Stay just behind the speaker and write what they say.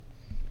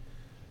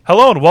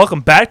Hello and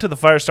welcome back to the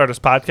Firestarters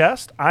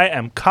podcast. I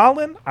am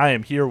Collin. I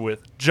am here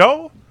with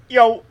Joe.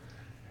 Yo.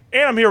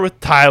 And I'm here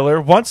with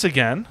Tyler once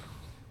again.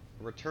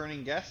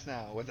 Returning guest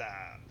now with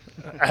that.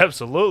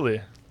 Absolutely.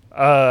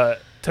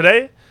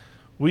 Today,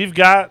 we've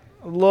got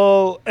a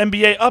little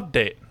NBA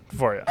update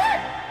for you.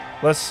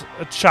 Let's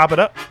chop it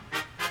up.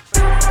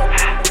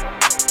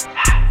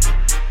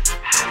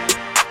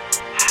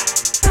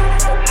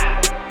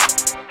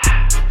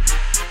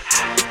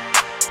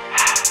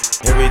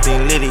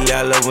 Everything litty,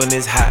 I love when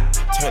it's hot.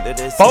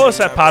 Follow us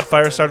at Pod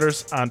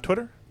Firestarters on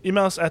Twitter.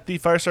 Email us at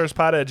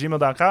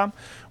thefirestarterspod@gmail.com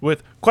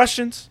with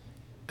questions,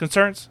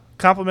 concerns,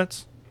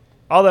 compliments,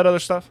 all that other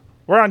stuff.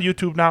 We're on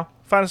YouTube now.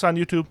 Find us on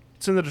YouTube.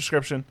 It's in the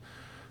description.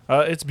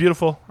 It's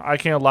beautiful. I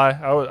can't lie.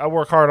 I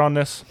work hard on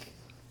this.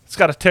 It's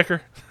got a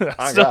ticker.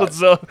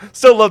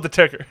 Still love the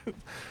ticker.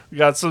 We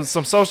got some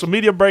social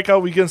media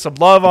breakout. We getting some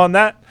love on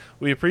that.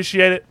 We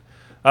appreciate it.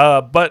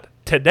 But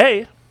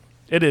today,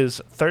 it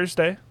is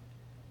Thursday,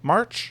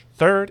 March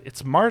 3rd.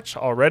 It's March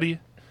already.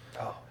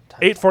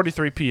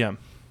 8:43 p.m.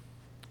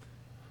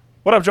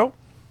 What up, Joe?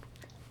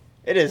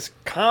 It is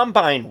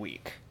Combine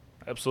Week.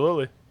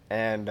 Absolutely.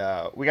 And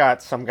we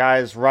got some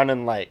guys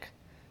running like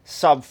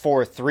sub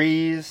 4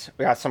 threes.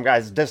 We got some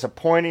guys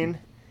disappointing.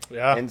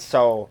 Yeah. And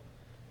so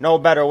no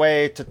better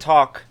way to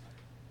talk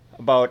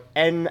about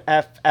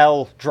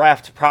NFL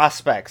draft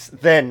prospects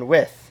than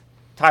with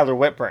Tyler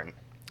Whitburn.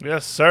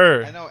 Yes,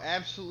 sir. I know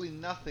absolutely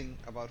nothing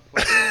about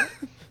football.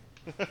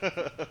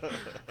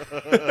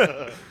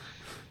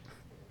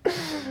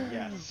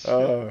 Yes.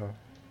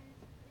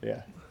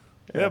 Yeah.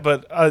 Yeah,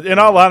 but in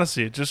all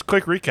honesty, just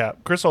quick recap.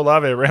 Chris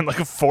Olave ran like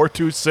a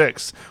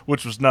 4.26,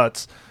 which was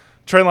nuts.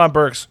 Treylon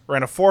Burks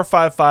ran a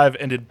 4.55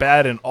 and did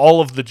bad in all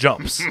of the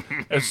jumps.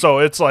 And so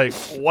it's like,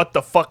 what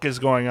the fuck is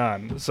going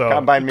on? So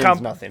Combine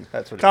means nothing.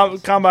 That's what it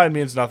means. Combine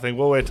means nothing.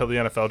 We'll wait till the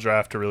NFL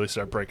draft to really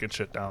start breaking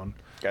shit down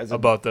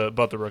about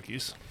the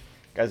rookies.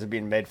 Guys are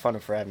being made fun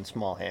of for having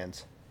small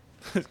hands.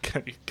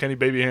 Kenny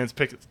Baby Hands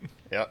Pickett.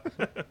 Yep.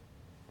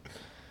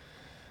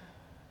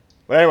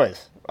 But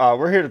anyways,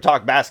 we're here to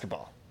talk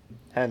basketball.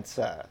 Hence,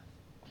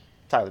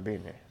 Tyler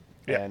being here.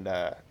 Yeah. And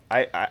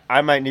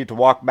I might need to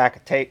walk back a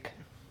take.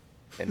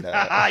 And,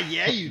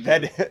 Yeah, you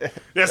did.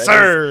 Yes,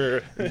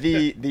 sir.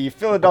 The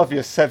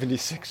Philadelphia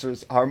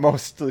 76ers are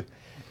mostly,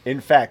 in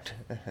fact,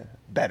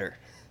 better.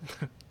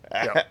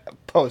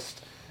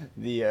 Post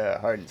the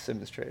Harden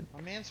Simmons trade.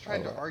 My man's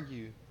trying to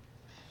argue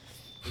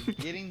with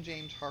getting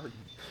James Harden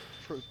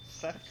for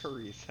Seth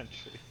Curry,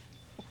 essentially.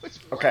 What's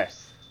worse? Okay.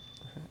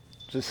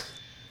 Just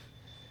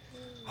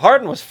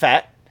Harden was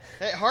fat.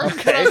 Hey, Harden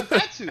put on a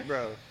fat suit,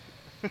 bro.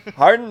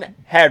 Harden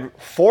had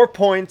 4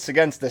 points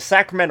against the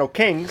Sacramento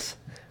Kings.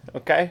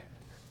 Okay.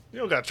 You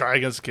don't got to try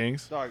against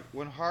Kings. Dog,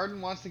 when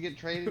Harden wants to get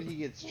traded, he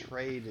gets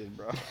traded,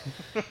 bro.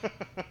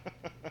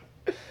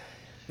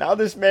 Now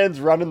this man's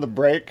running the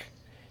break.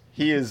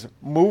 He is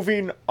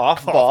moving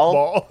off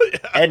ball. Yeah.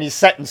 And he's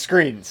setting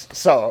screens.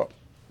 So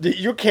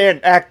you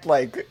can't act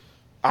like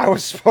I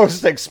was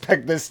supposed to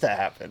expect this to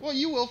happen. Well,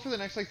 you will for the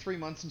next, 3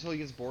 months until he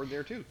gets bored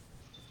there, too.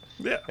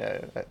 Yeah.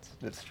 Yeah,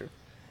 that's true.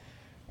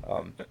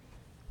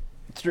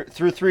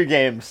 Through 3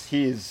 games,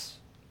 he's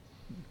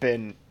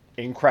been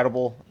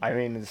incredible. I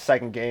mean, in the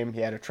second game,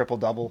 he had a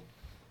triple-double.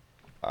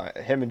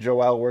 Him and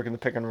Joel working the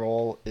pick and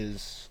roll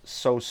is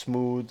so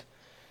smooth.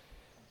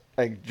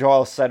 Like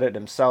Joel said it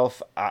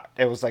himself,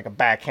 it was like a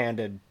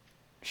backhanded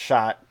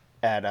shot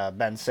at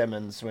Ben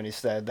Simmons when he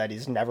said that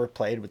he's never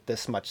played with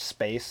this much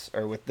space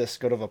or with this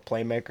good of a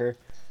playmaker,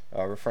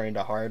 referring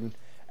to Harden.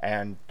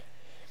 And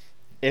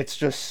it's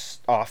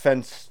just,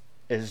 offense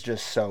is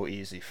just so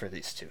easy for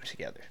these two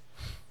together.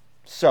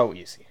 So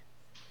easy.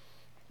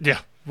 Yeah.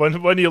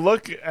 When you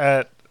look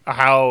at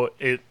how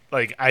it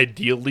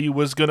ideally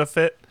was gonna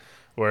fit,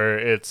 where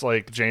it's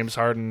like James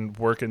Harden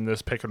working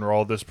this pick and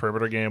roll, this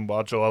perimeter game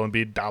while Joel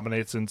Embiid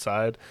dominates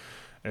inside,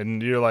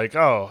 and you're like,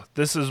 oh,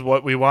 this is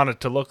what we want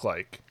it to look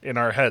like in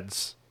our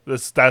heads.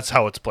 That's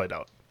how it's played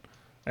out.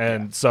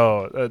 And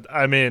so,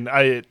 I mean,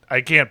 I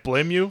can't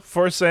blame you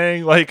for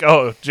saying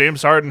oh,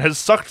 James Harden has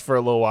sucked for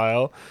a little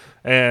while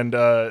and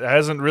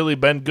hasn't really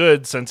been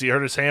good since he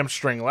hurt his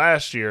hamstring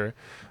last year.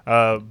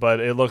 But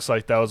it looks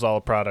like that was all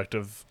a product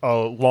of a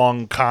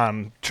long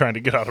con trying to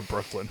get out of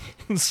Brooklyn.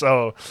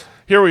 So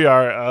here we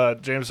are.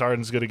 James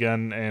Harden's good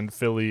again, and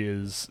Philly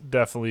is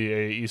definitely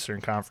a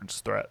Eastern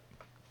Conference threat.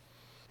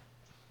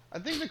 I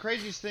think the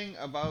craziest thing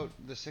about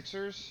the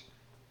Sixers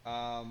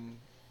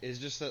is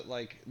just that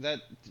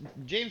that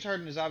James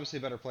Harden is obviously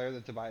a better player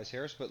than Tobias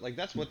Harris, but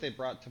that's what they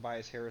brought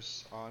Tobias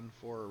Harris on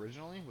for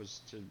originally,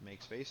 was to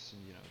make space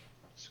and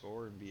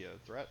score and be a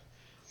threat.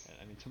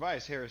 I mean,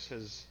 Tobias Harris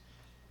has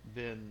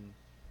been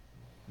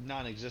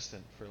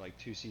non-existent for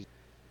 2 seasons.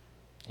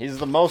 He's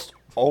the most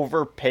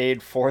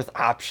overpaid fourth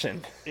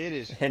option It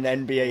is in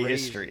NBA crazy.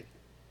 history.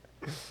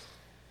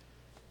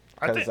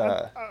 I think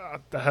 'Cause,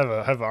 I have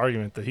an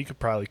argument that he could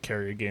probably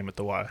carry a game at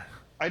the Y.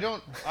 I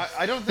don't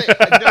think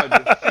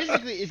no,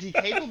 physically is he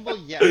capable?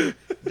 Yeah.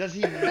 Does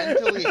he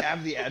mentally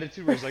have the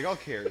attitude where he's like, I'll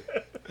carry?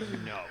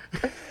 No.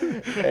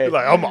 Hey,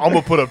 Like, I'm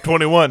gonna put up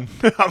 21.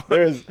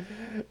 there's,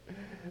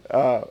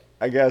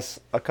 I guess,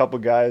 a couple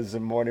guys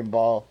in morning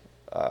ball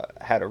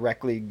had a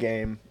rec league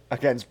game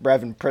against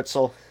Brevin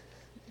Pritzel,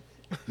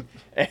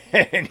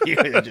 and he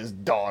was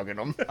just dogging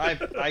them.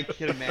 I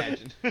can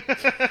imagine.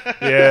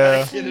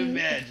 Yeah. I can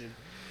imagine.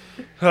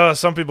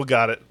 Some people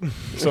got it.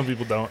 Some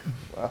people don't.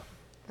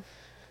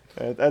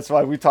 That's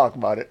why we talk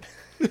about it.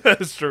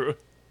 That's true.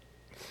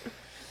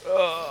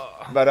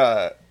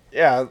 But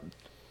yeah,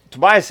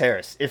 Tobias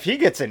Harris, if he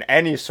gets in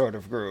any sort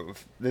of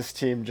groove, this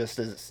team just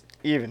is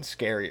even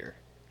scarier.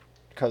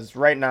 Because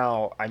right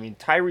now, I mean,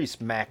 Tyrese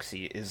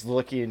Maxey is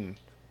looking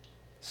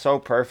so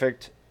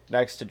perfect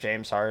next to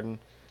James Harden.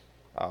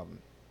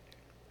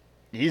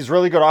 He's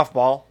really good off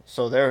ball,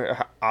 so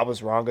there I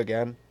was wrong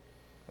again.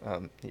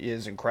 He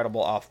is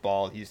incredible off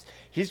ball.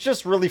 He's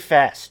just really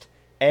fast,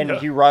 and Yeah.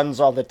 he runs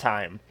all the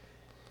time,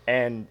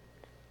 and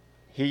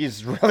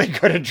he's really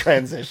good at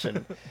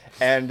transition,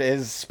 and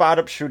his spot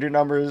up shooting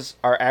numbers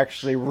are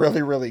actually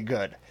really, really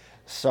good.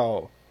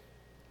 So,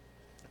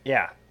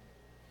 yeah.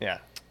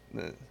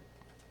 The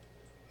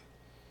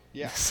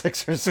Yeah.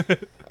 Sixers are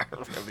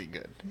really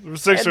good. The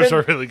Sixers then-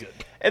 are really good.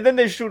 And then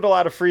they shoot a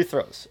lot of free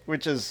throws,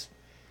 which is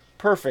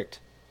perfect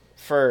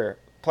for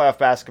playoff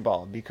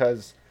basketball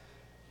because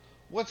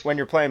when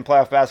you're playing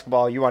playoff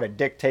basketball, you want to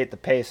dictate the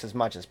pace as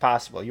much as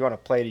possible. You want to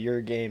play to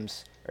your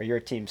game's or your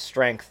team's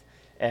strength.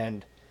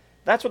 And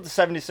that's what the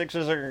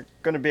 76ers are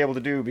going to be able to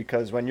do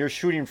because when you're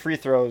shooting free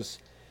throws,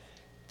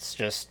 it's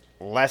just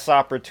less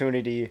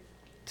opportunity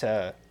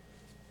to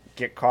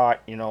get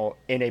caught, in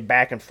a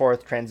back and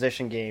forth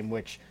transition game,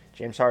 which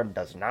James Harden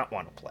does not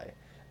want to play.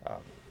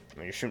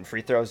 When you're shooting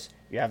free throws,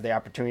 you have the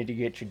opportunity to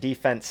get your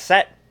defense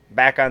set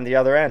back on the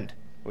other end,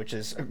 which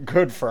is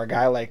good for a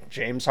guy like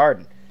James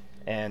Harden.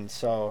 And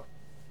so,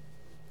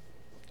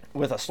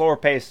 with a slower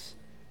pace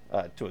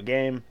to a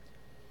game,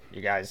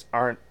 you guys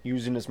aren't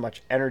using as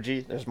much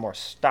energy. There's more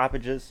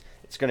stoppages.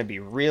 It's going to be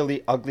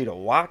really ugly to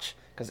watch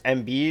because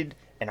Embiid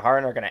and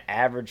Harden are going to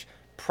average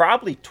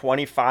probably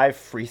 25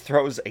 free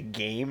throws a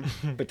game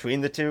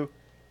between the two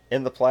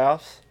in the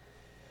playoffs.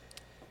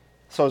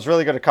 So it's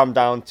really going to come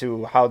down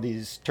to how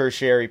these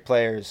tertiary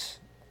players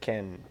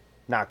can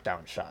knock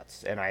down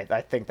shots. And I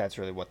think that's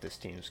really what this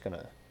team's going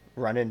to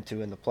run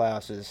into in the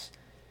playoffs is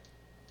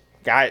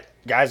guys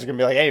are going to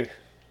be like, hey,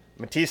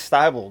 Matisse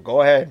Thybulle,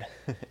 go ahead.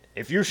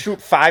 If you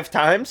shoot 5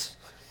 times,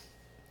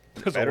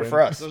 That's a better win.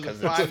 for us Those are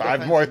because it's 5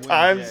 defensive more wins.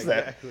 times Yeah,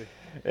 that exactly.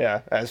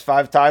 that's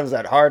 5 times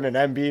that Harden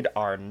and Embiid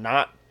are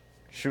not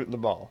shooting the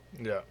ball.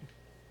 Yeah.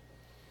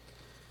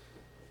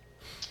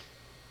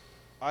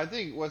 I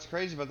think what's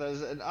crazy about that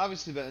is, and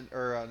obviously Ben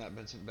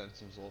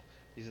Simmons,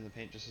 he's in the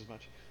paint just as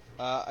much.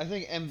 I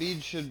think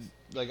Embiid should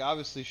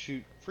obviously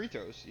shoot free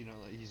throws.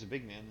 Like he's a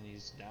big man and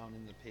he's down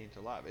in the paint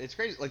a lot. But it's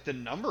crazy. Like the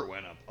number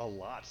went up a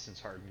lot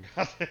since Harden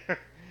got there.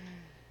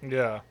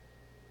 Yeah.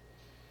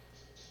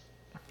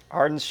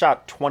 Harden's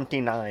shot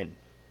 29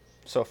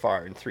 so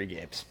far in 3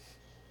 games.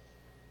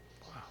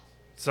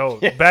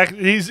 So back,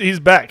 he's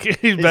back.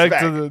 He's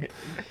back to the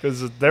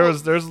because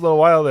there's a little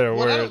while there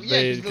Well, where 'cause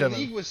they the kind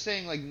league of was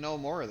saying no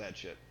more of that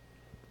shit.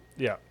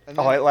 yeah. And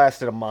then, It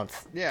lasted a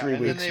month, yeah, 3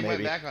 and weeks then they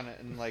maybe. went back on it,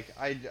 and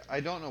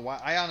I don't know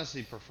why. I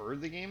honestly preferred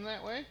the game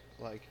that way.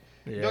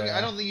 Yeah.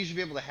 I don't think you should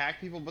be able to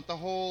hack people, but the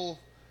whole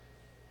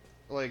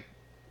like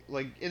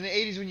in the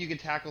 80s when you could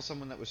tackle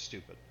someone that was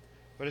stupid.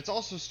 But it's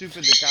also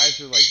stupid that guys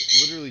are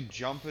literally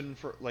jumping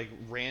for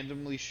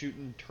randomly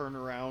shooting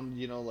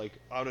turnaround,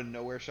 out of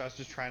nowhere shots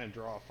just trying to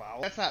draw a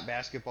foul. That's not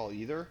basketball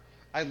either.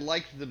 I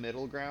liked the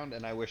middle ground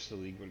and I wish the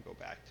league would go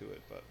back to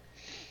it, but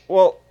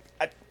Well,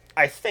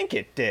 I think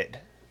it did.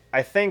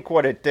 I think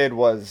what it did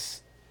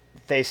was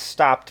they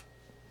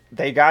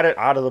got it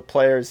out of the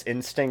players'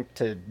 instinct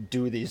to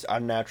do these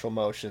unnatural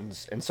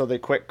motions, and so they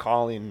quit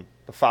calling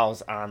the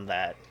fouls on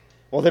that.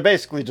 Well, they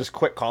basically just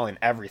quit calling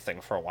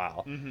everything for a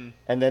while. Mm-hmm.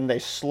 And then they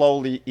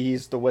slowly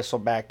eased the whistle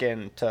back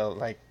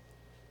into,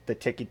 the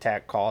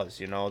ticky-tack calls,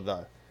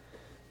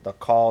 the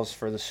calls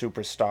for the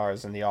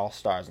superstars and the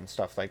all-stars and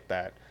stuff like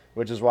that,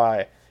 which is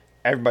why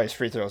everybody's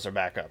free throws are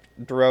back up.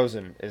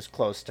 DeRozan is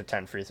close to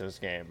 10 free throws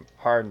a game.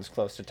 Harden's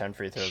close to 10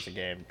 free throws a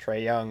game.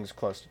 Trae Young's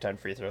close to 10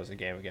 free throws a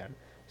game again.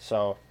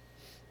 So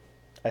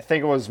I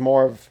think it was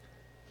more of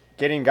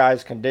getting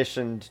guys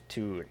conditioned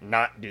to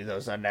not do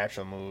those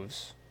unnatural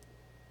moves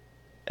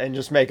and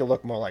just make it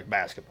look more like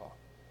basketball.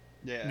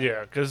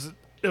 Yeah, because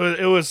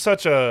it was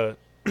such a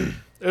it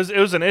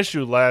was an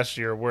issue last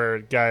year where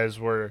guys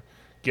were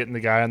getting the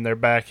guy on their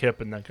back hip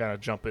and then kind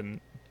of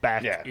jumping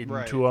back into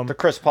right. him. The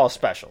Chris Paul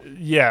special.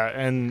 Yeah,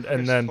 and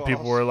then Paul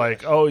people were like,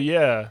 special. "Oh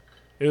yeah,"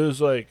 it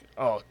was like,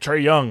 "Oh,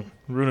 Trae Young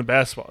ruining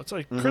basketball." It's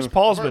like Chris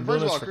Paul's been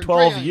doing this for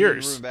 12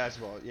 years.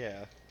 Basketball,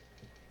 yeah.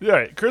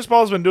 Yeah, Chris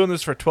Paul's been doing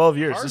this for 12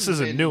 years. Harden's This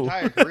isn't made new.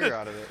 An entire career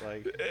out of it.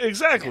 Like,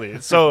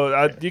 Exactly.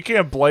 So you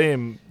can't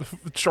blame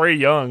Trae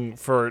Young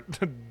for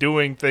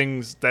doing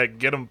things that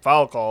get him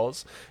foul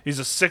calls. He's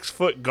a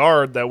 6-foot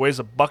guard that weighs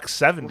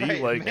 $170.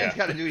 right, Like, man's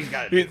got to do what he's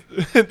got to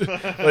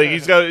do. like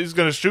he's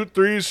gonna shoot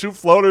threes, shoot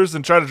floaters,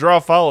 and try to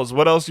draw fouls.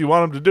 What else you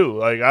want him to do?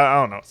 Like,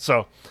 I don't know.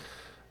 So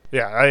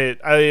yeah,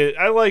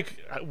 I like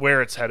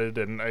where it's headed,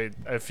 and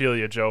I feel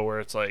you, Joe, where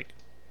it's like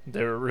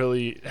they were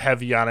really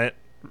heavy on it,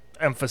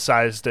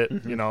 emphasized it,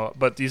 you know,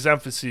 but these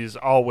emphases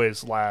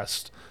always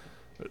last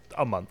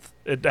a month.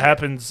 It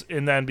happens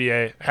in the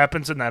NBA,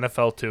 happens in the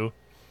NFL too.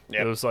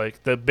 Yep. It was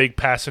like the big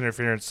pass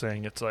interference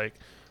thing. It's like,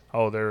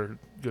 oh, they're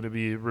going to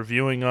be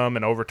reviewing them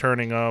and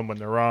overturning them when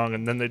they're wrong,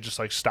 and then they just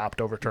like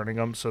stopped overturning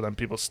them. So then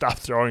people stopped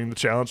throwing the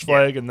challenge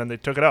flag, and then they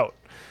took it out.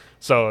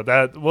 So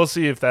that we'll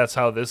see if that's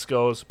how this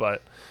goes,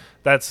 but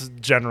that's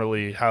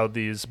generally how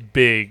these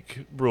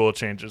big rule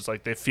changes,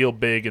 like they feel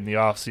big in the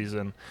off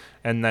season,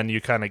 and then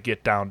you kind of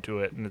get down to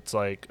it, and it's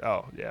like,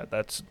 oh yeah,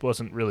 that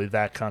wasn't really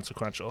that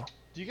consequential.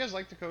 Do you guys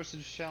like the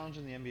coach's challenge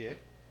in the NBA?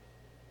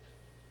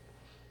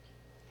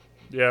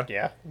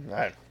 Yeah.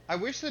 I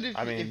wish that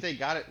if they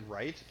got it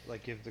right,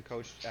 like if the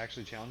coach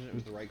actually challenged it, it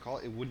was the right call,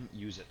 it wouldn't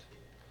use it.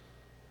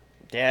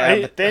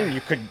 Yeah, but then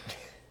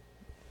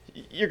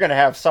you're going to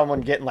have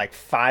someone getting like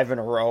 5 in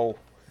a row.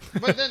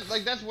 But then,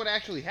 like, that's what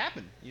actually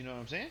happened. You know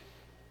what I'm saying?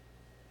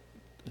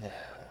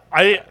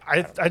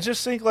 I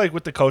just think, like,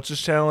 with the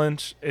coach's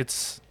challenge,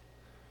 it's...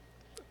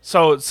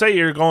 So, say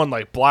you're going,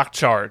 like, block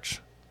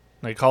charge.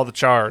 They call the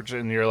charge,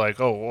 and you're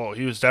like, oh, whoa,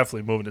 he was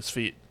definitely moving his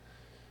feet.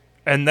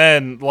 And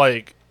then,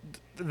 like,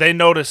 they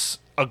notice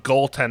a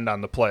goaltend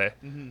on the play.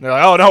 Mm-hmm. They're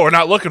like, oh, no, we're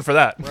not looking for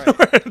that.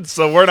 Right.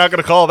 So we're not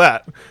going to call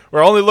that.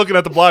 We're only looking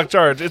at the block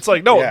charge. It's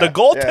like, no, the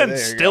goaltend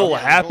still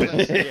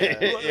happened.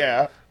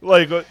 Yeah.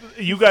 Like,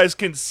 you guys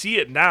can see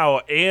it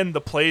now, and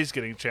the play's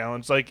getting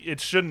challenged. Like, it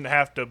shouldn't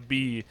have to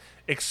be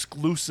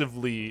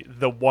exclusively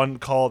the one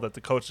call that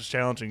the coach is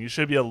challenging. You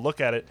should be able to look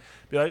at it,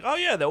 be like, oh,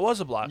 yeah, there was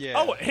a block. Yeah.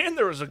 Oh, and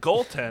there was a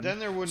goaltend. Then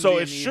there wouldn't so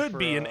be it should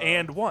be an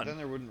and one. Then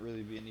there wouldn't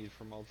really be a need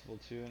for multiple,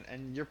 too.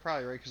 And you're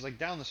probably right, because, like,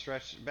 down the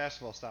stretch,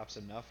 basketball stops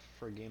enough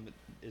for a game that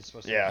is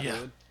supposed to be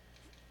fluid.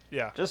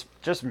 Yeah.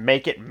 Just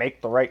make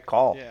the right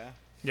call. Yeah.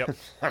 Yep.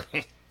 I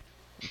mean,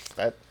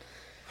 that's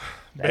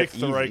Make the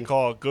easy. right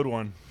call. Good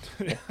one.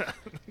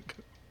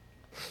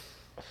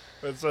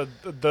 It's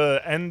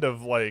the end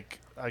of, like,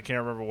 I can't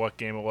remember what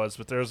game it was,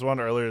 but there was one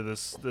earlier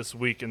this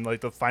week, and,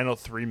 like, the final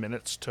 3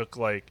 minutes took,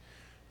 like,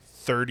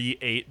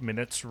 38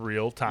 minutes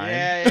real time.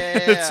 Yeah.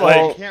 It's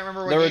I like, can't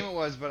remember what game it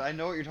was, but I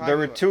know what you're talking about. There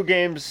were 2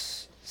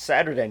 games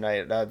Saturday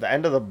night. The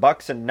end of the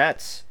Bucks and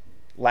Nets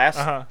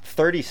last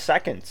 30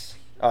 seconds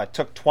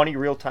took 20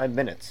 real-time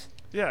minutes.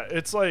 yeah,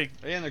 it's like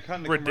and they're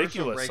cutting the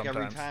ridiculous commercial break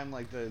every sometimes. time,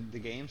 like the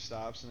game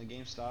stops, and the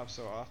game stops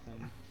so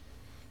often.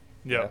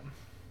 Yeah.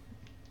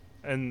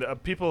 And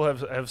people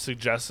have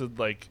suggested,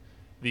 like,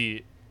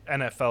 the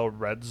NFL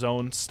red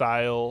zone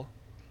style,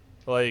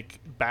 like,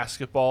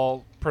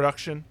 basketball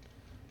production.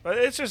 But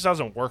it just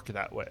doesn't work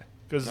that way.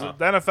 Because the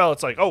NFL,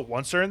 it's like, oh,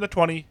 once they're in the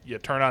 20, you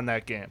turn on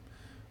that game.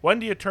 When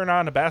do you turn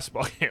on a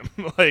basketball game?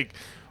 Like,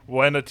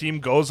 when a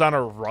team goes on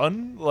a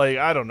run? Like,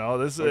 I don't know.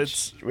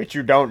 Which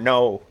you don't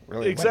know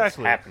really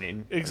exactly what's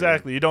happening.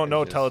 Exactly. You don't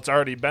know until it's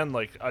already been,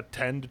 like, a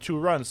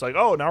 10-2 run. It's like,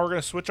 oh, now we're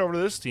going to switch over to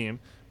this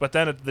team. But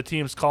then the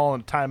team's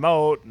calling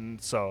timeout, and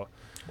so...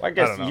 Well, I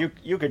guess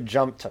you could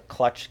jump to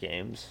clutch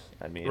games.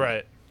 I mean,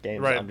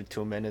 games under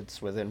 2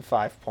 minutes within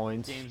 5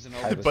 points, games in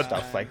type of overtime,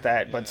 stuff like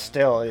that. yeah. But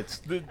still,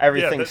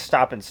 everything's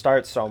stop and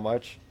start so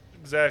much.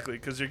 Exactly,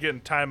 because you're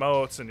getting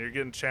timeouts, and you're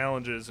getting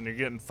challenges, and you're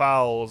getting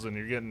fouls,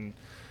 and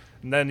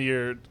then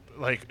you're,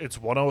 like, it's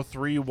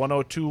 103,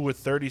 102 with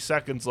 30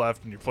 seconds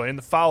left, and you're playing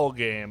the foul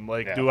game.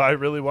 Like, do I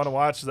really want to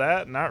watch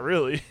that? Not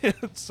really.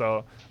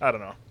 So, I don't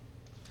know.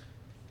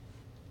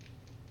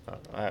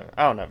 I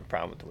don't have a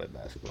problem with the way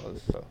basketball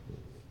is. So.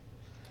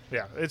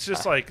 Yeah, it's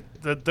just like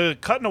the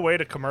cutting away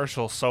to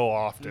commercial so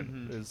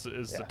often is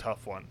the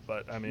tough one.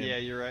 But I mean, yeah,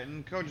 you're right.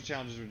 And coaching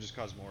challenges would just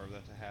cause more of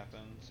that to happen.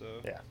 So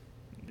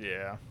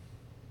yeah.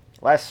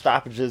 Less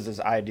stoppages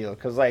is ideal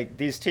because like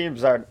these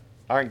teams aren't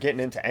getting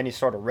into any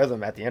sort of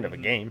rhythm at the end of a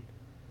game.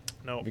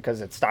 No,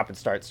 because it's stop and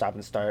start.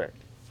 You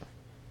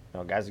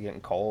know, guys are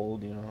getting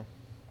cold. You know.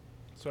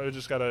 So I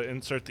just gotta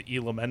insert the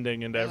Elam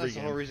ending into every That's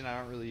game. the whole reason I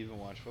don't really even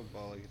watch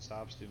football. Like it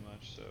stops too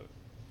much. So.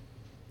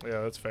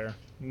 Yeah, that's fair.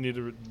 You need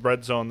a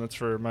red zone. That's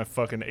for my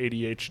fucking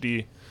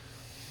ADHD.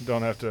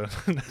 Don't have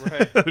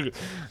to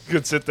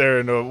could sit there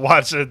and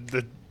watch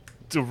the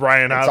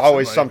Ryan Hobson. It's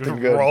always something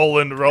good.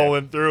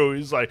 Rolling through.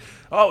 He's like,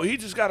 oh, he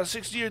just got a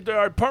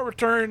 60-yard punt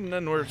return, and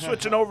then we're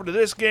switching over to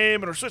this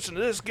game, and we're switching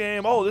to this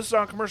game. Oh, this is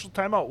on commercial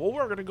timeout. Well,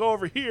 we're going to go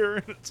over here.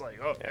 And it's like,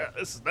 oh, yeah,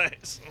 this is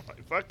nice. I'm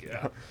like, fuck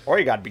yeah. Or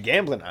you got to be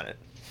gambling on it.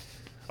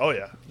 Oh,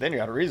 yeah. Then you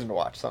got a reason to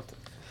watch something.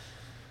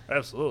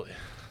 Absolutely.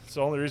 It's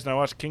the only reason I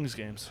watch Kings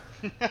games.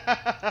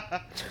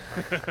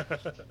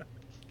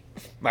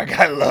 My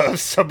guy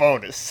loves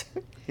Sabonis.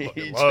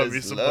 He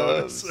loves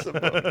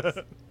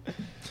Sabonis.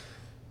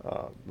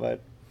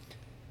 But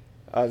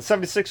The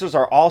 76ers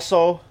are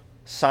also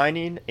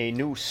signing a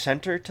new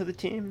center to the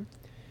team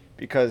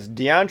because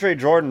DeAndre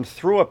Jordan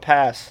threw a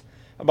pass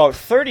about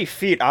 30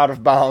 feet out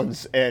of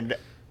bounds, and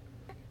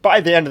by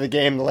the end of the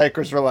game, the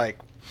Lakers were like,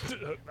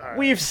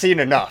 we've seen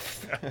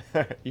enough.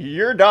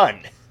 You're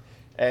done.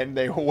 And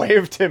they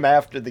waived him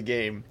after the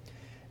game,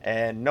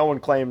 and no one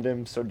claimed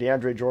him, so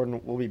DeAndre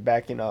Jordan will be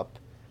backing up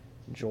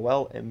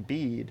Joel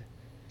Embiid.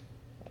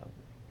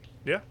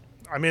 Yeah.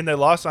 I mean, they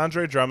lost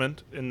Andre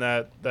Drummond in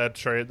that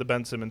trade, the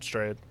Ben Simmons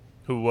trade,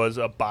 who was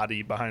a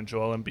body behind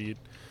Joel Embiid.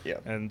 Yeah.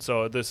 And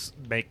so this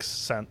makes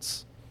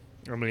sense.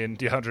 I mean,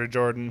 DeAndre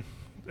Jordan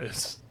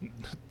is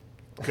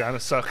kind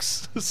of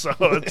sucks. So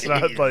it's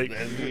not like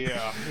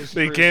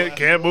he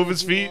can't move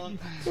his feet.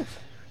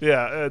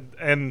 Yeah,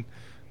 and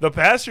the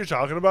pass you're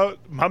talking about,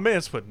 my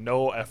man's put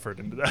no effort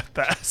into that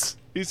pass.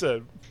 He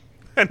said,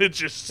 and it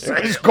just sailed.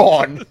 It's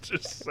gone. It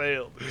just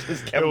sailed.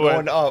 Just kept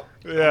going up.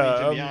 Yeah. I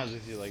mean, to be honest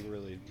with you, like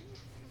really,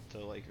 the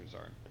Lakers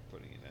aren't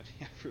putting in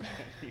any effort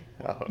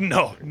anymore.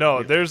 No. We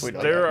know There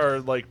that. are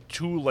like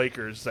 2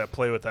 Lakers that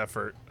play with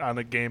effort on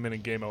a game in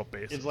and game out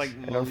basis. It's like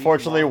And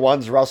unfortunately,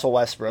 one's Russell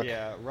Westbrook.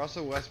 Yeah,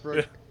 Russell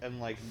Westbrook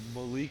and like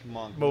Malik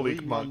Monk.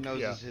 Malik Monk,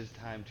 knows yeah. it's his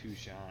time to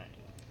shine.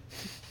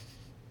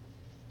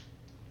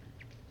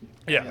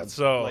 Yeah,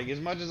 so Like as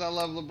much as I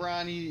love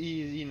LeBron,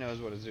 he knows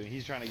what he's doing.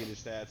 He's trying to get his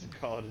stats and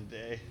call it a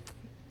day.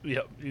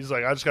 yep, he's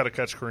like, I just got to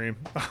catch Kareem.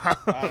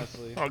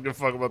 Honestly. I don't give a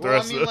fuck about the Well, I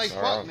rest mean, of like, this.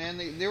 fuck, man.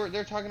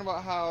 They're talking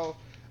about how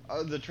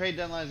the trade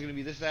deadline is going to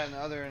be this, that, and the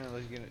other, and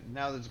like,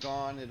 now that it's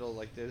gone, it'll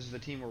like this is the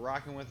team we're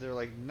rocking with. They're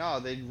like, no,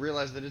 they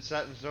realize that it's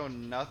set in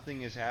stone.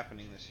 Nothing is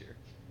happening this year.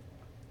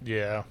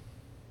 Yeah,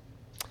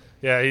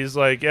 he's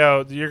like,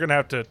 yeah, you're gonna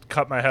have to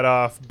cut my head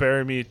off,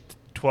 bury me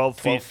 12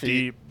 feet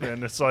deep,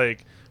 and it's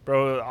like,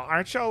 bro,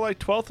 aren't y'all like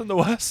 12th in the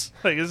West?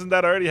 Like, isn't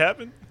that already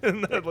happened?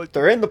 And then, like,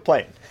 They're in the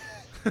plane.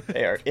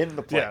 They are in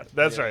the plane. yeah,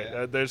 that's Yeah, right.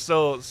 yeah. They're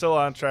still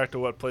on track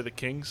to play the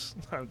Kings.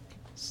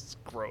 It's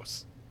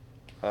gross.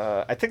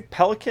 I think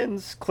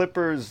Pelicans,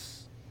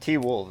 Clippers,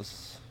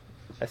 T-Wolves.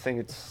 I think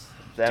it's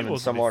them in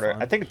T-Wolves some will be order.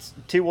 fun. I think it's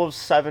T-Wolves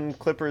 7,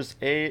 Clippers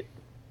 8,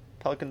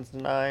 Pelicans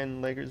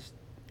 9, Lakers,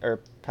 or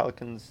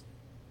Pelicans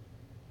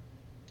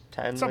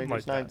 10, Something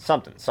Lakers like 9, that.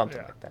 something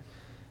Yeah. like that.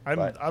 I'm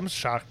But- I'm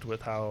shocked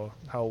with how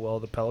well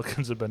the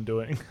Pelicans have been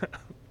doing.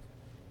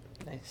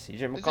 Hey, CJ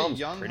It's a McCollum's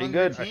young, pretty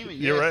hungry good. team.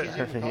 You're right. CJ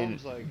I mean,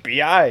 McCollum's like,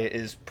 BI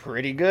is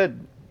pretty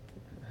good.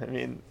 I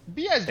mean,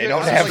 B.I.'s they good.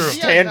 don't I was have like, B.I.'s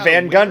Stan not a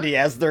Van winner. Gundy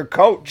as their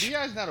coach.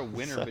 B.I.'s not a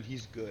winner, but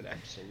he's good,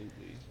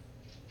 absolutely.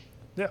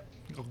 Yeah,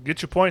 go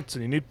get your points,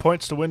 and you need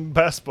points to win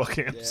basketball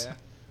games. Yeah.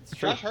 It's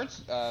true. Josh Hart's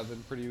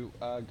been pretty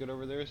good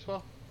over there as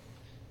well.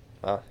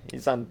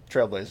 He's on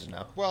Trailblazers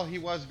now. Well, he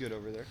was good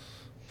over there.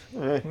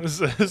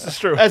 This is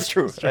true. That's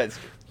true. That's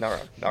true. Not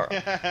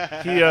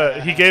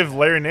wrong. He gave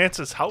Larry Nance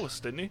his house,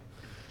 didn't he?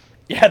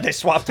 Yeah, they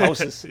swapped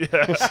houses.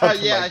 Yeah.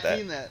 Something yeah, like I that.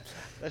 seen that.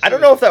 I don't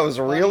know if that was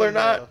real or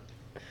not.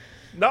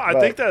 No, I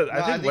But- think No,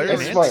 I think they Larry were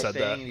Nance smart. said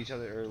staying that. in each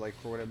other, or like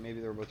for whatever. Maybe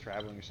they were both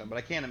traveling or something. But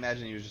I can't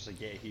imagine he was just like,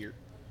 yeah, here.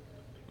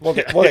 Well,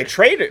 they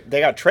traded.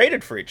 They got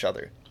traded for each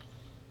other.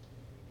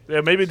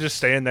 Yeah, maybe just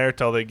staying there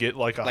till they get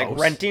like a Like house.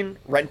 renting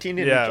in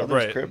each Yeah, other's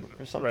right. crib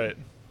or something. Right.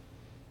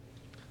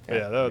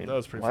 Yeah, that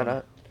was pretty Why funny.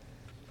 not?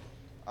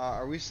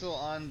 Are we still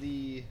on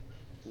the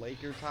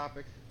Laker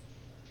topic?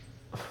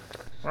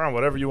 All right,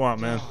 whatever you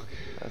want, man.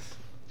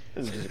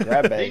 This is just a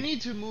grab They bag.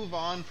 need to move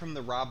on from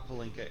the Rob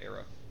Pelinka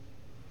era.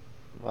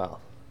 Wow.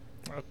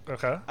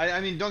 Okay. I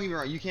mean, don't get me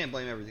wrong. You can't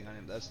blame everything on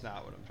him. That's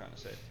not what I'm trying to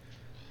say.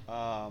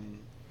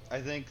 I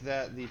think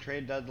that the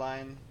trade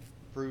deadline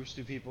proves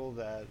to people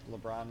that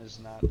LeBron is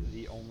not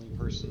the only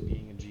person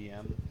being a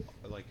GM.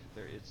 Like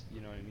it's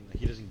you know what I mean. Like,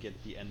 he doesn't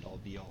get the end all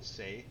be all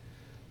say.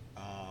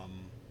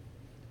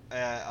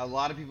 A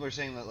lot of people are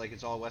saying that like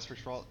it's all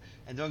Westbrook's fault.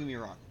 And don't get me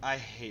wrong, I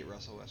hate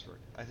Russell Westbrook.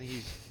 I think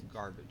he's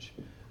garbage.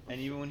 And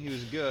even when he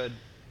was good,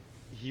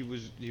 he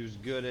was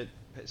good at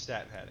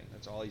stat padding.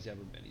 That's all he's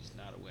ever been. He's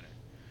not a winner.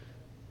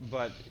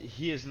 But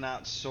he is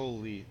not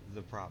solely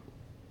the problem.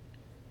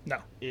 No.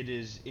 It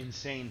is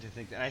insane to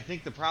think that. And I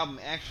think the problem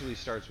actually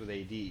starts with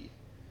AD.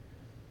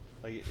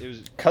 Like it was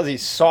Because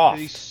he's soft.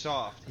 He's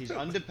soft. He's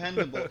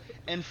undependable.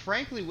 And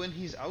frankly, when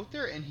he's out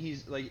there and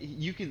he's like,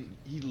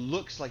 he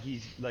looks like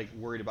he's like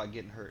worried about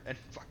getting hurt. And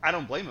I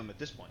don't blame him at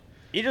this point.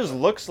 He just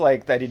looks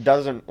like that he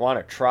doesn't want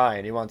to try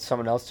and he wants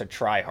someone else to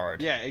try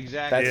hard. Yeah,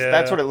 exactly.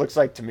 That's what it looks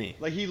like to me.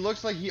 Like he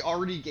looks like he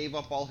already gave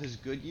up all his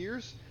good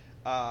years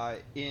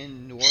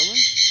in New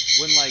Orleans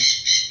when like,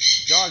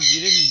 dog, you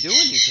didn't do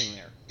anything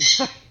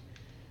there.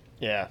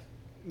 Yeah.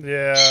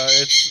 Yeah,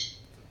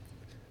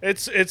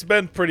 it's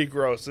been pretty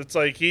gross. It's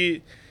like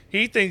he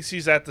thinks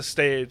he's at the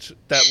stage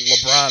that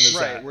LeBron is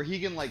right, at. where he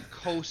can like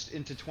coast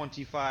into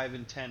 25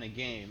 and 10 a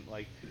game,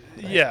 like,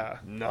 Yeah.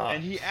 No.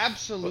 and he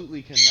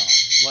absolutely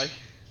cannot.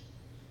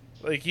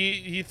 Like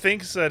he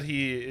thinks that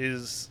he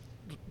is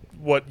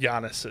what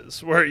Giannis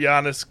is, where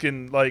Giannis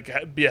can like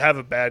have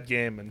a bad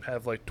game and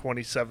have like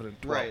 27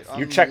 and 12. Right.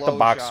 You on check the low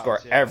box shots, score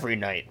yeah. every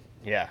night.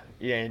 Yeah.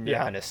 Yeah, and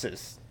Yeah. Giannis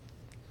is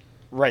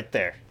right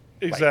there.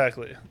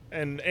 Exactly.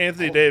 And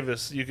Anthony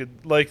Davis, you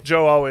could, like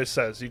Joe always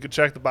says, you could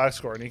check the box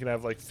score and he can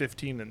have like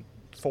 15 and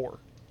 4.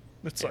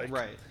 It's like,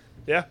 Right.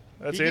 yeah,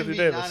 that's He Anthony can be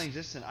Davis.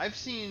 non-existent. I've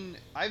seen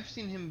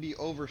him be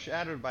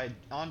overshadowed by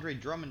Andre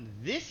Drummond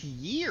this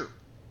year.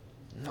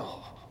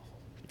 No.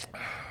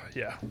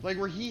 Yeah. Like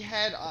where he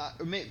had,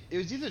 it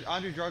was either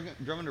Andre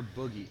Drummond or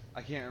Boogie.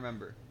 I can't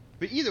remember.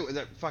 But either way,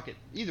 fuck it.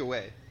 Either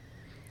way.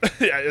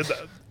 Yeah, it's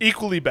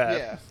equally bad.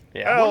 Yeah.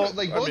 Yeah. Well, Both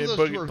I of mean, those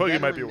Boogie, two are Boogie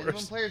might veteran be minimum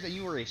worse. players, and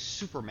you were a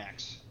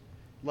supermax.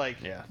 Like,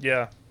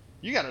 Yeah.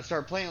 you got to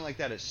start playing like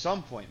that at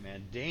some point,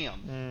 man. Damn.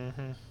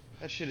 Mm-hmm.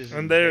 That shit is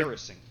And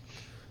embarrassing.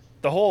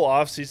 The whole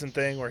offseason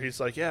thing where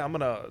he's like, yeah, I'm going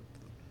to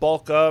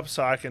bulk up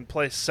so I can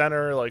play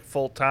center like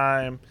full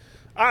time.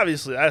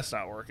 Obviously, that's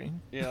not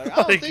working. Yeah, like, I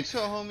don't think so,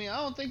 homie. I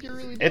don't think you're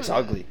really doing It's that.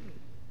 ugly.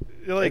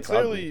 Like, It's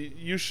clearly,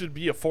 you should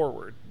be a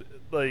forward.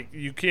 Like,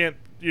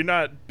 you're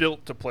not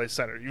built to play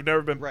center. You've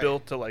never been Right.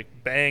 built to, like,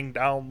 bang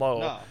down low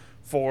No.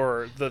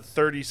 for the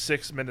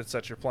 36 minutes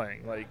that you're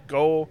playing. Like,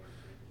 go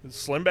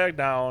slim back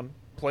down,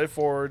 play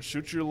forward,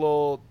 shoot your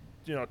little,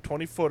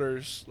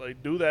 20-footers.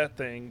 Like, do that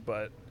thing,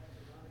 but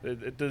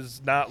it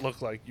does not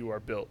look like you are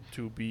built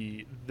to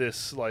be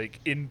this, like,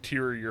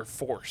 interior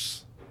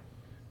force.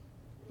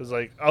 It's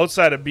like,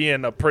 outside of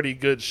being a pretty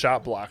good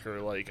shot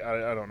blocker, like,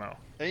 I don't know.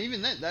 And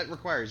even that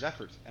requires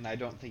effort, and I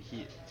don't think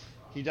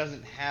he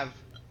doesn't have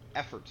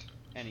effort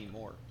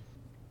anymore.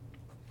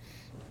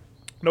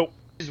 Nope.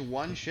 He's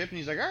one shift, and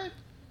he's like, all right,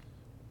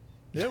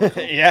 Yeah.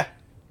 Yeah.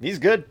 He's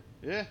good.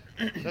 yeah,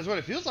 that's what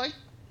it feels like.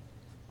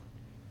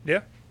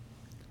 Yeah.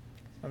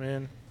 I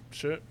mean,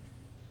 shit.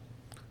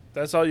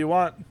 That's all you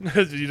want.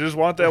 You just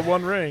want that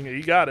one ring.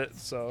 You got it,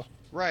 so.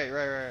 Right.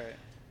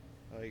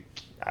 Like,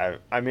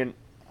 I mean,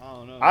 I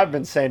don't know. I've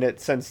been saying it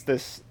since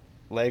this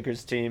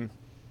Lakers team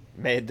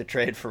made the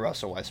trade for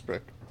Russell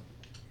Westbrook.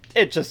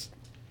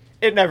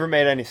 It never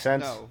made any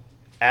sense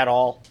at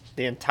all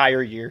the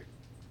entire year.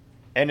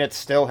 And it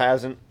still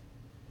hasn't.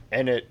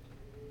 And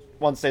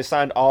once they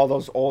signed all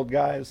those old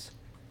guys,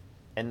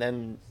 and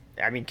then,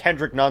 I mean,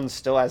 Kendrick Nunn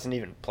still hasn't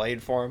even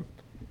played for him.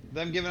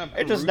 Them giving up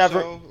It just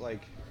Caruso,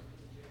 like,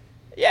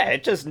 Yeah,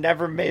 it just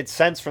never made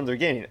sense from the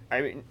beginning.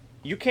 I mean,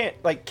 you can't,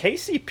 like,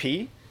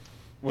 KCP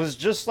was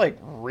just, like,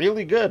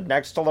 really good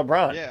next to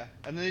LeBron. yeah.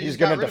 And then they He's just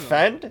got going to rid of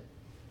him. defend,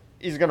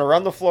 he's going to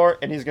run the floor,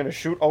 and he's going to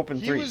shoot open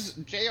He threes.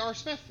 was J.R.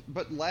 Smith,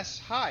 but less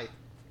high.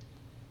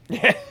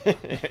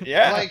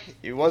 Yeah, Like,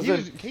 he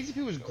wasn't.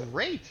 KCP was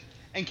great.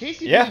 And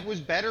KCP Yeah. was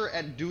better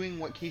at doing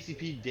what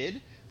KCP did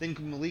than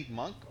Malik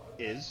Monk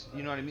is.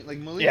 You know what I mean? Like,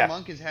 Malik Yeah.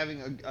 Monk is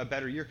having a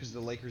better year because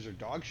the Lakers are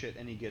dog shit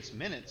and he gets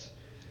minutes.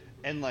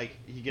 And, like,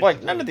 he gets.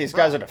 Like, to none play of these with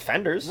guys are LeBron.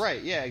 defenders.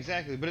 Right, yeah,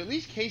 exactly. But at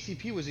least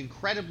KCP was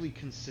incredibly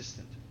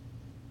consistent.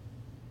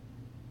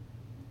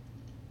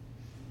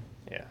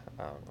 Yeah,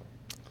 I don't know.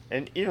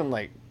 And even,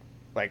 like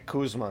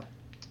Kuzma.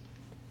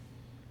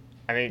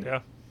 I mean, Yeah.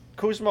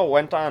 Kuzma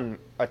went on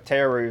a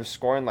tear where he was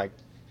scoring, like,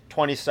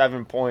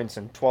 27 points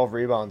and 12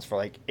 rebounds for,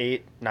 like,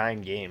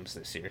 8-9 games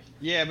this year.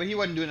 Yeah, but he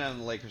wasn't doing that on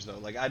the Lakers, though.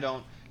 Like,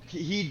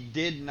 he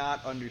did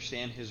not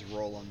understand his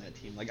role on that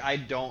team. Like, I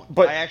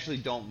actually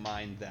don't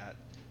mind that.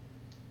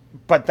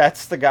 But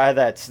that's the guy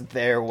that's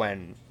there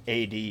when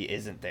AD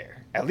isn't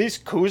there. At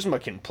least Kuzma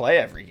can play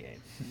every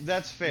game.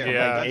 That's fair.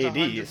 Yeah. Like, that's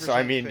AD. 100% So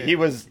I mean, fair.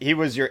 he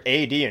was your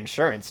AD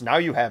insurance. Now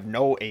you have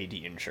no AD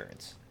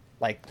insurance.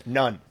 Like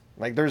none.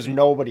 Like there's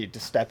nobody to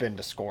step in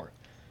to score.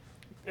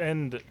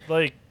 And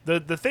like the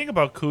thing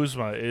about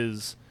Kuzma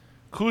is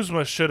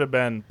Kuzma should have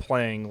been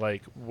playing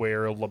like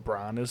where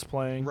LeBron is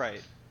playing.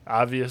 Right.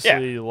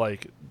 Obviously,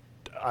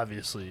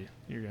 obviously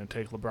you're gonna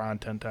take LeBron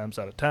 10 times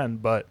out of 10,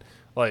 but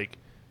like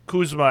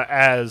Kuzma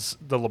as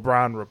the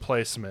LeBron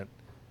replacement,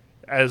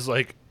 as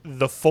like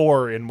the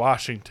 4 in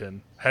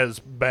Washington, has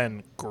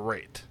been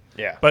great.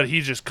 Yeah. But he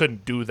just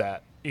couldn't do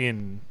that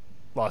in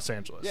Los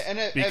Angeles. Yeah, and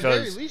at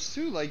very least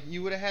too, like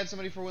you would have had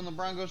somebody for when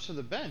LeBron goes to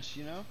the bench,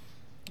 you know?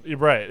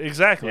 Right,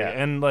 exactly. Yeah.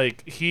 And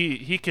like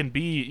he can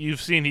be,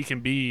 you've seen he can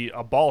be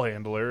a ball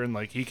handler and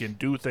like he can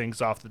do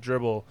things off the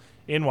dribble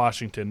in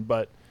Washington,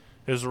 but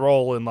his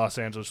role in Los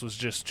Angeles was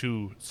just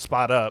to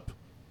spot up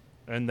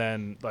and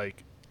then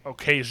like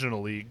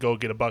occasionally go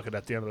get a bucket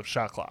at the end of the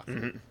shot clock.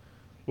 Mm-hmm.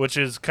 Which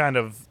is kind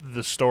of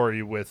the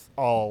story with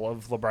all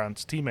of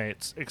LeBron's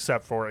teammates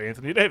except for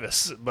Anthony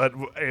Davis. But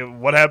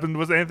what happened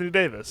with Anthony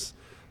Davis?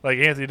 Like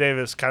Anthony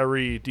Davis,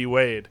 Kyrie, D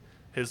Wade,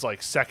 his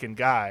like second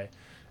guy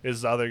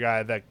is the other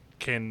guy that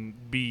can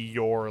be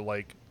your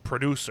like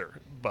producer.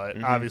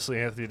 But obviously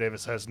Anthony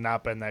Davis has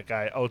not been that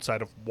guy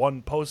outside of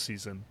one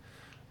postseason.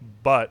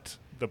 But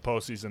the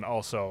postseason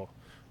also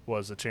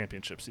was a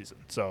championship season.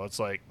 So it's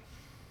like,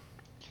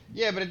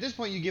 Yeah, but at this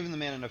point, you give the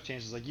man enough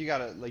chances. Like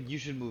you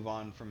should move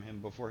on from him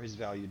before his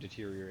value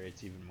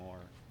deteriorates even more.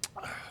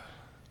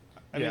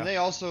 I Yeah. mean, they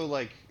also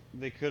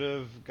they could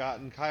have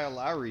gotten Kyle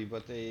Lowry,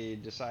 but they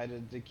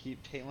decided to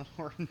keep Taylor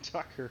Horton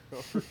Tucker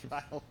over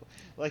Kyle.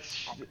 Like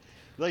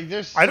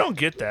there's. I don't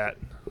get that.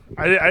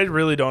 I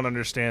really don't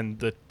understand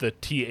the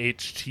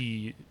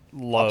THT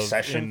love.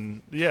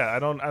 Obsession? I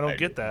don't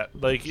get that.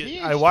 Like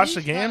THT's I watch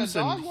the kinda games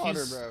and dog water,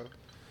 he's bro.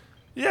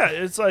 Yeah,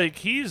 it's like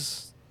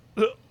he's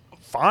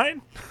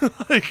fine.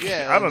 Like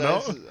Yeah, I don't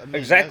know. I mean,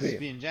 Exactly. That's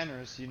being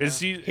generous. You know? Is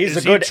he? He's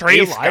is a good he Trey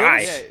ace Lyles? guy.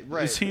 Yeah,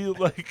 right. Is he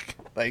like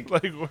Like-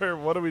 where?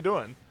 What are we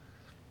doing?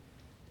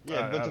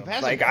 Yeah, but to don't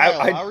pass know. Like,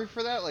 Kyle I- Lowry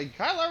for that, like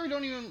Kyle Lowry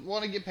don't even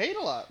want to get paid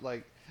a lot.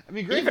 Like, I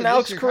mean, granted, Even this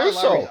Alex year, Kyle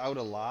Caruso. Lowry's out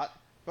a lot,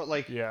 but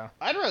like, Yeah.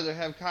 I'd rather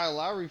have Kyle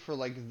Lowry for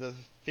like the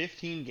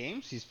 15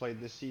 games he's played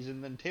this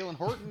season than Taylor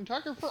Horton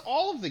Tucker for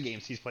all of the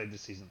games he's played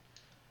this season.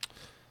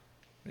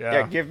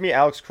 Yeah, give me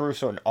Alex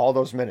Caruso in all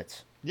those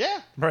minutes.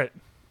 Yeah, Right.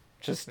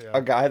 Just Yeah.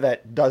 a guy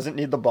that doesn't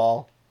need the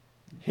ball.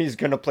 He's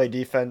gonna play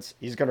defense.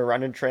 He's gonna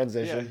run in yeah,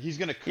 transition. he's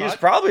gonna cut. He's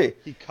probably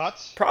he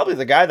cuts.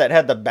 the guy that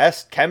had the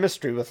best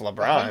chemistry with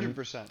LeBron.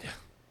 100%.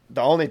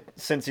 The only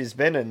since he's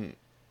been in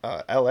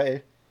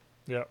L.A.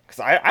 Yeah. Because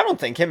I don't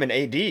think him and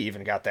AD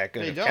even got that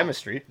good They of don't.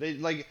 chemistry. They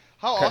like.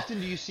 How often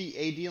do you see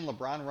AD and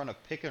LeBron run a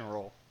pick and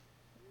roll?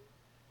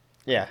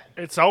 Yeah,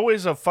 It's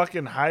always a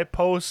fucking high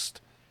post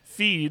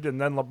feed,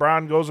 and then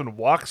LeBron goes and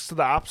walks to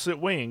the opposite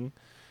wing,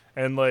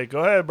 and like,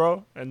 go ahead,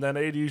 bro. And then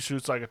AD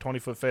shoots like a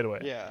 20-foot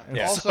fadeaway. Yeah. And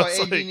Also, so it's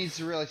AD like- needs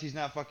to realize he's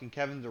not fucking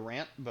Kevin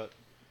Durant, but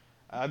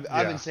I've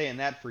Yeah. been saying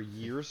that for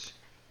years.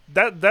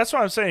 That's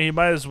what I'm saying. He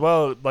might as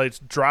well like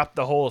drop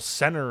the whole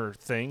center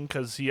thing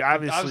because he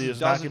obviously is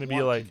not going to be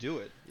want like. to do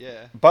it.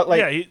 Yeah. but like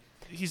yeah,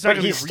 he's not but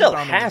going to he be still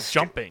rebounding and has to.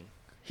 jumping.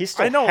 he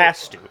still I know.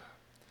 has to.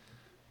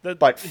 That-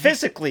 But he-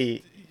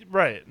 physically,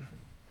 right.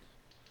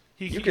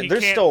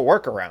 there's still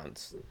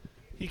workarounds.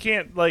 He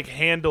can't like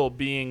handle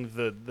being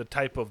the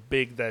type of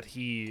big that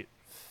he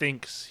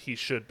thinks he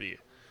should be,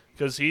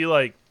 because he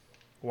like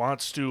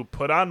wants to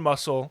put on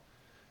muscle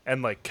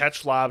and like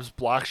catch lobs,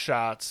 block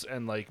shots,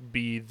 and like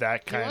be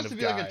that He kind wants of to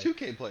be guy. like a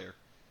 2K player.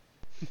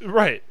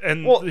 Right,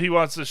 and Well- he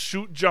wants to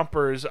shoot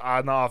jumpers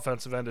on the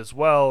offensive end as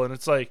well. And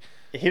it's like,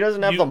 He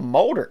doesn't have You- the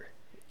motor.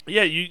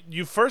 yeah,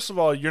 you first of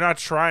all, you're not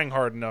trying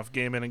hard enough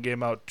game in and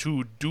game out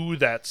to do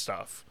that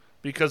stuff.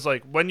 Because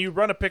like when you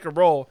run a pick and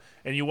roll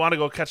and you want to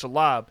go catch a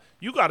lob,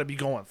 you got to be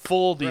going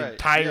full the Right,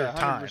 entire yeah,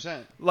 time.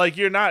 100%. Like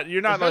you're not like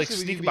Especially with you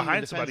sneaking being the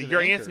behind somebody. defensive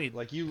You're anchor. Anthony,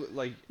 Like you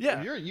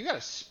Yeah. you got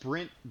to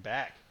sprint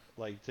back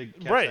like to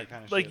catch right? that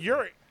kind of Like shit.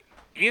 you're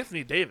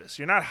Anthony Davis.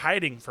 You're not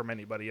hiding from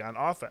anybody on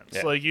offense.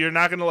 Yeah. Like you're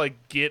not gonna like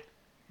get.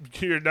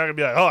 You're not gonna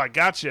be like, oh, I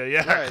got you.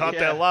 Yeah, I Right, caught yeah.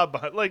 that lob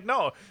behind. Like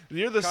no,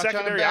 you're the Caught you on a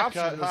secondary back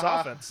option cut, in this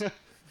haha. offense.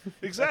 You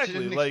Exactly.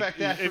 didn't Like expect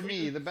that if- from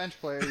me, the bench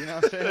player. You know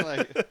what I'm saying?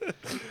 Like,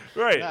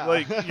 Right, Nah.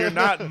 like you're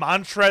not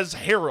Montrezl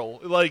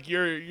Harrell. Like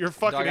you're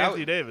fucking Dog,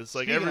 Anthony Davis.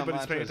 Like speaking of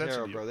everybody's paying Montrezl attention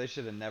Harrell, to you. bro, they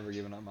should have never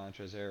given up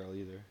Montrezl Harrell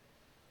either.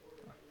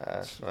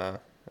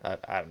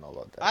 I don't know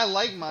about that. I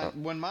like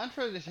when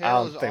Montrezl I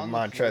Harrell don't is think on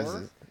Montrez the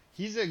floor. is-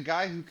 He's a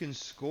guy who can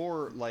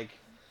score like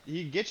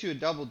he gets you a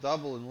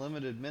double in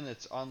limited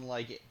minutes on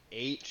like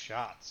 8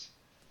 shots.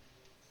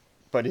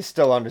 But he's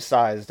still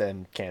undersized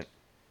and can't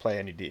play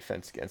any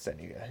defense against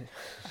any guy.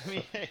 I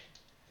mean, hey,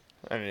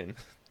 I mean,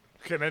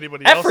 Can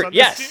anybody else effort. on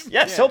Yes, this team?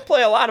 yes, Yeah. he'll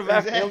play a lot of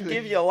effort. Exactly. He'll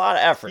give you a lot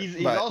of effort.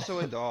 he's but also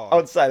a dog.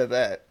 outside of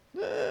that,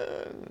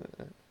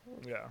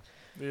 Yeah,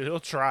 he'll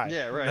try.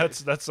 Yeah, right.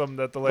 That's something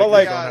that the But, Lakers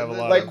like- don't have a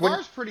lot like of. the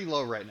bar's pretty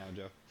low right now,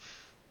 Joe.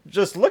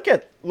 just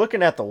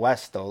looking at the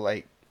West though.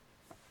 Like,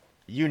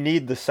 you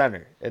need the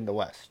center in the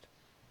West.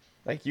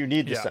 Like, you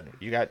need the Yeah. center.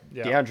 You got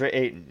Yeah. DeAndre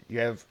Ayton. You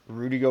have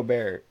Rudy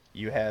Gobert.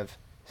 You have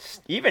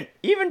even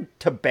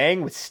to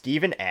bang with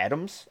Steven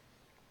Adams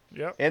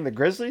Yep, and the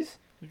Grizzlies.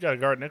 you got to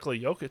guard Nikola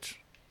Jokic.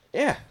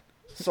 Yeah.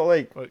 So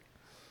like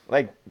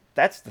Like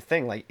that's the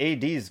thing. Like,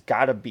 AD's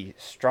got to be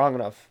strong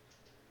enough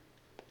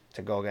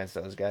to go against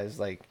those guys.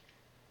 Like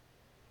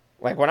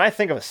when I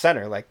think of a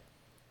center, like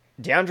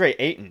DeAndre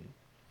Ayton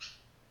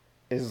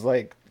is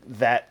like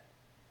that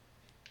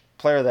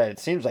player that it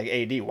seems like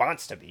AD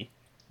wants to be,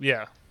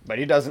 yeah, but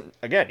he doesn't.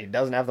 Again, he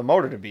doesn't have the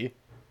motor to be,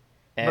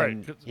 and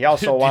Right, 'cause- he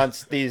also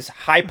wants these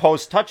high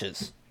post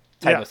touches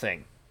type Yeah. of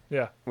thing,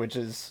 yeah, which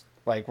is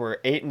like where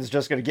Ayton's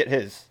just gonna get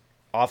his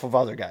off of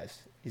other guys.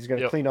 He's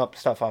gonna Yep. clean up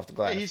stuff off the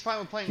glass. Yeah, he's fine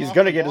with playing. He's off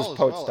gonna the get ball his as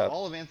post well. up.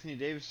 All of Anthony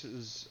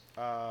Davis's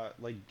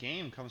like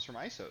game comes from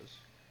ISOs.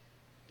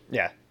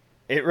 Yeah,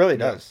 it really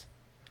does.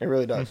 It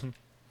really does.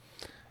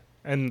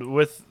 and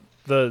with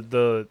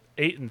the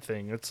Ayton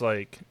thing, it's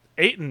like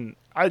Ayton.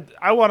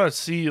 I want to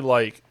see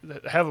like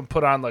have him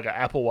put on like an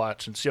Apple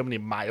Watch and see how many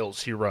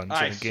miles he runs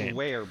I in a game.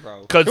 swear,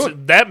 bro. Because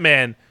Dude. that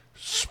man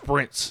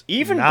sprints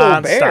Even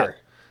nonstop. Gobert.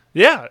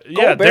 Yeah, yeah,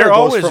 Gobert they're goes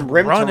always from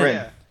rim running. to rim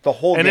Yeah. the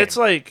whole And game. it's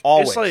like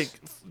always.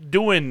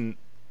 doing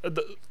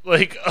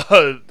like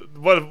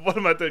what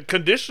am I the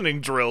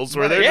conditioning drills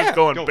where Right, they're yeah. just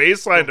going Go,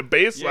 baseline go. to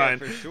baseline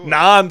Yeah, for sure.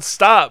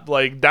 nonstop,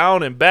 like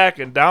down and back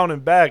and down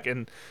and back,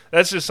 and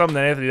that's just something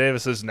that Anthony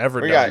Davis has never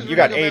you done. got you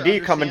got Rudy Gobert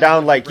AD coming understands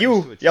down what like he brings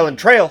you to a team. yelling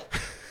trail.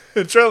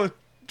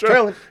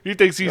 trailing. He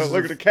thinks he's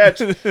Look at the catch.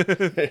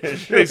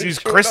 thinks he's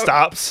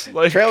Kristaps.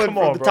 Like Trailing come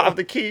from on, the bro. top of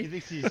the He key.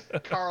 thinks he's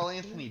Carl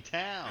Anthony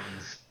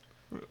Towns.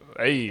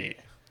 Hey,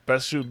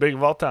 best shoot big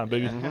of all time,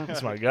 baby.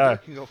 That's my guy.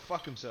 Can go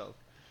fuck himself.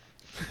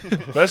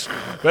 best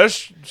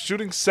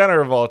shooting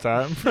center of all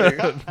time.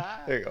 There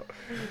you go.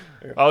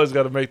 Always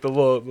got to make the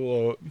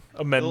little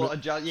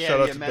amendment. Yeah, Shout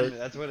out the to amendment. Dirk.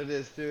 That's what it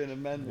is, too, an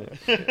amendment.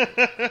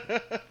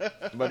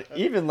 But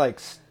even like,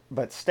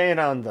 but staying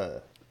on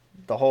the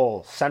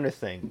whole center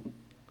thing,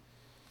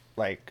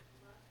 like,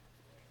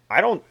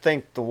 I don't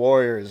think the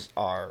Warriors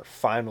are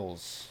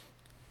finals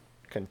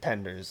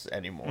contenders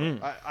anymore.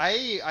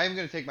 I'm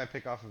going to take my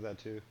pick off of that,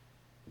 too.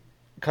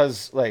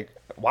 Because, like,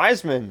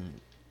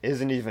 Wiseman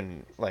isn't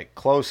even, like,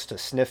 close to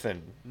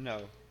sniffing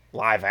No.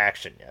 live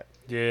action yet.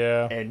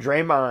 Yeah. And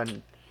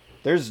Draymond,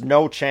 there's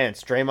no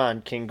chance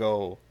Draymond can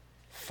go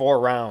 4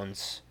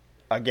 rounds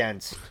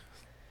against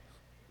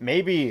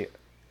maybe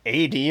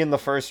AD in the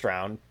first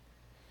round,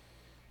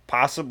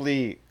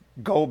 possibly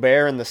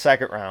Gobert in the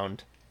second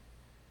round,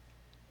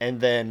 and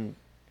then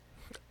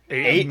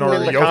Ayton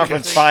in the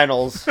conference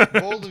finals.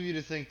 Bold of you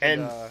to think that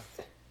And-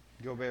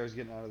 Gobert is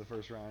getting out of the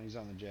first round. He's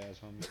on the Jazz,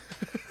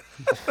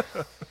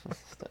 homie.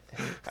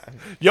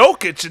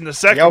 Jokic in the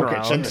second Jokic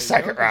round. in the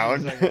second Jokic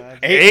round, in the second round.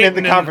 Ayton in the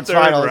in the conference third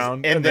finals,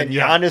 round, and then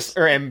Giannis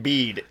or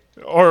Embiid.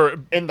 Or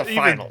in the even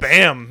finals.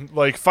 Bam,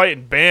 like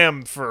fighting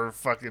Bam for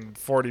fucking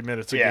 40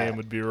 minutes a Yeah. game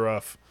would be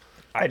rough.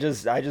 I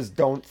just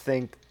don't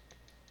think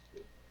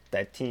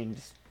that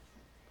team's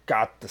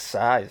got the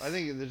size. I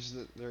think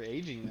they're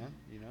aging, man.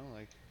 You know,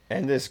 like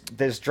And this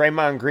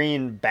Draymond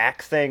Green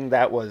back thing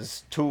that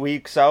was 2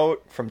 weeks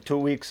out, from 2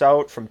 weeks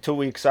out, from 2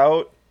 weeks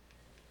out,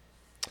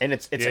 and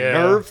it's Yeah. a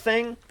nerve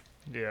thing.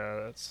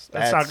 Yeah, that's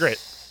not great.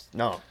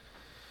 No,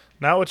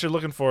 Not what you're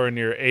looking for in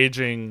your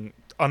aging,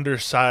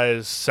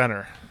 undersized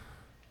center.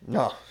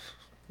 no.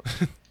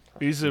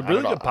 He's a Not really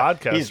at good all.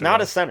 podcaster. He's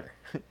not a center.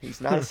 He's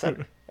not a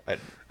center.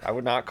 I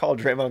would not call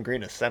Draymond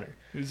Green a center.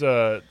 He's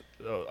a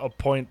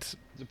point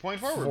he's a point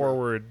forward.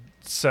 forward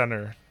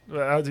center.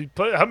 He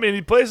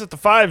plays at the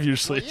 5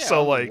 usually. Well, yeah, so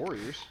on the like,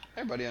 Warriors.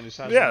 Everybody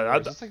understands. Yeah,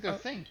 Warriors. That's like their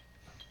thing.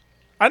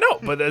 I know,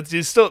 but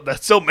that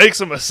still makes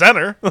him a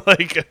center.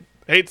 Like,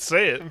 I hate to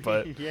say it,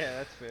 but Yeah,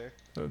 that's fair.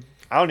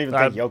 I don't even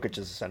think I'm- Jokic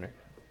is a center.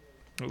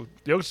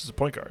 Jokic is a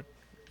point guard.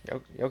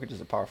 Jokic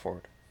is a power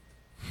forward.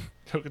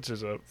 Jokic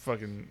is a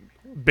fucking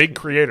big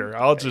creator.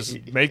 I'll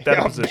just make that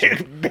Yeah,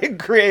 position. big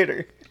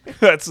creator.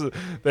 He's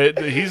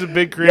a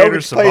big creator.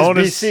 Jokic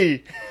plays Sabonis,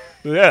 BC.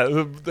 yeah,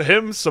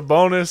 him,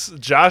 Sabonis,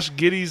 Josh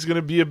Giddey's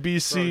gonna be a Bro,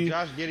 BC.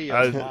 Josh Giddey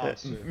is a Uh,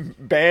 monster.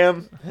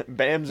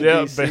 Bam's a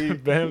Yeah,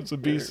 BC. Bam's a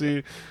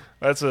BC.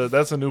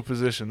 That's a new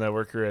position that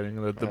we're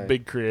creating. The Right.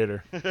 big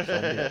creator.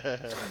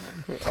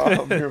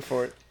 Oh, I'm here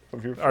for it.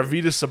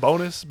 Arvydas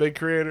Sabonis, big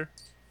creator.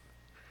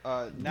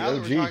 Now that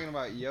OG. we're talking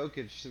about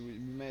Jokic, so we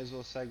may as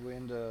well segue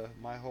into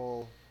my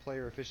whole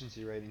player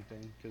efficiency rating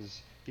thing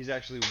because he's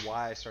actually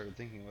why I started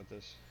thinking about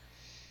this.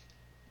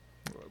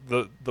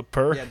 The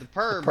per. Yeah, the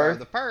purr, purr? bro,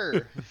 the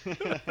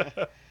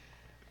purr.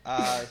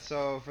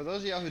 So for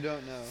those of y'all who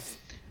don't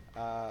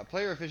know,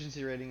 player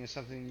efficiency rating is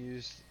something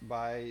used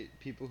by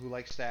people who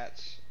like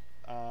stats,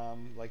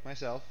 like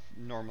myself,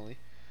 normally,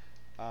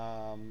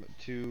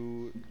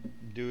 to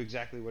do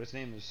exactly what its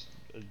name is,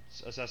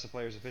 assess a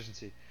player's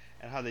efficiency.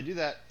 And how they do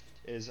that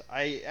is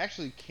I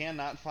actually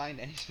cannot find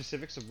any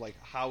specifics of like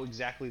how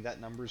exactly that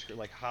number is,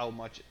 like how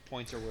much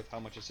points are worth, how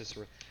much assists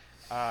are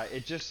worth.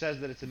 It just says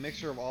that it's a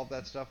mixture of all of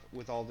that stuff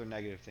with all their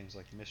negative things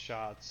like missed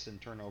shots and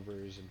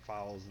turnovers and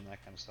fouls and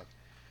that kind of stuff,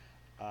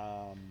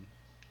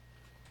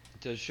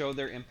 to show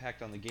their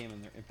impact on the game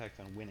and their impact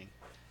on winning.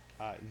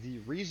 The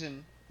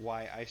reason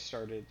why I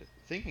started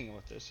thinking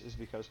about this is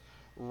because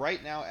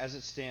right now, as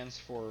it stands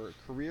for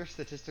career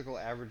statistical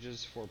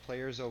averages for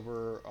players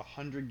over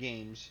 100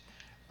 games,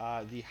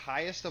 the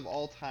highest of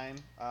all time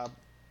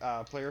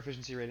player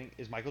efficiency rating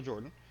is Michael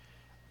Jordan.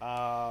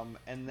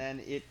 And then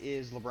it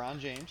is LeBron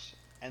James,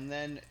 and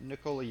then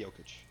Nikola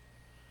Jokic.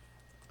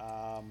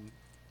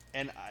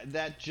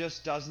 That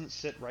just doesn't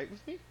sit right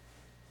with me.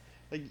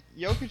 Like,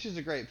 Jokic is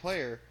a great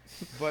player,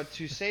 but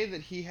to say that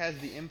he has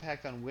the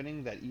impact on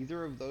winning that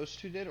either of those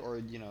two did, or,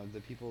 you know, the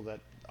people that,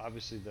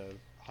 obviously the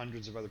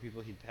hundreds of other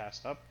people he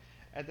passed up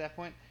at that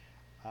point,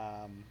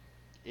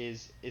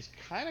 is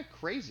kind of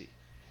crazy.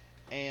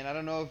 And I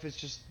don't know if it's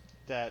just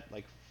that,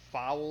 like,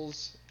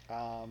 fouls,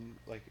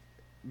 like,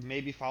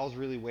 maybe fouls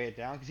really weigh it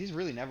down, because he's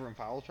really never in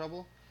foul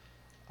trouble.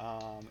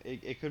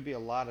 It could be a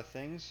lot of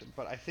things,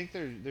 but I think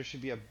there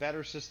should be a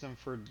better system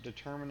for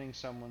determining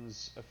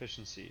someone's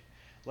efficiency.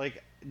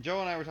 Like,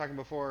 Joe and I were talking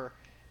before,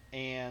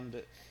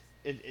 and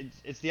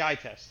it's the eye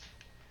test.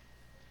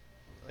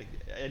 Like,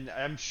 and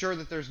I'm sure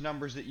that there's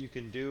numbers that you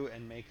can do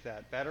and make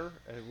that better,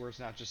 where it's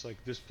not just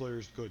like, this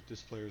player's good,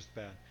 this player's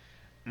bad.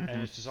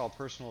 And it's just all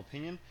personal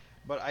opinion.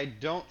 But I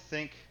don't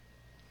think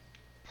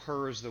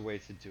per is the way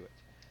to do it.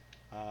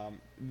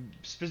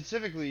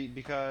 Specifically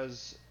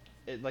because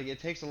it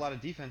takes a lot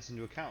of defense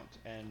into account,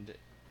 and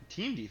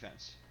team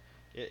defense.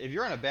 If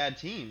you're on a bad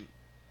team,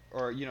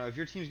 or, you know, if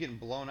your team's getting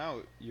blown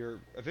out, your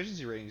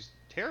efficiency rating is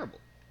terrible.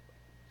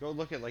 Go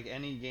look at, like,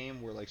 any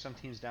game where, like, some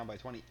team's down by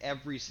 20.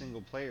 Every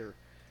single player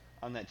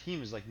on that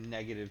team is, like,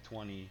 negative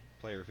 20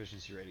 player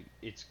efficiency rating.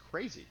 It's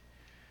crazy.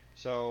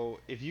 So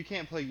if you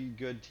can't play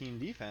good team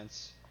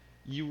defense,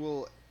 you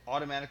will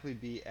automatically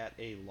be at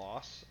a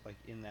loss, like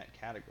in that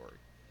category.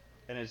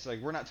 And it's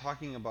like we're not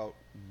talking about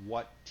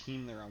what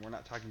team they're on. We're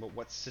not talking about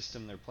what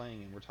system they're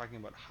playing in. We're talking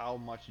about how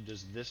much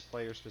does this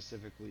player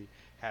specifically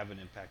have an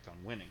impact on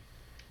winning,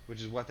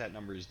 which is what that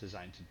number is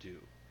designed to do.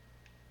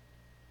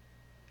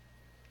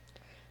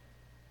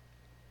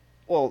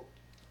 Well,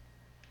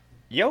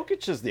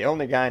 Jokic is the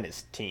only guy in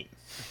his team.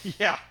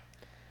 Yeah.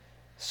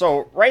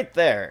 So right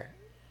there,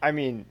 I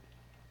mean,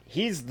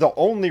 he's the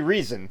only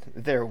reason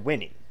they're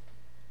winning.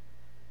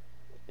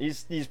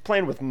 He's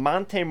playing with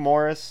Monte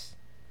Morris,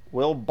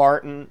 Will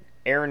Barton,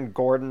 Aaron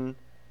Gordon,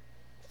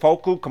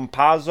 Foku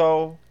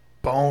Campazzo,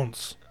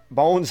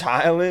 Bones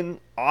Highland,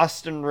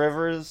 Austin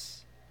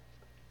Rivers,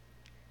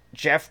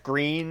 Jeff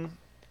Green.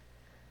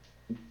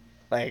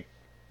 Like,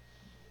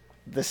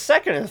 the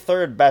second and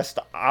third best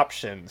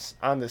options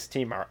on this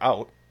team are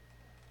out.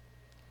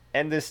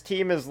 And this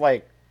team is,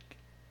 like,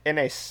 in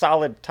a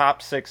solid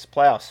top 6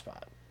 playoff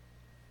spot.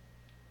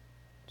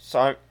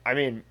 So, I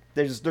mean,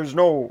 there's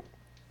no...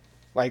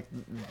 Like,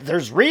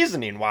 there's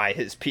reasoning why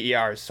his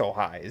PER is so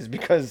high. Is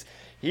because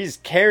he's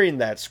carrying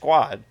that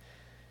squad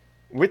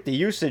with the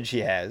usage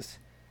he has.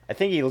 I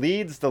think he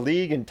leads the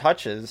league in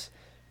touches,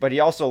 but he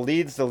also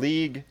leads the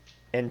league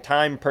in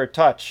time per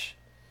touch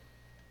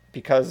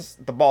because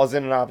the ball's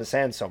in and out of his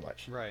hands so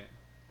much. Right.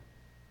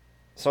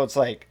 So it's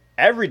like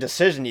every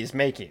decision he's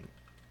making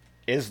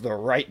is the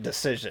right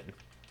decision,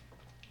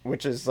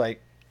 which is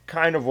like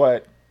kind of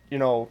what,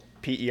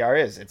 PER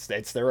is.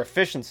 It's their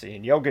efficiency.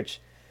 And Jokic,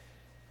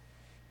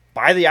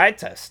 by the eye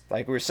test,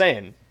 like we were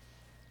saying,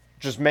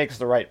 just makes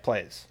the right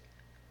plays.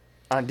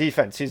 On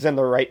defense, he's in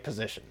the right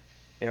position.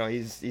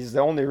 He's the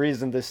only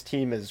reason this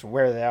team is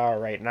where they are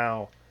right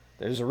now.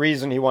 There's a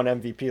reason he won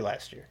MVP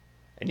last year.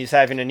 And he's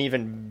having an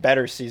even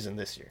better season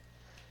this year.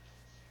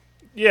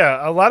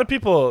 Yeah, a lot of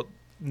people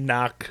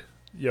knock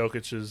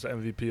Jokic's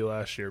MVP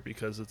last year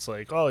because it's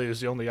like, oh, he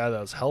was the only guy that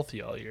was healthy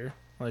all year.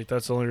 Like,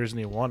 that's the only reason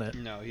he won it.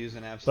 No, he was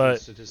an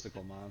absolute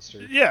statistical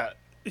monster. Yeah,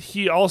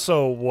 he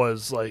also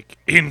was, like,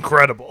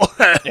 incredible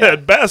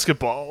at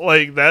basketball.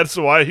 Like, that's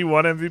why he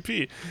won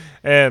MVP.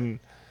 And,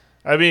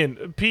 I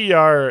mean,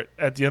 PER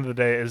at the end of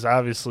the day is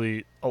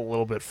obviously a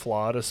little bit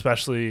flawed,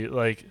 especially,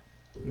 like,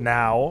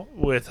 now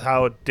with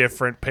how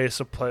different pace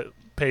of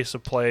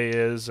play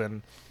is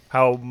and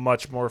how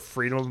much more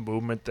freedom of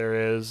movement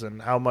there is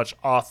and how much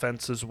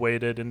offense is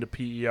weighted into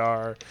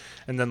PER.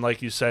 And then,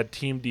 like you said,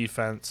 team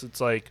defense.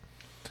 It's like,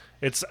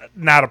 it's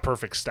not a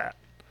perfect stat.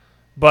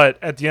 But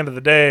at the end of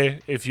the day,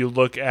 if you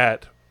look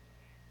at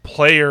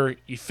player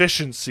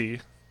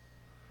efficiency,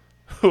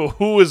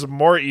 who is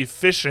more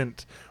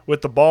efficient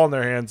with the ball in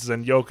their hands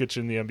than Jokic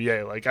in the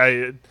NBA? Like,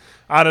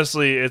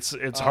 honestly, it's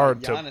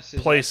hard Giannis to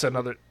place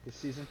another this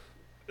season.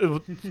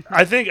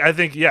 I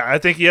think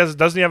he has.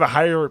 Doesn't he have a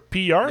higher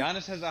PER?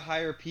 Giannis has a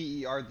higher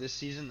PER this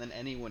season than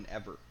anyone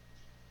ever.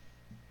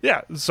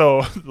 Yeah,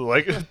 so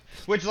like,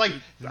 which like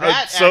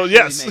that so actually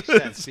yes. makes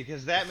sense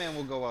because that man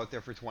will go out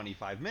there for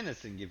 25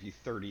 minutes and give you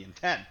 30 and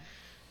 10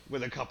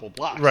 with a couple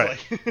blocks. Right.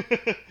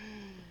 Like,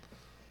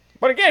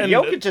 but again,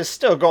 Jokic is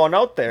still going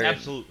out there.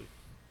 Absolutely.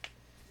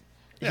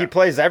 He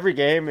plays every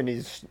game and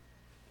he's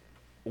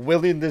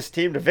willing this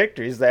team to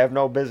victories they have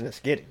no business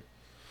getting.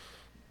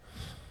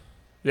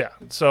 Yeah,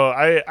 so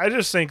I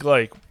just think,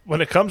 like, when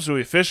it comes to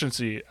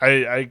efficiency,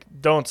 I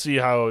don't see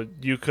how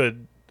you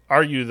could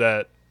argue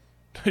that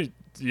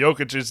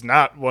Jokic is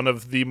not one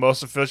of the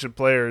most efficient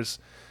players,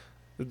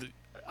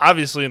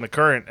 obviously in the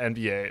current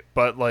NBA,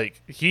 but,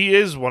 like, he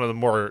is one of the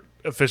more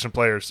efficient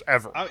players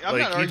ever. I'm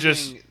like, not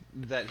arguing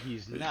that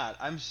he's not.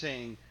 I'm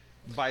saying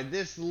by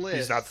this list...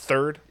 He's not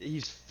third?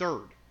 He's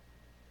third.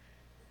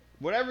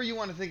 Whatever you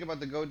want to think about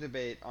the GOAT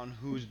debate on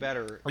who's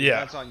better,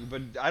 that's on you.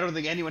 But I don't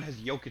think anyone has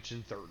Jokic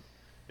in third,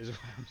 is what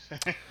I'm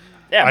saying.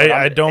 Yeah,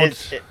 I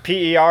don't...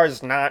 PER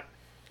is not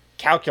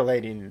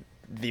calculating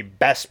the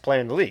best player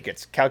in the league.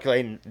 It's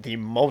calculating the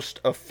most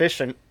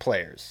efficient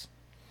players.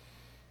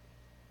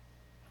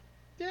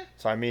 Yeah.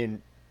 So, I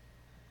mean,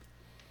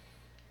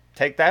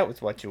 take that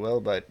with what you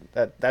will, but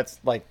that's,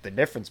 like, the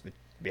difference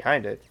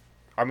behind it.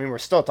 I mean, we're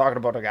still talking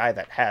about a guy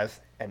that has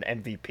an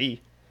MVP.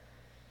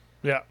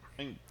 Yeah.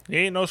 He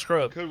ain't no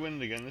scrub. Could win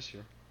it again this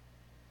year.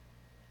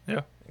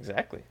 Yeah.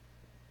 Exactly.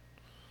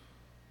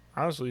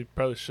 Honestly,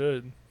 probably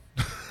should.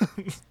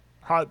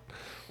 Hot.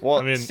 Well,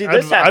 I mean, see,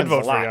 this happens I'd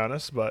vote a lot. for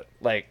Giannis, but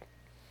Like,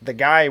 the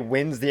guy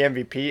wins the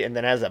MVP and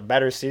then has a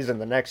better season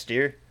the next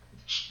year.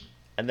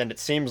 And then it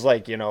seems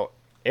like,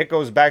 it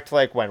goes back to,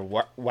 like, when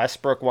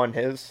Westbrook won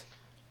his.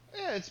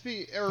 Yeah,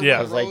 Yeah.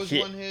 Rose Like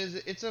won his.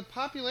 It's a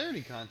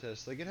popularity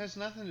contest. Like, it has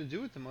nothing to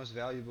do with the most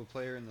valuable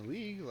player in the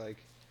league.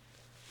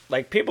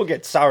 Like, people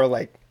get sour.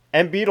 Like,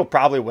 Embiid will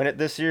probably win it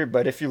this year,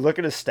 but if you look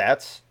at his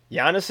stats,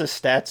 Giannis'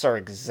 stats are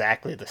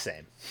exactly the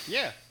same.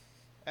 Yeah,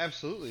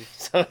 absolutely.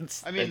 So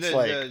it's, I mean, it's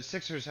the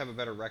Sixers have a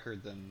better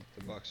record than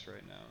the Bucks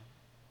right now.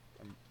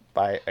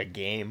 by a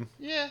game.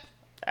 Yeah.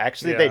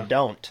 Actually, Yeah. they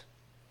don't.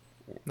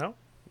 no.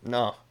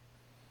 No.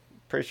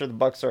 Pretty sure the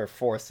Bucks are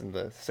fourth and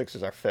the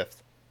Sixers are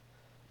fifth.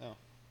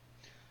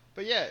 But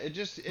But yeah, it Look at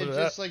just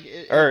that. like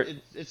Or-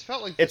 it's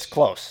felt like It's this-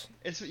 close.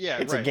 It's yeah,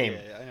 It's a right, game.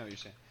 Yeah, I know what you're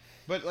saying.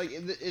 But like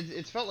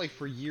it's felt like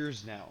for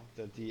years now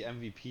that the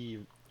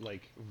MVP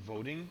like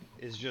voting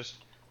is just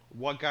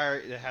what guy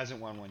that hasn't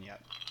won one yet.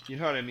 You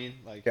know what I mean?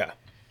 Like Yeah.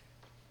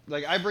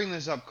 Like I bring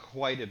this up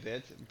quite a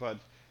bit, but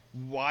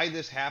why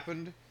this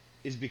happened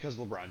is because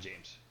LeBron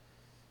James.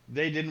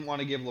 They didn't want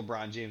to give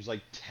LeBron James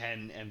like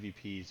 10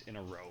 MVPs in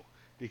a row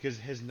because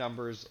his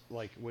numbers,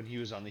 like when he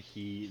was on the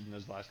Heat in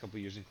those last couple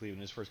of years in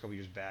Cleveland, his first couple of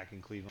years back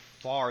in Cleveland,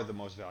 far the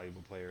most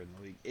valuable player in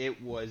the league.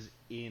 It was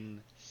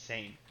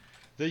insane.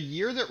 The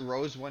year that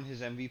Rose won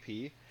his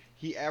MVP,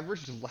 he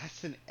averaged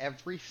less in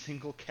every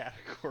single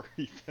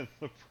category than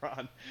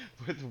LeBron,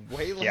 with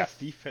way less Yeah.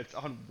 defense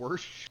on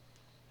worse.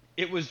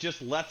 It was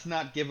just let's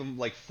not give him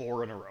like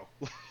 4 in a row.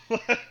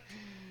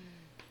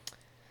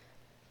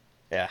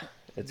 Yeah.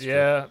 It's true.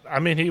 Yeah, I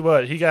mean he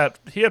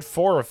had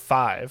 4 or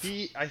 5,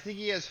 I think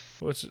he has.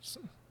 which is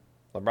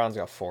LeBron's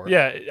got 4.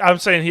 yeah. I'm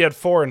saying he had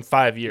 4 in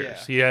 5 years.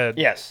 Yeah. He had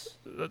Yes.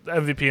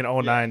 MVP in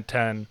 09,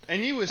 10.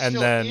 And he was And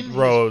still then in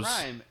Rose. his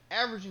prime,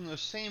 averaging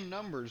those same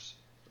numbers,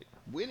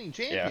 winning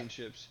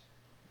championships,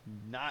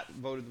 not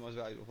voted the most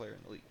valuable player in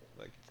the league.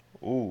 Like,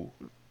 Ooh.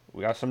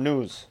 We got some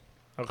news.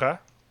 Okay.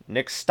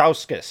 Nick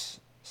Stauskas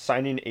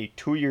signing a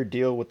 2-year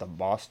deal with the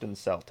Boston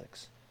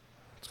Celtics.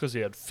 It's because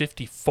he had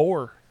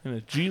 54 in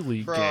a G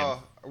League bro,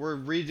 game. we're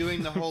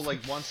redoing the whole like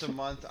once a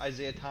month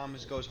Isaiah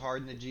Thomas goes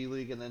hard in the G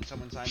League, and then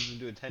someone signs him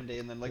to a 10-day,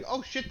 and then like,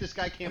 oh shit, this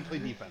guy can't play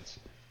defense.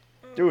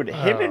 Dude,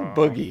 him and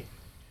Boogie.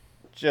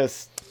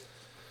 Just,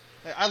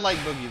 Hey, I like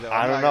Boogie though.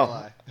 I I'm don't not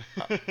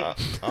know. gonna lie.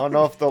 I don't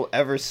know if they'll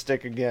ever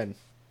stick again.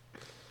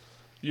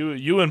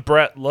 You and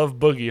Brett love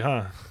Boogie,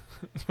 huh?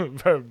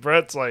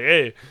 Brett's like,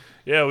 hey,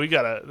 yeah, we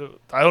gotta.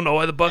 I don't know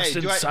why the Bucks Hey,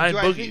 didn't do sign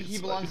I Boogie. think he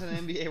It's belongs like- on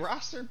an NBA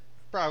roster?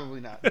 Probably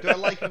not. Do I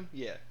like him?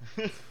 Yeah.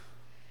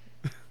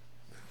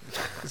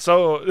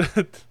 So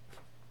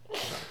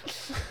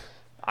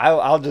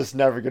I'll just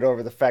never get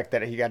over the fact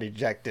that he got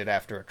ejected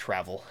after a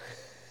travel.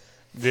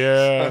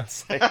 yeah,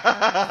 It's like,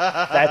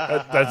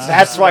 that's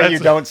that's why you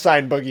that's- don't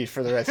sign Boogie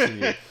for the rest of the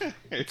year.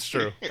 it's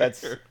true.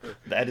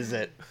 That is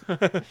it.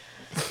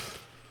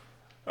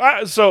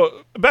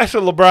 So back to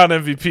LeBron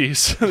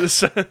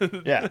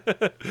MVPs. Yeah.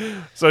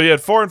 So he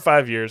had 4 in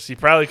 5 years. He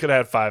probably could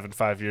have had 5 in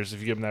 5 years if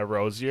you give him that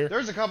Rose year.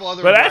 There's a couple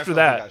other But ones where I after feel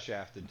like he that- got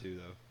shafted too,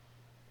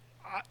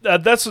 though.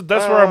 That's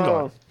where I'm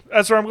going. Oh.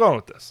 That's where I'm going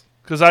with this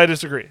because I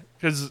disagree.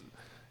 Because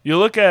you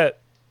look at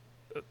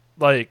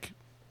like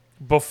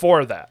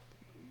before that,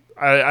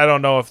 I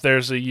don't know if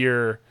there's a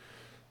year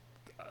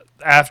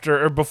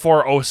after or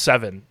before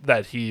 07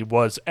 that he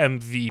was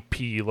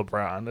MVP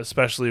LeBron,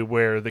 especially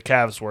where the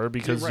Cavs were,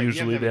 because You're right, you have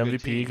usually to the have a good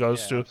MVP team.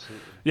 goes Yeah, to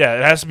absolutely.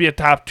 it has to be a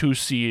top 2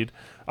 seed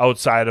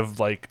outside of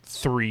like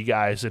 3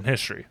 guys in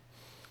history.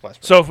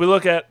 Westbrook. So if we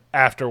look at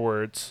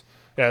afterwards,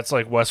 yeah, it's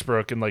like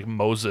Westbrook and like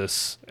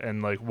Moses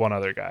and like one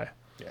other guy.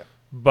 Yeah.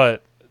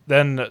 But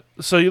then,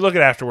 so you look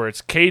at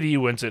afterwards, KD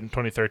wins it in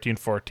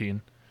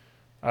 2013-14.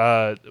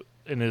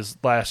 In his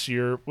last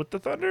year with the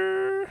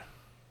Thunder?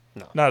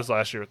 No. Not his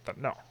last year with the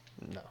No.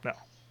 No. No.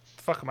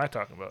 The fuck am I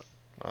talking about?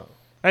 Oh.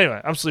 Anyway,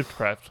 I'm sleep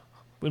deprived.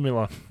 Leave me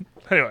alone.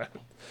 Anyway.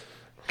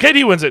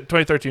 KD wins it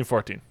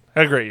 2013-14.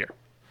 Had a great year.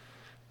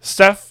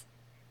 Steph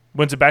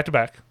wins it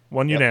back-to-back.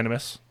 Won Yep.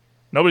 unanimous.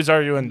 Nobody's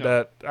arguing No.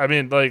 that. I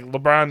mean, like,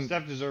 LeBron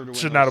Steph deserved to win.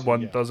 should not have those,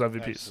 won yeah, those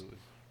MVPs. Absolutely.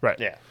 Right.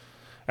 Yeah.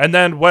 And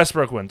then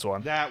Westbrook wins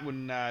one. That would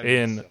not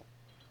In still.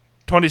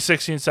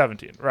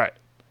 2016-17. Right.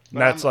 And But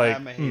that's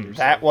I'm like, a hater,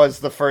 That so- was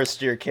the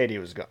first year Katie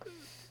was gone.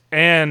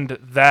 and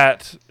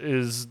that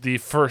is the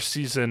first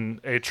season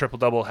a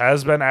triple-double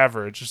has been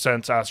averaged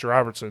since Oscar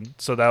Robertson.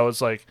 So that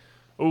was like,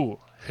 ooh,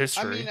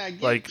 history. I mean, I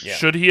get- like, Yeah.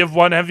 should he have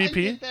won I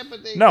MVP? get that,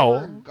 but they No.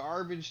 were a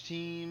garbage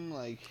team.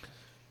 Like,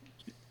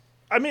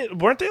 I mean,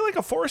 weren't they like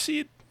a 4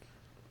 seed?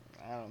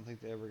 I don't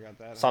think they ever got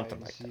that. Something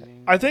high in like that.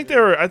 seeding. I think they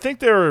were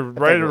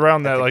right they were-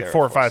 around I that think like they were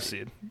 4 or a 5 4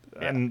 seed.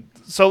 Yeah. And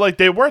so like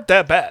they weren't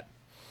that bad.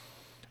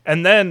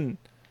 And then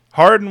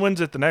Harden wins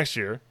it the next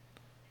year.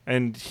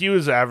 And he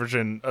was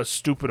averaging a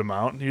stupid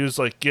amount. He was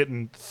like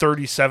getting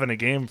 37 a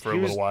game for a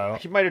little while.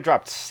 He might have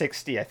dropped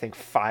 60, I think,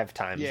 5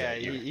 times Yeah,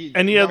 that year.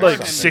 And he had, no, like,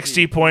 Harden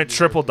 60-point deserved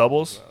triple it as well,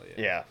 doubles.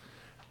 Yeah.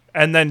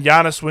 And then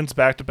Giannis wins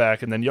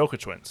back-to-back, and then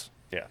Jokic wins.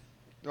 Yeah.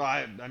 Well,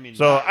 I mean,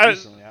 So not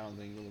recently. I don't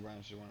think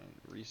LeBron should have won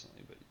it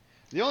recently, but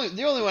the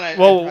only one I'd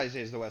probably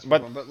say is the Westbrook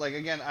but- one. But like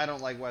again, I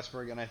don't like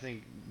Westbrook, and I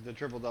think the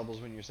triple doubles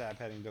when you're sap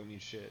heading don't mean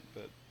shit.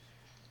 But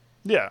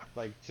Yeah.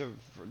 like So-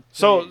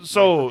 me,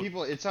 so- for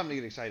people, it's something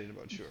to get excited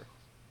about, sure.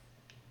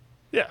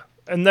 Yeah.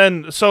 And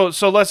then so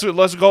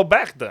let's go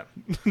back then.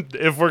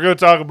 If we're going to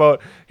talk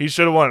about he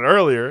should have won it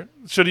earlier,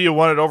 should he have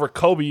won it over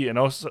Kobe in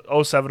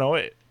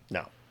 07-08?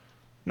 No.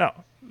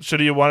 No. Should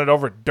he have won it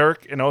over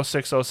Dirk in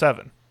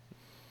 06-07?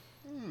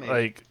 Maybe.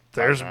 Like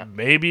there's not.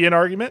 maybe an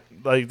argument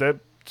like that.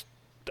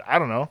 I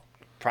don't know.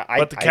 I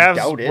But the I Cavs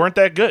doubt it. weren't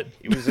that good.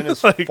 He was in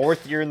his Like-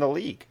 4th year in the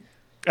league.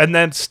 And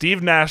then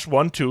Steve Nash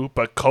won 2,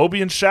 but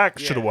Kobe and Shaq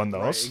should have Yeah, won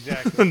right, those.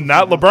 exactly.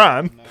 Not No,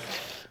 LeBron. no.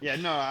 Yeah,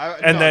 no.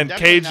 And no, then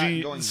definitely KG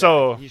not going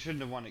so- back. He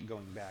shouldn't have won it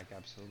going back.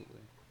 Absolutely.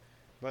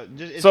 But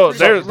it's So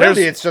pretty-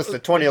 Really, it's just the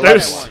 2011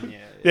 there's- one.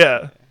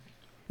 Yeah.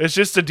 It's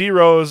just the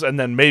D-Rose and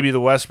then maybe the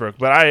Westbrook.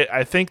 But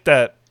I think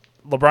that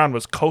LeBron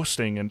was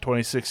coasting in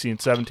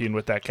 2016-17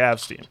 with that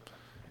Cavs team.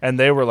 And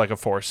they were like a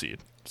 4 seed.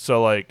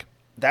 So, like...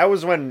 That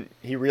was when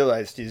he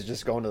realized he's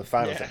just going to the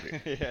finals every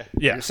year. yeah.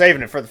 Yeah. You're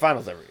saving it for the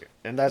finals every year.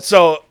 And that's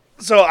So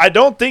I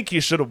don't think he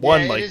should have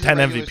won Yeah, it like is a 10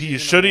 regular MVPs. season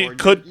Should he? award.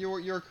 Could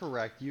You're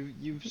correct.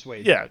 You've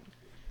swayed. yeah.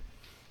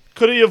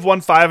 Could he have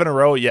won 5 in a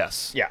row?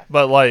 Yes. Yeah.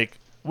 But like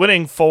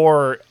winning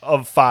 4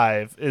 of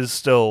 5 is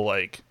still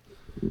like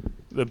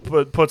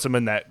it puts him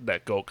in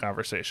that GOAT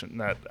conversation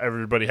that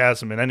everybody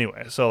has him in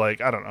anyway. So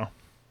like I don't know.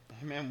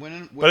 Man,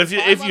 But if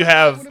you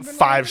have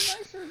 5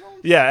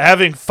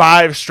 having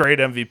 5 straight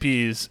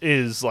MVPs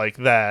is like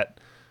that.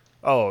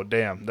 Oh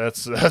damn,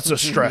 that's a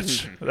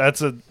stretch.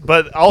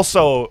 But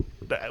also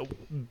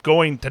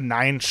going to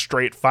 9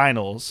 straight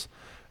finals.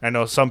 I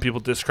know some people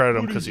discredit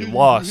him because he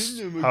lost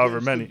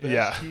however many.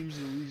 Yeah, teams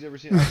the league's ever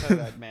seen outside of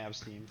that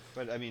Mavs team.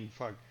 But I mean,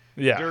 fuck.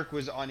 Yeah. Dirk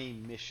was on a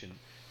mission.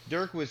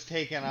 Dirk was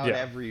taking out Yeah.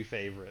 every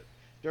favorite.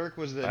 Dirk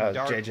was the That was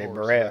dark JJ horse.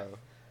 Barea.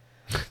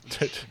 Bro.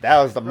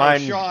 that was the Bro,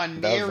 mind.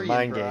 Sean That was the Marion,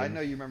 mind bro. I game.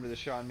 know you remember the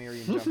Sean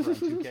Marion jumper on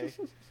 2K.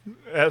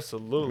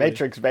 absolutely.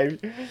 Matrix, baby.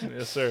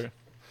 Yes, sir.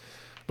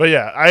 But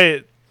yeah,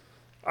 I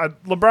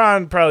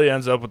LeBron probably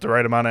ends up with the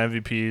right amount of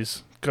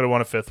MVPs. Could have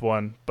won a 5th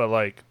one, but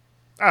like,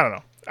 I don't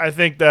know. I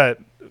think that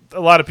a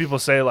lot of people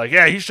say like,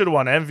 yeah, he should have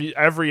won every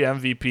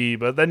MVP,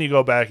 but then you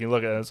go back and you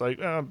look at it, it's like,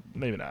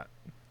 maybe not.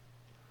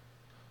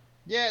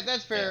 Yeah,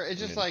 that's fair. Yeah, it's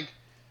just I like,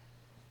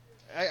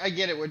 I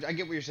get it. I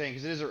get what you're saying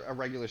because it is a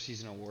regular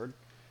season award.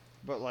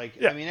 But like,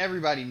 Yeah. I mean,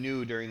 everybody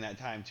knew during that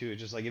time too.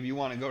 It's just like if you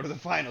want to go to the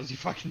finals, you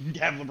fucking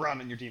have LeBron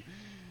on your team.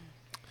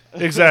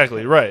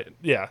 Exactly, right.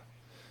 Yeah.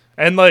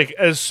 And like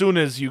as soon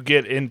as you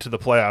get into the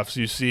playoffs,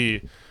 you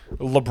see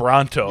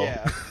LeBronto,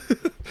 Yeah.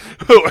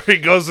 where he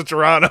goes to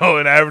Toronto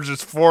and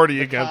averages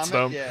 40 against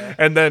Comet, them, yeah.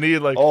 and then he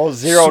like Oh,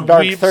 zero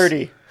dark sweeps-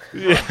 30.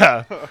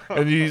 Yeah,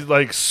 and he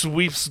like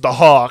sweeps the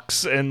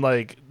Hawks, and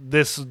like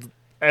this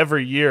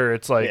every year,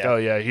 it's like, Yeah. oh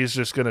yeah, he's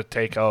just gonna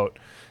take out,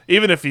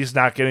 even if he's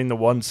not getting the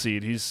 1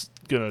 seed, he's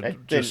gonna It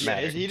didn't just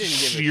matter. He didn't give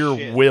a sheer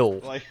shit. will.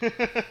 Like,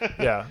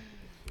 Yeah.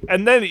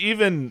 And then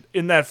even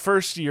in that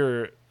first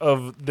year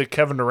of the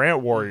Kevin Durant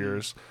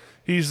Warriors,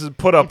 he's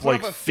put up put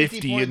like up a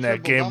 50 in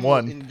that game triple-double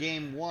 1. In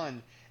game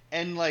 1,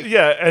 and like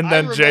Yeah, and I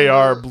then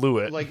remember, JR blew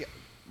it.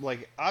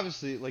 Like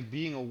obviously, like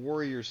being a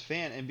Warriors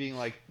fan and being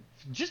like,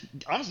 just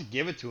honestly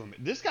give it to him.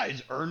 This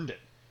guy's earned it.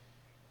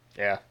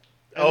 Yeah.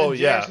 And Oh, then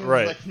J.R. yeah, Smith was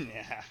right.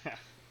 Like,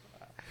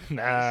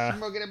 Nah.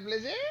 Smoking a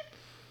blizzard.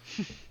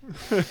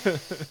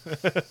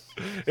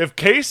 If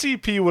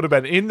KCP would have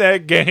been in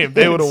that game,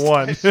 they would have I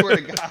won. swear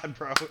to God,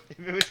 bro. If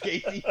it was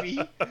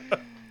KCP,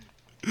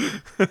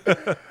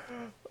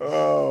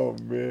 Oh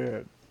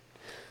man.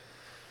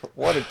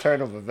 What a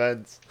turn of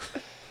events.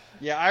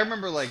 yeah, I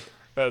remember like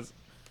That's,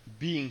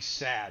 being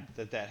sad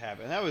that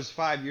happened. And that was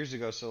 5 years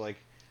ago. So like,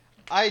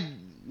 I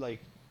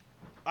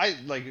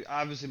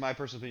obviously my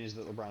personal opinion is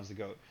that LeBron's the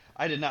GOAT.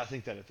 I did not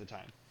think that at the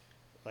time.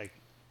 Like,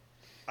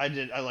 I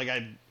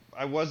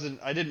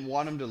didn't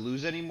want him to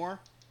lose anymore.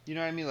 You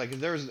know what I mean? Like,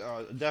 there was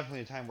definitely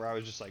a time where I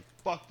was just like,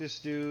 fuck this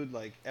dude,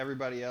 like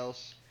everybody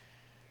else.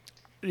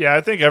 yeah,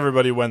 I think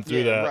everybody went through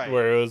Yeah, that, right.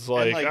 where it was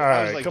like, And, all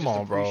I was right, like come just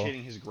on, bro.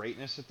 appreciating his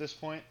greatness at this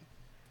point.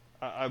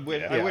 I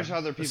Yeah. wish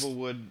other people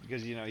would,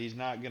 because you know he's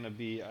not gonna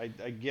be. I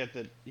get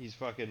that he's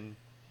fucking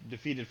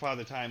defeated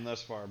Father Time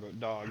thus far, but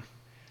dog.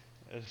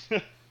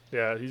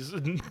 Yeah, he's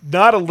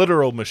not a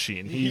literal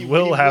machine. He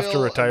will have to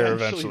retire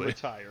eventually.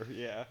 Retire,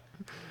 yeah.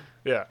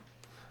 Yeah.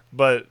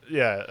 But,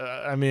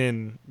 yeah, I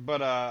mean,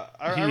 But I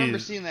remember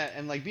He's- seeing that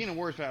and like being a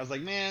Warriors fan, I was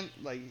like, man,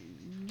 like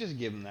just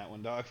give him that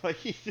one, dog. Like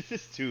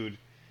this dude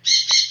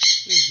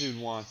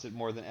wants it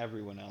more than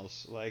everyone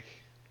else. Like,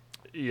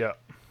 yeah.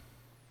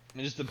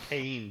 and just the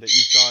pain that you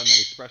saw in that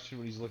expression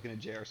when he's looking at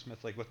J.R.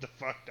 Smith, like, what the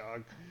fuck,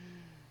 dog?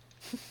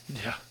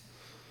 Yeah.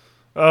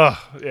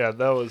 Oh, yeah,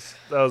 that was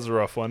a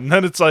rough one. And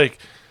then it's like,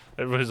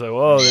 everybody's like,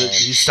 well,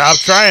 he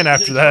stopped trying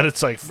after that.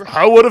 It's like,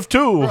 I would have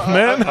too,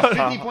 man. A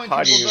 50-point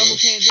How do you- triple-double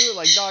can't do it.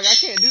 Like, dog, I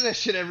can't do that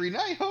shit every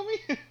night,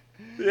 homie.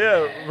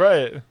 Yeah,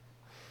 right.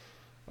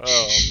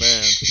 Oh,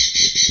 man.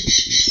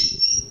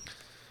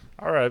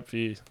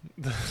 R.I.P.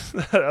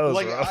 That was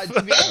Like, rough.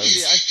 to be honest with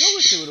you, I still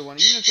wish they would have won,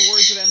 even if the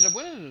Warriors would have ended up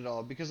winning it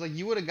all, because, like,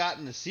 you would have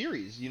gotten the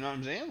series, you know what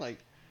I'm saying? Like,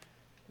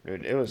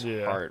 Dude, it was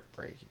Yeah.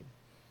 heartbreaking.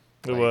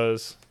 It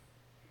was.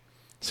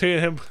 Seeing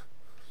him.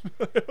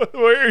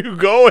 Where are you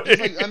going?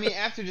 just like, I mean,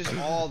 after just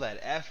all that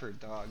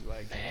effort, dog,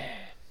 like,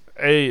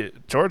 Hey,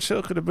 George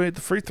Hill could have made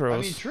the free throws.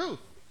 I mean, true.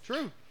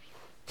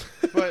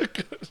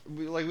 But,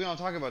 we don't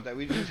talk about that.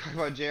 We just talk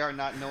about JR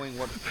not knowing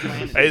what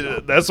planet he's Hey,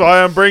 on. that's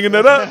why I'm bringing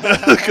it up,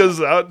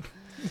 because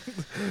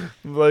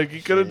like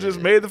he could have just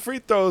made the free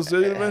throws.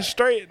 It'd have been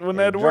straight. Wouldn't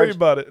Hey, have to worry George-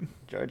 about it.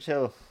 George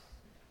Hill.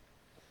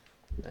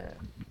 Man,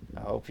 I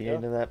hope he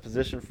ain't in that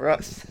position for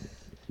us.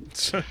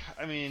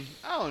 I mean,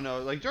 I don't know.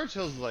 Like, George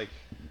Hill's, like,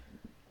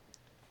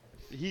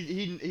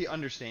 he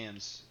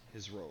understands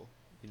his role,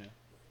 you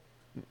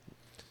know?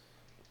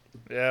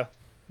 Yeah,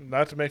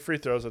 not to make free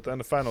throws at the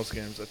end of finals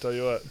games. I tell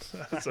you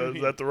what. So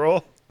is that the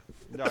rule?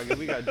 Dog, if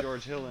we got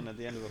George Hill in at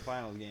the end of a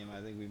finals game,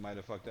 I think we might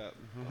have fucked up.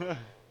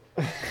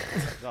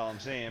 That's all I'm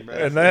saying, bro.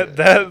 And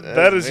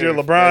that is your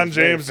LeBron that's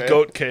very James fair.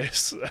 GOAT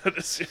case. That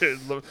is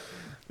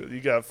you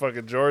got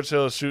fucking George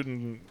Hill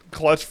shooting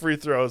clutch free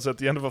throws at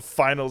the end of a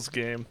finals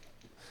game.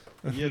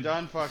 You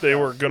done fucked They up.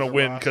 were gonna There's a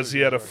win roster because he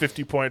had a George.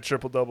 50-point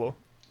triple double.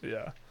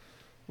 Yeah,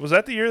 was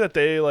that the year that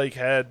they like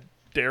had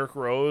Derrick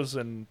Rose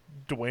and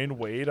Dwayne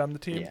Wade on the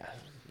team? Yeah,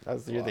 that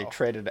was the year they Wow.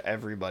 traded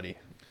everybody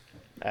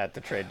at the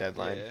trade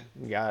deadline. Yeah.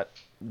 You got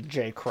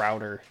Jay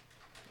Crowder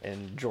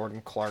and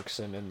Jordan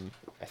Clarkson and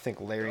I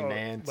think Larry Oh,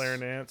 Nance. Larry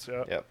Nance.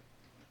 Yeah. Yep.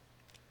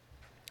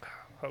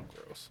 How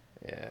gross.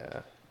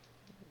 Yeah.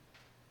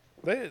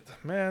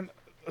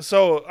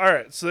 So all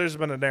right. So there's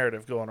been a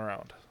narrative going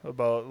around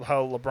about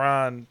how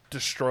LeBron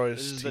destroys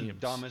This is teams. the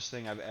dumbest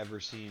thing I've ever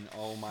seen.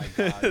 Oh my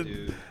god,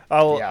 dude.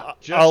 I'll Yeah.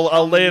 Just I'll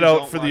tell lay me it you out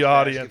don't for the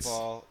watch audience.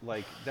 basketball.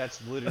 Like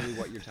that's literally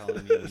what you're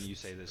telling me when you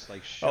say this.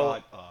 Like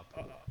shut up.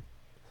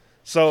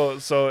 So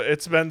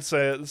it's been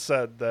said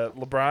that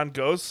LeBron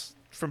goes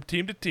from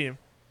team to team.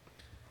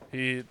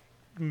 He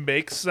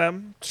makes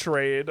them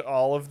trade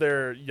all of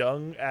their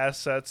young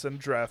assets and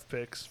draft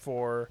picks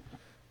for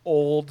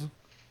old,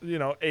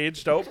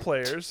 aged out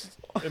players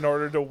in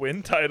order to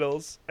win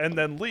titles, and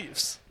then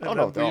leaves. And Oh,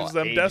 no, then they're all leaves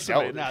them aged out.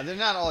 decimated. No, they're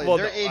not all. Well,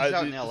 they're no, aged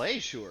out in LA,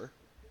 sure.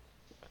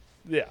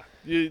 Yeah,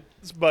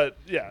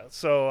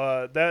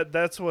 So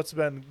that's what's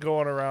been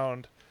going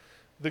around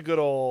the good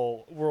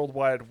old World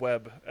Wide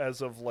Web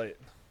as of late.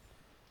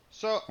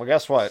 So Well,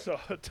 guess what? So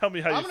tell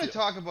me how I'm you going to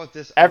feel. talk about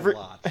this Every- a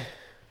lot.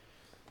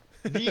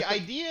 The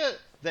idea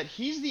that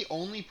he's the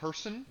only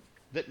person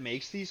that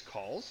makes these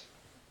calls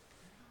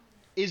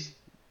is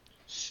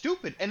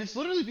stupid, and it's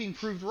literally being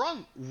proved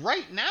wrong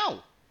right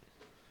now.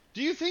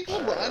 Do you think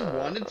LeBron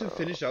wanted to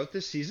finish out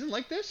this season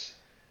like this?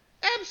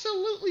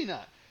 Absolutely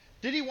not.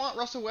 Did he want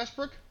Russell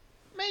Westbrook?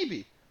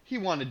 Maybe. He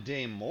wanted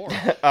Dame more.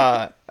 He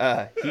I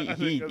think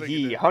he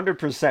did.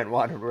 100%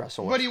 wanted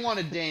Russell. But he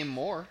wanted Dame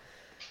more.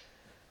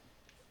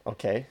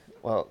 Okay,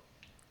 well,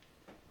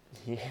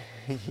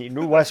 he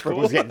knew Westbrook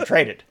was getting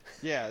traded.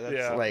 Yeah, that's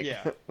Yeah. Like,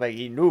 yeah. like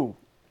he knew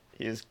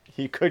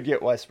he could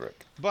get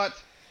Westbrook. But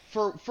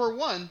for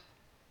one,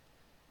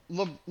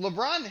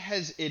 LeBron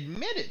has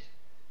admitted,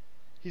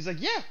 he's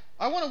like, yeah,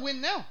 I want to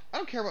win now. I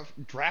don't care about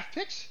draft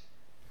picks.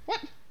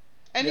 What?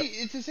 And Yep.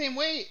 it's the same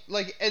way,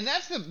 like, and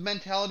that's the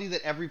mentality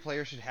that every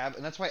player should have,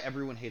 and that's why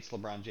everyone hates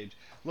LeBron James.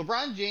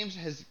 LeBron James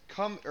has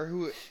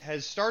who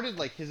has started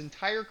like his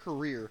entire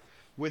career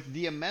with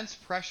the immense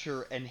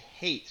pressure and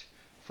hate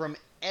from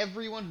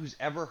everyone who's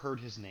ever heard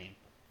his name,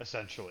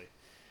 essentially.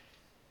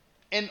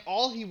 And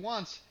all he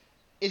wants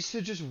is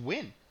to just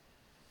win.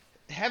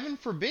 Heaven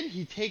forbid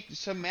he take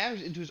some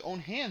matters into his own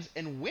hands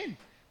and win.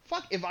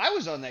 Fuck, if I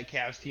was on that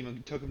Cavs team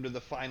and took him to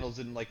the finals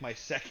in like my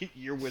second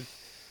year with,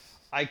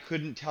 I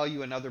couldn't tell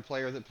you another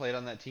player that played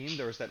on that team.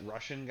 There was that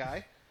Russian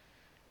guy.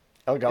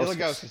 Ilgauskas.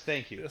 Ilgauskas,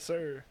 thank you. Yes,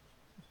 sir.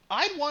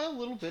 I'd want a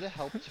little bit of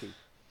help too.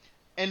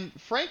 And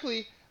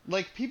frankly,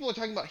 like people are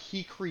talking about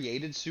he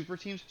created super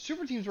teams.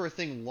 Super teams were a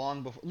thing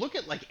long before. Look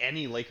at like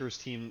any Lakers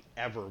team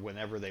ever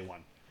whenever they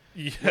won.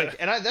 Yeah. Like,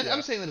 and Yeah.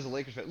 I'm saying that as a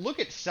Lakers fan. Look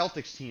at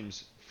Celtics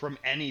teams from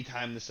any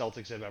time the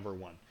Celtics have ever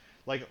won.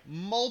 Like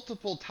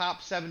multiple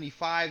top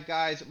 75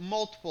 guys,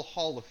 multiple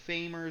Hall of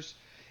Famers.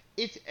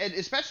 And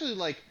especially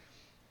like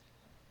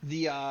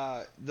the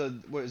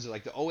what is it,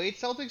 like the 08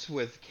 Celtics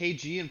with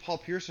KG and Paul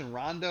Pierce and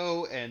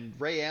Rondo and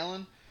Ray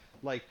Allen.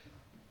 Like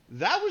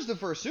that was the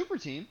first super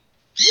team.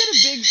 You had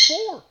a big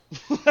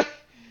four.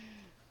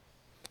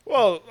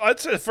 Well, I'd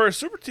say for a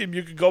super team,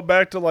 you could go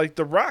back to like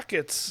the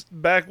Rockets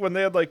back when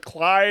they had like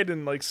Clyde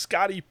and like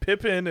Scottie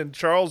Pippen and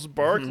Charles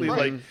Barkley.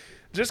 Right. Like,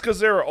 just because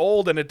they were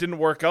old and it didn't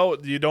work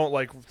out, you don't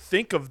like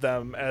think of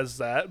them as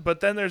that.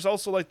 But then there's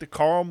also like the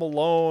Karl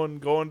Malone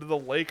going to the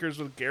Lakers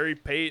with Gary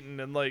Payton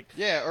and like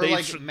Yeah, or they-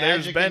 like there's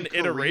Magic been and Kareem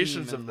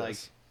iterations of and,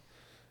 this.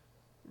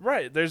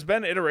 Right, there's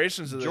been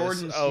iterations of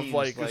Jordan's this of teams,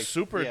 like like,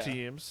 super yeah.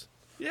 teams.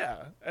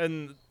 Yeah,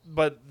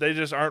 but they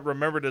just aren't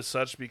remembered as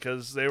such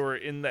because they were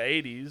in the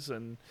 80s,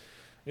 and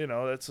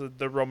that's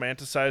the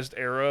romanticized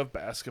era of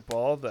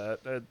basketball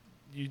that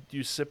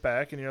you sit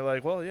back and you're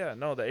like, well, yeah,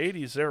 no, the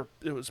 80s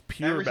it was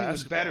pure Everything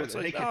was basketball. better. It's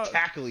They like, could no,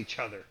 tackle each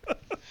other.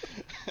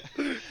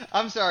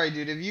 I'm sorry,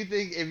 dude. If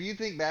you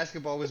think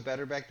basketball was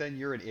better back then,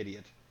 you're an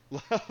idiot.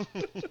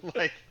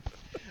 Like,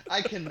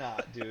 I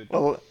cannot, dude.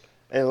 Well,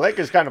 and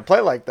Lakers kind of play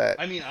like that.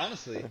 I mean,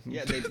 honestly,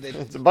 yeah, they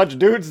It's a bunch of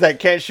dudes that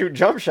can't shoot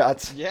jump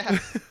shots. yeah,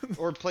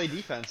 or play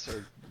defense,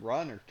 or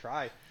run, or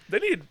try. they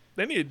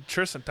need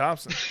Tristan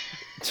Thompson.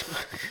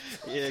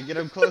 Yeah, get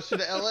them closer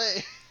to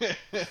LA.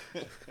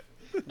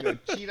 Go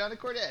cheat on a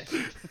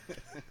Kardashian.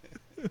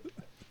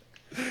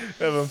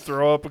 Have him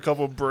throw up a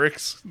couple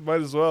bricks.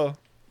 Might as well.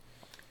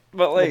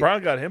 But like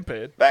LeBron got him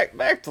paid. back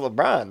to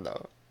LeBron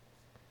though.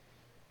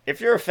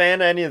 If you're a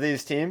fan of any of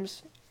these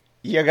teams,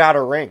 you got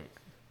a ring.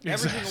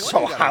 Every single one So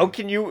you got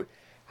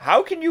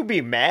how can you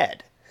be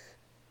mad?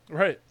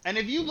 Right. And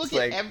if you look It's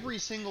at like- every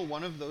single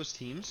one of those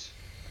teams,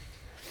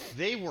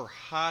 they were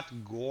hot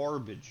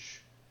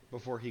garbage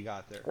before he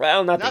got there.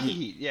 Well, not the the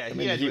Heat. Yeah, I he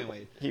mean, had the Dwayne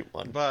Wade. Heat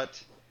won.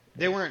 But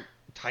they weren't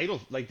title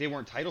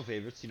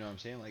favorites. You know what I'm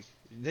saying? Like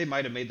they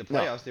might have made the No.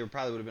 playoffs. They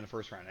probably would have been a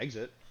first round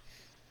exit.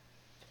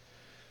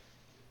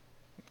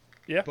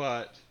 Yeah.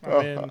 But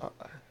I mean,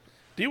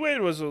 D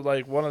Wade was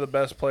like one of the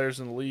best players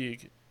in the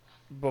league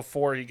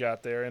before he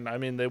got there, and I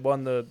mean they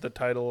won the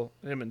title,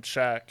 him and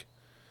Shaq,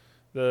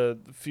 the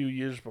few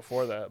years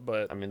before that.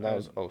 But I mean, that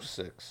was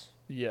 06.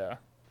 Yeah,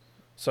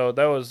 so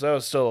that was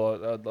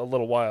still a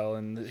little while,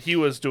 and he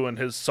was doing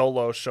his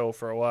solo show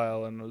for a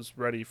while, and was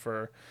ready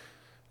for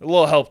a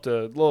little help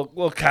to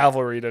little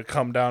cavalry to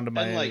come down to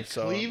Miami. and like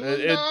so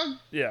Cleveland, dog.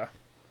 yeah,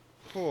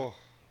 Oh,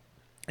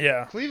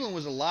 yeah. Cleveland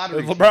was a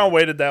lottery. LeBron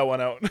waited that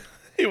one out.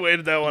 He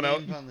waited that one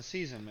out. on the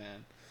season,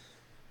 man.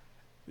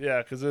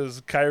 Yeah, because it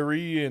was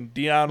Kyrie and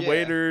Deion Yeah.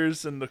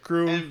 Waiters and the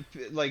crew. And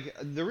like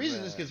the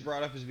reason this gets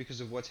brought up is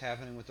because of what's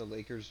happening with the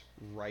Lakers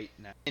right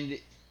now. And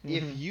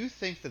if you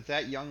think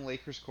that young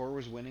Lakers core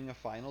was winning a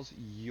finals,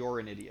 you're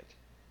an idiot.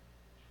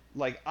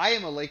 Like I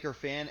am a Laker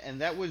fan,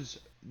 and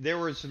there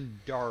were some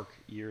dark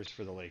years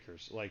for the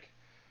Lakers. Like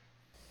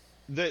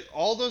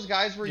all those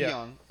guys were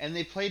young, and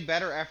they played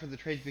better after the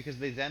trades because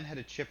they then had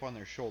a chip on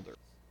their shoulder.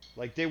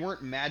 Like they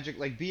weren't magic.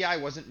 Like Bi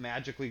wasn't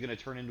magically going to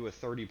turn into a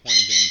 30-point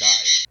a game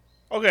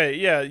guy. Okay,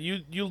 yeah,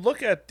 you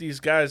look at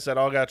these guys that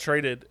all got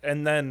traded,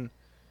 and then,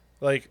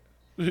 like,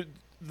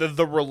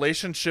 the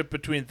relationship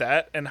between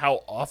that and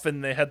how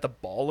often they had the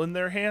ball in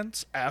their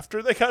hands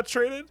after they got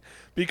traded,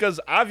 because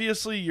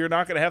obviously you're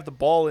not going to have the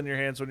ball in your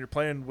hands when you're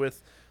playing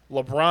with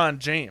LeBron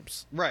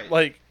James. Right.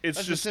 Like, it's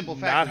That's just a simple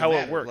fact not of the how it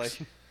matter. works.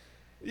 Like,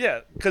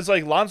 Yeah, because,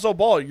 like, Lonzo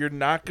Ball, you're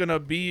not going to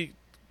be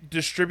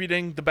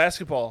distributing the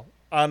basketball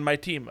on my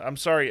team. I'm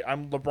sorry,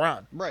 I'm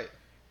LeBron. right.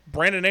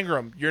 Brandon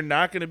Ingram, you're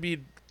not going to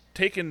be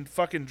taking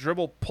fucking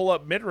dribble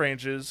pull-up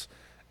mid-ranges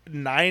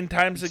 9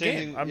 times a Same game.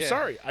 thing, I'm yeah.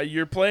 sorry.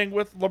 You're playing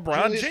with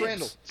LeBron Julius James.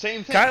 Randle,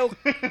 same thing.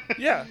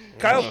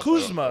 Kyle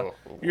Kuzma,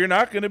 you're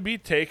not going to be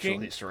taking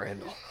Julius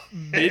Randle.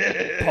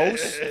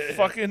 mid-post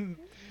fucking,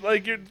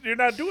 like, you're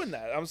not doing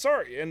that. I'm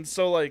sorry. And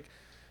so, like,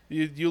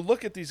 you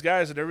look at these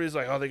guys and everybody's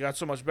like, oh, they got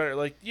so much better.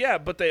 Like, yeah,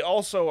 but they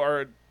also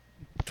are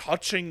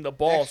touching the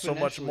ball so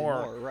much Exponentially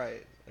more.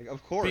 Right. Like,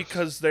 of course.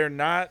 Because they're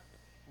not,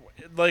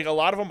 like, a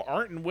lot of them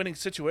aren't in winning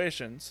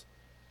situations,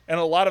 and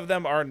a lot of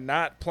them are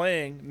not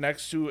playing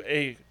next to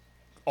a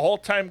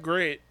all-time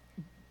great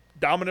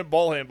dominant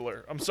ball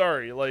handler. I'm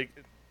sorry.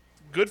 Like,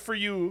 good for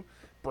you,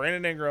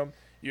 Brandon Ingram.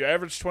 You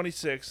average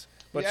 26,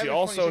 but you average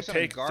also 26 on a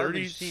take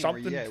garbage team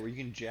 30-something. where you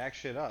can jack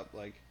shit up.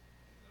 Like,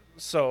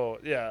 So,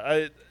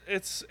 yeah,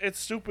 it's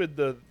stupid,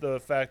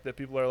 the fact that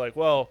people are like,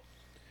 well,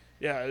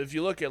 yeah, if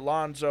you look at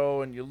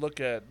Lonzo and you look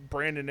at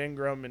Brandon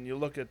Ingram and you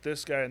look at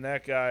this guy and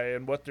that guy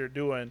and what they're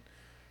doing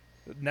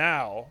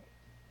now,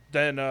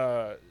 then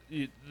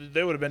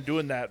they would have been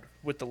doing that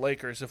with the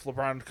Lakers if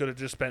LeBron could have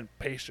just been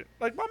patient.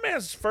 Like, my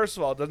man, first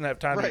of all, doesn't have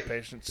time to Right. be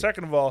patient.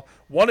 Second of all,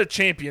 won a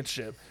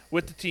championship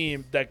with the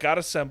team that got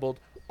assembled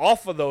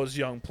off of those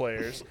young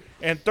players.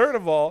 And third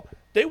of all,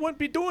 they wouldn't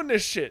be doing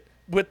this shit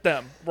with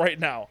them right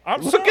now.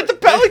 I'm Look sorry. at the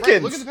Pelicans.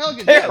 Right, look at the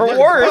Pelicans. They're Yeah, look at the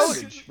worse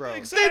Pelicans, bro.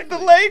 than the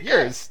Lakers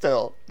Yeah.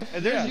 still.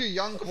 And there's Yeah. your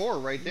young core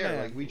right there.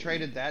 Man. Like, we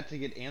traded that to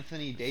get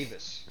Anthony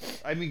Davis.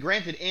 I mean,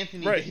 granted,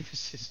 Anthony Right.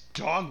 Davis is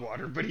dog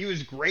water, but he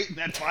was great in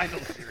that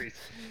finals series.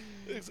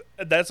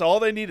 That's all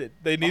they needed.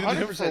 They needed him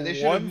 100%. for They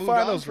should have one moved on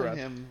finals from run.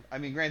 him. I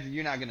mean, granted,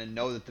 you're not going to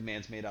know that the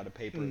man's made out of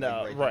paper.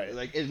 No, like, right.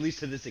 Like, at least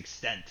to this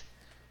extent.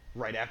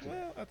 Right after that.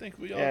 Well, I think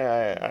we all.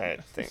 Yeah,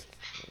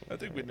 I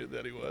think we knew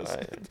that he was.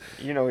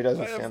 he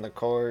doesn't I have- stay on the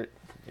court.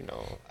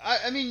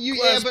 I mean,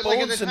 Glass but like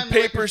at the bones and time, the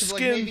paper Lakers were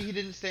like, skin. maybe he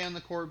didn't stay on the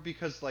court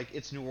because like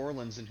it's New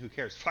Orleans and who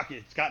cares? Fuck it,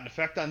 it's got an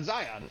effect on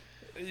Zion.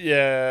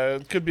 Yeah,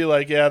 it could be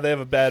like, yeah, they have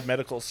a bad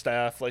medical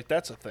staff. Like,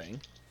 that's a thing.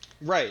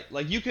 Right,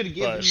 like you could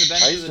give him But- the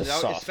benefit of the He's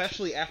doubt, soft.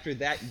 especially after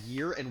that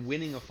year and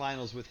winning a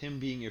finals with him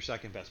being your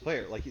second best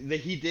player. Like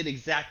he did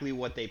exactly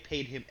what they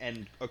paid him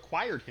and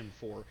acquired him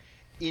for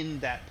in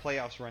that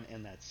playoffs run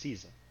and that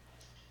season.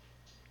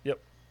 Yep.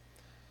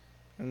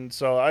 And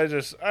so I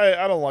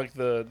don't like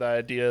the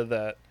idea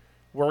that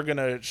we're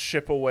gonna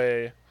ship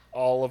away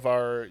all of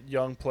our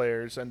young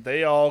players and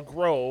they all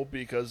grow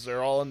because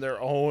they're all in their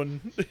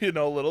own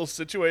little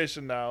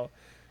situation now,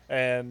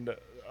 and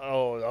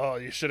oh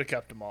you should have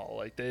kept them all.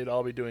 Like, they'd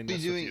all be doing this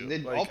with you.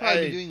 They'd Like, all probably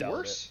I be doing doubt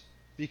worse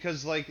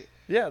because like it.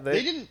 Yeah,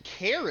 they didn't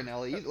care in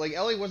LA. Like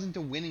LA wasn't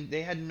a winning.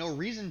 They had no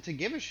reason to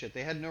give a shit.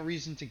 They had no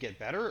reason to get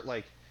better.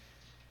 Like.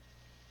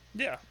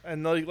 Yeah,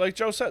 and like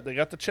Joe said, they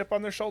got the chip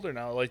on their shoulder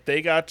now. Like,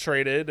 they got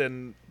traded,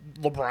 and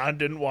LeBron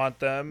didn't want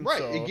them. Right,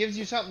 so it gives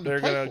you something to they're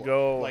play gonna for.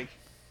 go. Like,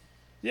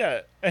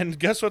 Yeah, and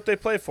guess what they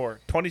play for?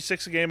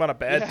 26 a game on a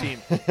bad team.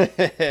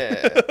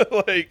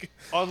 Like,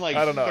 on like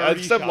I don't know. 30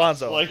 Except shots.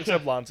 Lonzo. Like,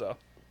 Except Lonzo.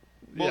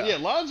 well, yeah,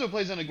 Lonzo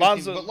plays on a good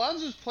Lonzo- team, but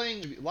Lonzo's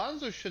playing.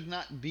 Lonzo should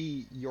not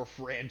be your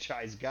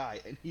franchise guy,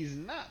 and he's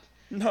not.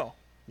 No.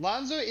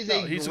 Lonzo is No,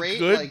 a he's great a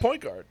good like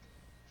point guard.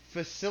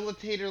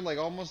 facilitator, like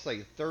almost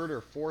like third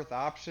or fourth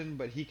option,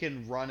 but he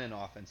can run an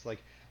offense. Like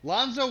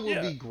Lonzo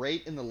will be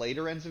great in the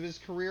later ends of his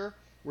career,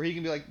 where he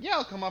can be like, yeah,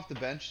 I'll come off the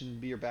bench and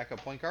be your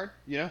backup point guard.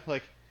 You know,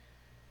 like.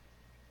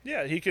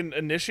 Yeah, he can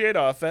initiate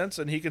offense,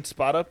 and he can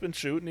spot up and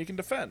shoot, and he can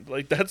defend.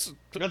 Like that's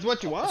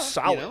what you want.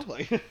 Solid. You know?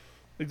 Like,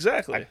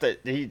 exactly.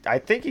 I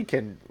think he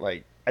can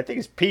like. I think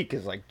his peak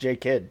is like J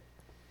Kidd.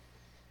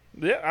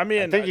 Yeah, I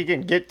mean, I think he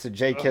can get to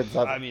J Kidd's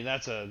level. I mean,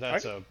 that's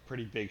a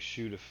pretty big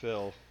shoe to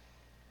fill.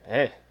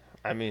 Hey,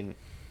 I mean,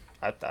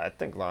 I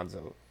think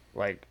Lonzo,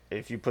 like,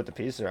 if you put the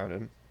piece around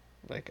him,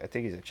 like, I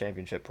think he's a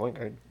championship point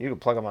guard. You can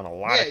plug him on a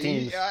lot of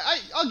teams.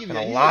 I'll give you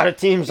that. A lot of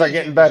teams are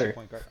getting better.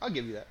 Point guard. I'll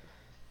give you that.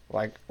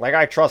 Like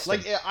I trust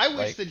him. Like, I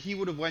wish that he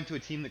would have went to a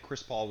team that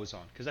Chris Paul was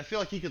on, because I feel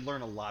like he could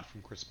learn a lot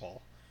from Chris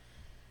Paul.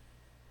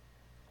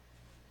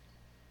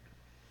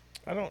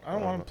 I don't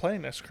want him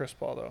playing as Chris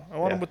Paul though. I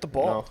want him with the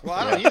ball. No. Well,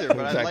 I don't either, but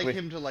Exactly. I'd like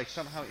him to like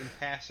somehow in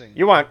passing.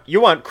 You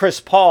want Chris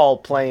Paul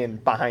playing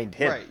behind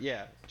him. Right?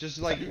 Yeah. Just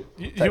like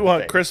You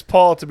want Chris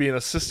Paul to be an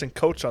assistant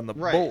coach on the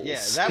Bulls. Yeah,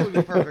 that would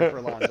be perfect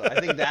for Lonzo. I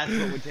think that's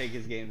what would take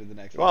his game to the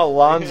next Well, level.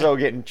 Lonzo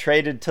getting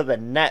traded to the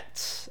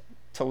Nets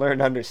to learn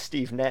under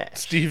Steve Nash.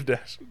 Steve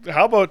Nash.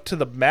 How about to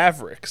the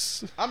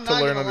Mavericks I'm to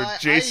not learn gonna under lie,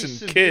 Jason I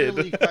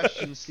severely Kidd?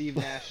 question Steve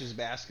Nash's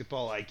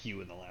basketball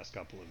IQ in the last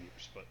couple of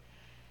years, but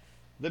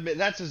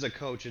that's as a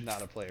coach and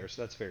not a player,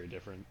 so that's very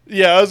different.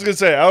 Yeah, I was gonna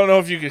say I don't know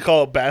if you could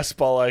call it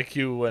basketball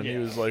IQ when he Yeah.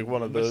 was like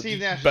one of But the Steve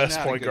Nash is best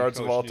not a point good guards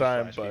coach, of all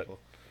time, newsflash, but people.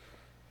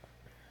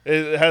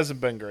 it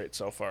hasn't been great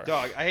so far.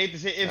 Dog, I hate to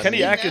say it, if Kenny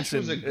Steve Nash Atkinson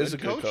was is a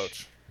good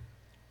coach.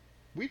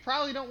 We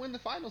probably don't win the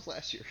finals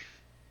last year.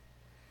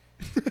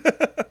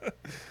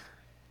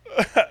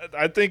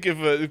 I think if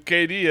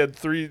KD had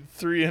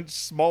 3-inch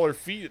smaller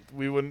feet,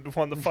 we wouldn't have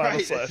won the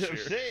finals Right, last that's what I'm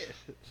year.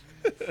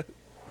 saying.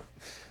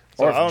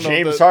 So Or I don't if know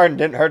James that- Harden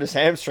didn't hurt his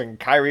hamstring,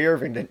 Kyrie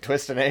Irving didn't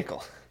twist an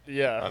ankle.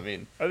 Yeah, I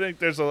mean, I think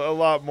there's a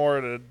lot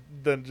more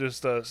than just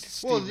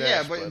Steve Well, Nash,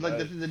 yeah, but like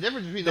the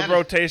difference between the that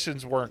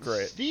rotations weren't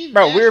great. Steve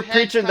bro, Nash we were had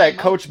preaching that timeouts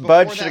Coach before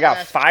Bud that should have got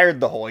last- fired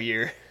the whole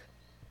year.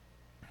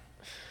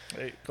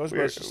 Hey, Coach We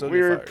Bud were, should still we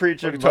get were fired. What are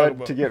preaching you talking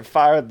Bud to about? get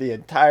fired the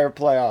entire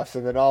playoffs,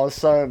 and then all of a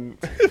sudden,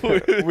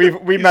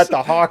 we met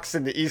the Hawks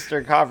in the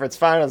Eastern Conference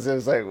Finals. It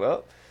was like,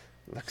 well,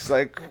 looks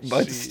like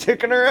Bud's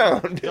sticking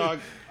around. Dog,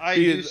 I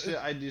do still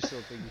think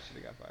you should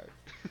have got fired.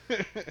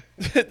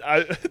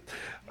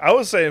 I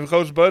was saying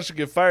Coach Bud should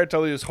get fired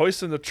until he was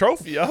hoisting the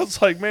trophy. I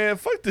was like, man,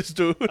 fuck this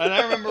dude. And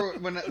I remember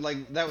when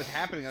like that was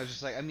happening, I was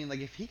just like, I mean, like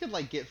if he could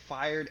like get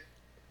fired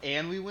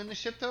and we win the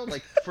ship though,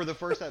 like for the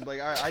first time,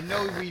 like I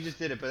know we just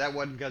did it, but that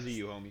wasn't because of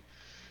you, homie.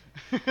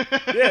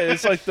 Yeah,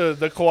 it's like the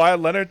Kawhi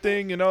Leonard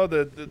thing, you know,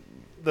 the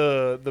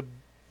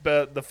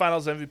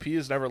Finals MVP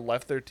has never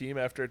left their team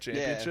after a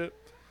championship.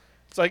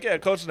 It's like, yeah,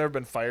 coach has never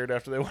been fired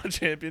after they won a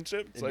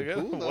championship. It's It'd like,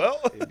 be cool, though. well,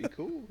 It'd be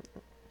cool.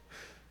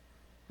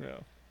 yeah.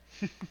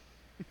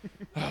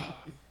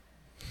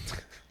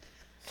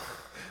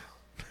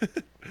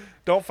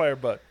 Don't fire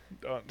Bud.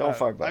 Don't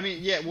fire Bud. I mean,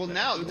 yeah. Well,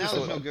 now Just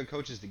there's a- no good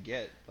coaches to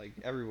get. Like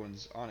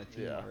everyone's on a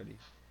team Yeah. already.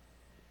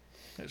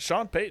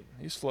 Sean Payton,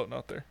 he's floating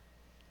out there.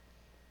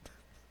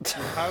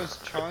 How's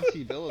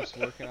Chauncey Billups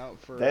working out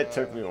for? That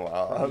took me a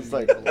while. I was for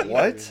like, the leader,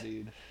 what?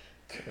 Dude.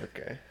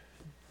 Okay.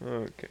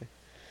 Oh,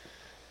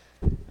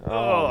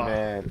 Oh.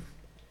 man.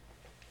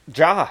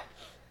 Ja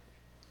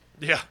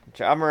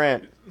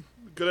Morant.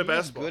 Good at He's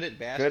basketball. Good at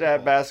basketball. Good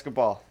at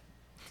basketball.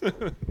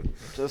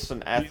 Just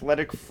an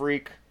athletic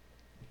freak.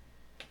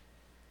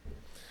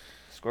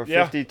 Scored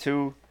Yeah.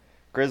 52.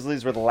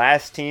 Grizzlies were the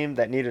last team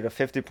that needed a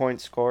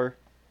 50-point score,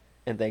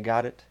 and they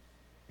got it.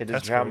 It is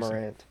That's Ja crazy.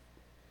 Morant.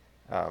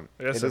 I It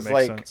guess that is makes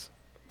like sense.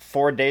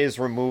 4 days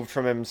removed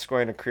from him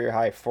scoring a career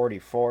high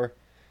 44.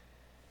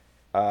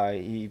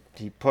 He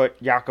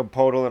put Jakob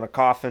Podol in a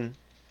coffin.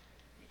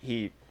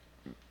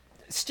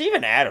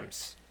 Steven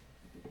Adams,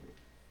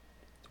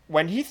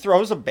 when he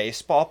throws a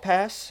baseball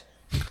pass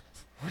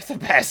with a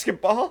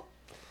basketball,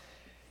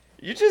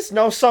 you just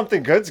know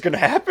something good's gonna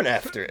happen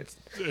after it.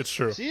 It's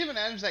true. Steven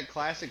Adams, that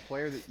classic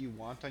player that you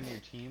want on your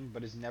team,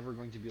 but is never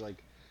going to be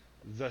like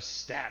the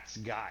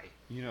stats guy.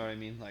 You know what I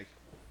mean? Like,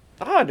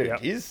 Ah, dude, Yep.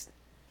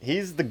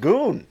 he's the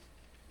goon.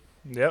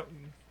 Yep.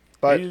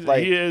 But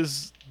He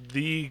is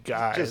the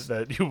guy just-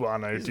 that you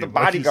want on your he's team. the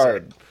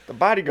bodyguard. The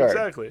bodyguard.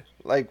 Exactly.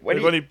 Like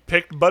When he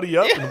picked Buddy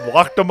up and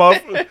walked him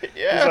up, he's like,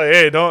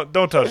 "Hey, don't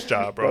touch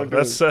Ja, bro.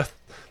 Don't do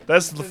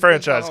That's the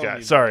franchise Oh, guy.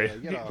 you Sorry."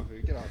 know,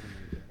 Get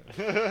off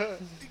me.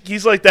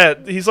 He's like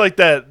that. He's like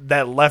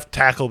that left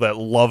tackle that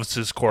loves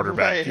his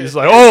quarterback. Right. He's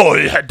like, "Oh,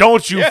 yeah,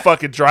 don't you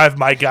fucking drive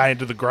my guy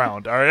into the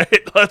ground, all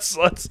right? Let's."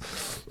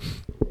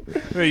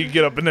 You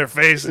get up in their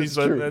face. And he's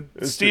It's true. like,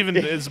 It's Steven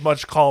true. is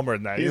much calmer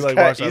than that. He's like,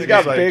 got- walks out, he's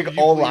got like, big Could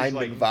you O please,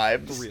 lineman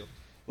vibes. For real.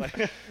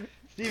 Like,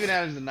 Steven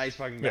Adams is a nice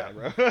fucking guy, Yeah.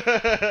 bro.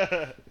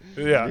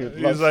 Yeah, Dude,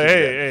 he's loves like,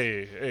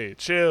 Steven hey,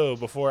 chill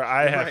before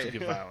I have to Right.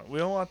 get violent. We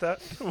don't want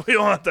that. We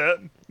don't want that.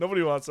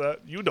 Nobody wants that.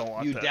 You don't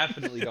want You that.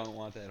 definitely don't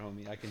want that,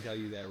 homie. I can tell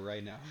you that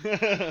right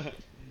now.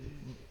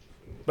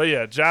 But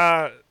yeah,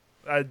 Ja,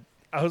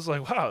 I was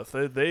like, wow,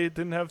 they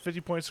didn't have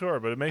 50-point score,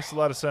 but it makes a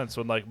lot of sense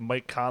when like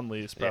Mike Conley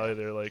is probably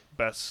their like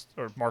best,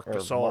 or Mark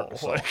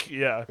Gasol. Like,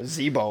 yeah,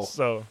 Zebo.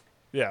 So,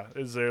 yeah,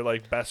 is their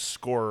like best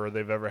scorer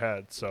they've ever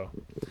had. So,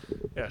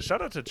 yeah,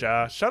 shout out to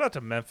Josh. Shout out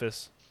to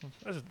Memphis.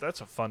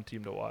 That's a fun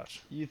team to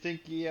watch. You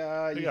think They you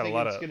got think a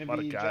lot it's of- going lot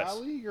to of be guys. Ja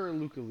League or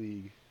Luka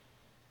League?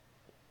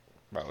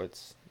 Bro,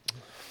 it's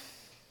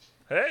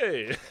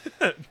Hey,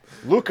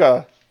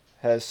 Luka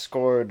has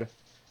scored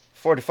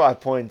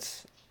 45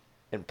 points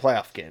in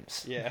playoff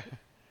games. Yeah.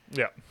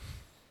 yeah,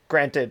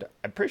 Granted,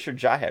 I'm pretty sure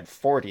Ja had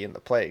 40 in the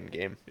playing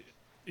game.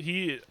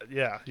 he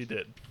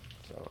did.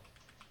 So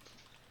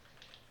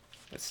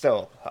it's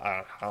still,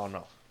 I don't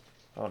know.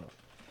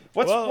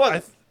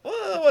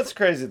 What's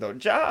crazy though?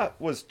 Ja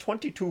was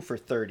 22 for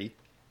 30.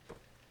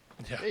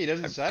 Yeah, he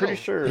doesn't settle.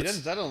 pretty sure he it's-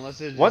 doesn't settle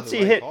unless it's once the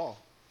he right hit- call.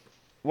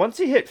 Once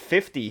he hit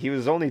 50, he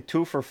was only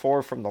 2 for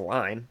 4 from the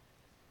line.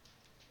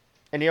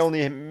 And he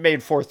only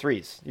made 4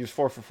 threes. He was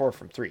 4 for 4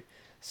 from 3.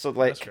 So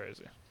like That's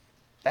crazy.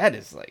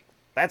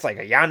 that's like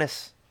a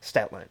Giannis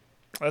stat line.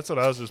 That's what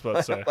I was just about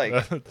to say.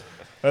 Like-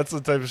 That's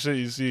the type of shit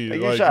you see. Like,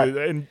 you Like, shot-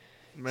 and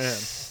man,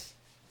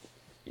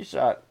 He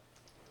shot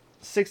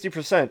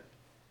 60%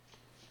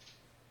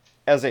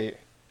 as a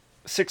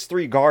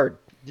 6'3" guard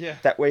Yeah.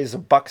 that weighs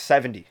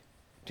 $170.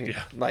 Dude,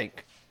 Yeah.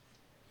 like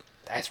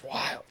that's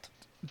wild.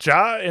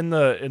 Ja in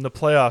the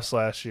playoffs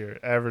last year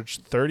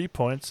averaged 30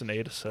 points and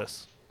 8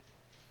 assists.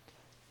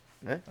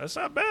 Eh? That's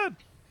not bad.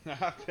 yeah,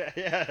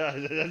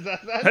 that's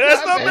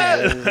That's not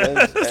bad.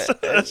 bad.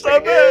 That's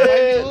not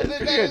bad. A little bit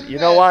better good. than You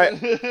know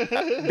that.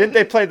 why? Didn't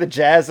they play the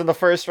Jazz in the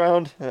first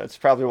round? That's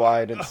probably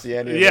why I didn't see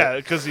any of Yeah,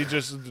 it. because he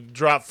just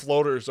dropped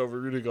floaters over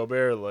Rudy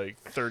Gobert like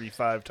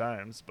 35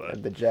 times. But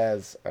And the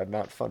Jazz are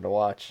not fun to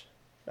watch.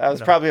 That was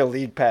No. probably a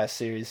League Pass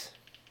series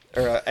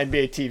or an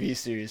NBA TV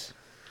series.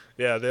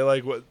 yeah,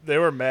 they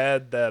were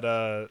mad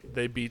that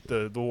they beat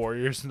the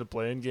Warriors in the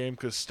playing game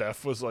because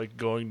Steph was like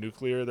going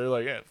nuclear. They're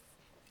like,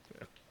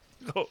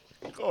 go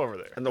over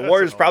there. And the That's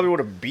Warriors an probably would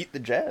have beat the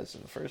Jazz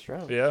in the first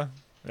round. Yeah,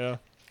 yeah.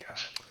 I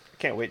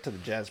can't wait till the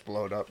Jazz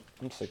blow it up.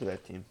 I'm sick of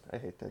that team. I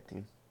hate that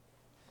team.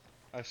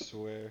 I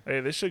swear. Hey,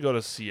 they should go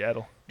to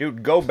Seattle.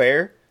 Dude,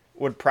 Gobert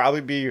would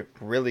probably be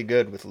really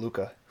good with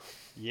Luka.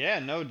 Yeah,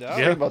 no doubt.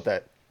 Yeah. Think about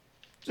that.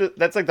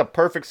 That's like the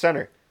perfect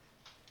center.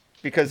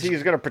 Because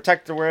he's going to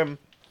protect the rim,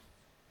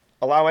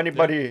 allow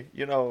anybody,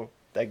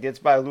 that gets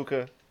by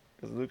Luka.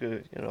 Because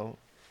Luka,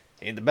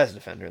 ain't the best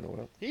defender in the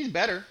world. He's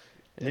better.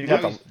 And you No,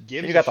 got he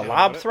gives you a got the shit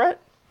lob about it. threat.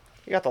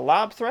 You got the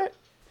lob threat.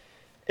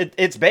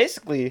 It's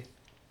basically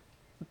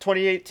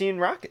 2018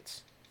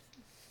 Rockets.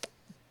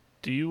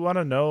 Do you want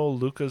to know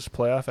Luca's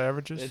playoff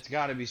averages? It's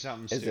got to be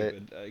something Is it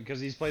stupid because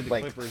he's played the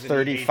Like Clippers.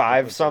 and he hates the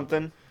 35 Clippers.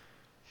 something.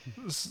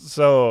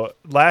 So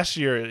last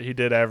year he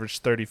did average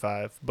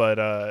 35,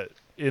 but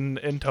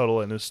in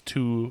total in his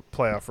 2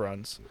 playoff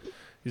runs,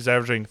 he's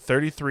averaging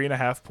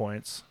 33.5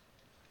 points,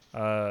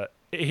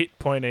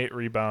 8.8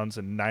 rebounds,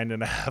 and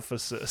 9.5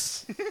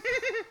 assists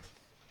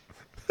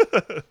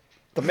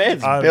The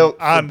man's on built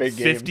for on big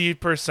games.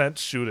 50%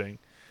 shooting,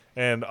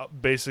 and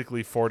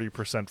basically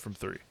 40% from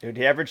 3. Dude,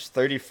 he averaged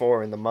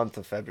 34 in the month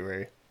of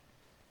February.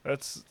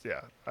 That's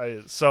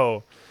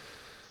so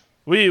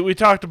we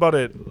talked about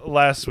it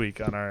last week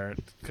on our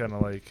kind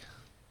of like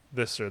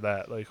this or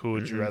that, like who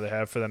would you rather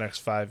have for the next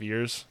 5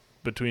 years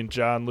between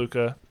Ja and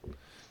Luka,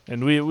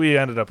 and we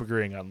ended up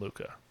agreeing on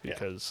Luka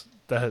because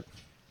that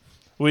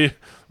we've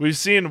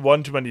seen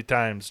one too many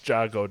times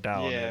Ja go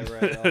down Yeah, and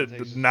right. All it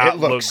takes is- not It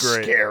looks look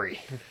great. scary.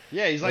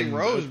 Yeah, he's like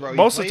Rose, bro. He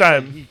most of the plays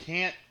like time- he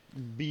can't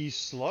be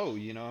slow.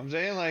 You know what I'm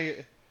saying?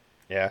 Like,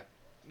 Yeah.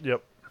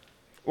 Yep.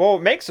 Well,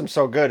 what makes him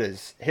so good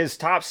is his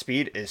top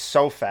speed is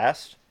so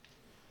fast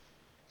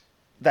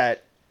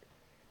that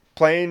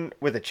playing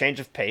with a change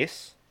of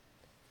pace,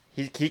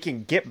 he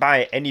can get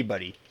by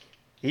anybody.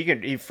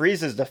 He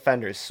freezes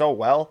defenders so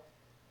well,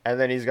 and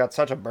then he's got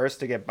such a burst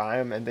to get by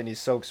him, and then he's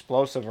so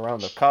explosive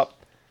around the cup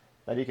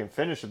that he can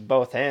finish with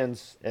both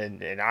hands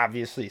and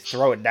obviously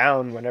throw it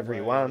down whenever he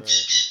Right,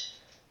 wants.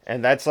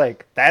 And that's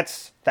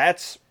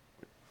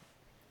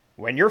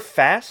when you're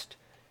fast,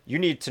 you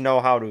need to know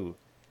how to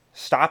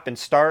stop and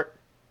start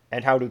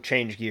and how to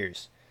change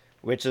gears,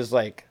 which is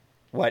like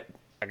what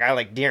a guy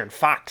like De'Aaron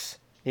Fox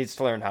needs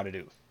to learn how to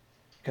do.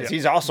 Because Yeah.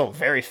 he's also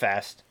very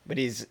fast, but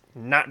he's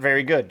not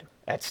very good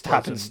at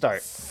stop and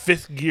start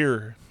 5th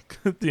gear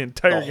the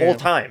entire the whole game.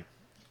 time.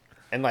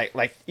 And like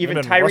even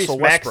Him and Tyrese Russell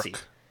Maxey,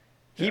 Westbrook.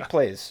 he Yeah.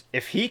 plays.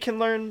 If he can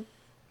learn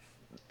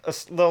a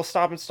little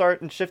stop and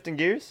start and shifting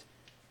gears,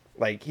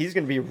 like he's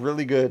gonna be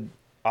really good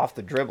off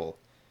the dribble.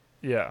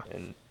 Yeah.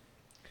 And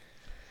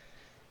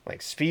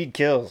like speed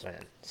kills,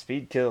 man.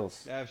 Speed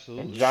kills.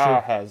 absolutely. And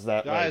Ja has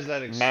that, Ja has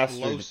that mastered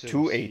explosive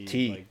to a speed,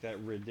 T. like that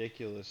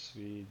ridiculous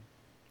speed.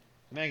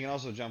 Man can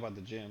also jump out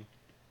the gym.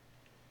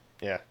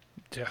 Yeah.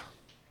 Yeah.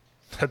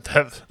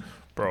 That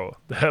bro,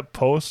 that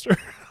poster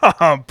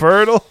on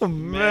Pirtle,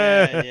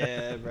 man.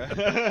 Yeah,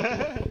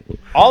 bro.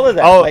 All of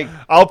that,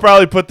 I'll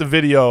probably put the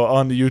video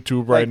on the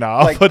YouTube right Like- now.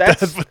 I'll like put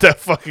that's- that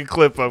fucking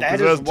clip up that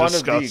because is that's one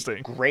disgusting.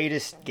 of the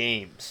greatest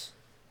games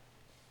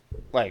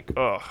Like,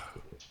 Ugh.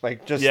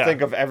 just Yeah.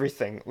 think of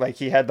everything. Like,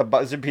 he had the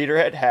buzzer beater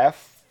at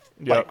half,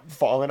 Yep.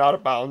 falling out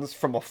of bounds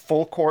from a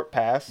full court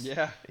pass.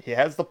 Yeah. He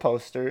has the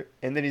poster,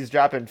 and then he's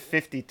dropping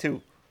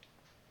 52.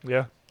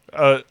 Yeah.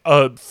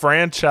 A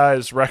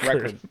franchise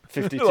Record,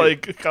 52.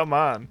 Like, come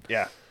on.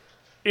 Yeah.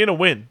 In a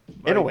win.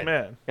 In a Like, win.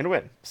 Man. In a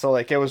win. So,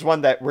 like, it was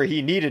one that where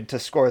he needed to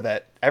score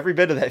that, every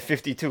bit of that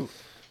 52.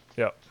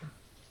 Yep.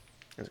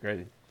 It's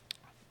crazy.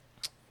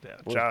 Yeah.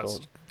 Was John's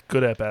gold.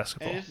 good at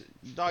basketball. And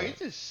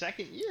it's his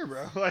second year,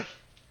 bro. Like,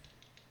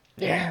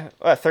 Yeah.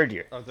 Third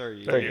year. third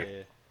year. Third yeah, year.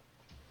 yeah.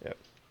 Yep.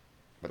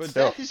 But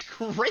still, that is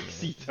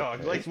crazy,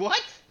 dog. Like,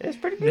 what? it's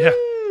pretty Yeah.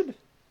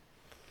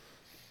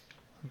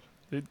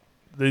 good.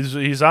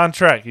 He's on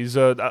track. He's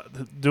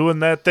doing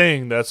that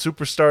thing, that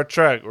superstar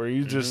track where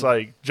you just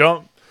like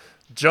jump,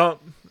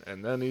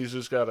 and then he's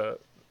just gotta.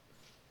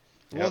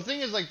 Well, the thing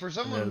is, like, for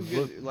someone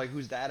Yeah,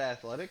 who's that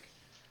athletic,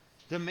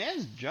 the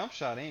man's jump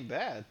shot ain't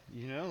bad.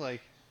 You know,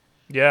 like.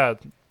 Yeah,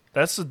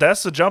 that's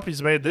the jump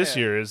he's made this Yeah.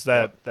 year. Is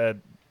that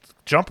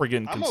jumper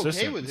getting I'm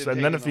consistent? okay with him and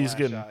taking then if the he's last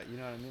getting shot, you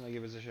know what I mean? Like,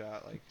 if it's a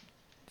shot, like.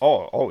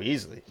 Oh,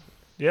 easily.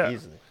 yeah,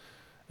 Easily.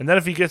 and then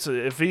if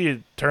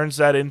he turns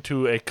that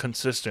into a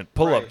consistent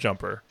pull up Right.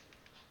 jumper,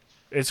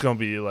 it's gonna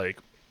be like,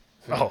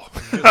 oh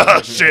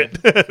shit.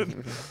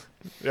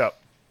 Yep.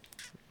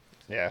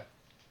 Yeah.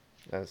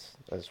 That's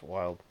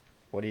wild.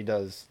 What he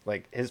does,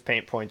 like, his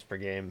paint points per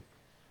game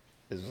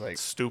is, like,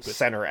 Stupid.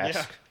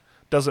 center-esque. Yeah.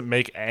 Doesn't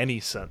make any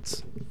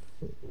sense.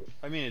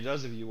 I mean, it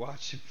does if you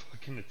watch him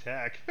fucking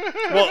attack.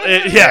 Well,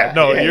 yeah.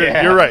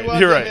 you're right. Watch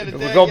You're him right. in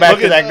We'll go back Look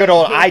to at- that good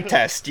old eye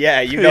test.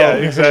 Yeah, you know. Yeah,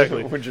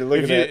 exactly. When you're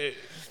looking at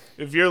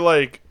If you're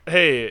like,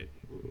 hey,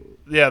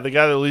 yeah, the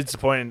guy that leads the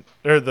point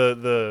or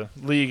the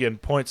league in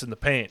points in the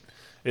paint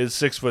is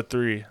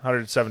 6'3",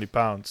 170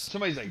 pounds.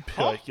 Somebody's like, You're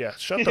huh? like, yeah,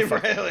 shut the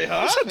fuck up. Really,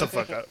 huh? Shut the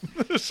fuck up.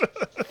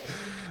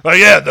 Like,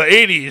 yeah, the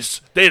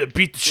 80s, they'd have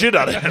beat the shit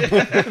out of him.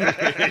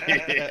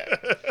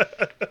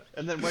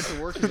 And then went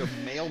to work as a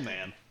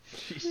mailman.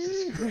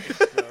 Jesus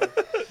Christ, bro.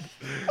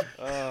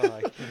 Oh,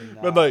 I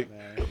cannot, But like,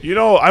 man. you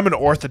know, I'm an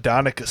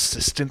orthodontic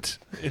assistant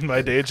in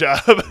my day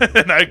job,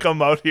 and I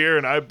come out here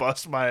and I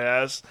bust my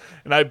ass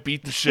and I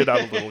beat the shit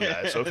out of little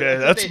guys. Okay,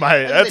 that's my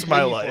That's what they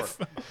pay you life.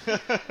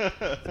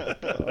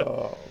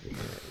 Oh,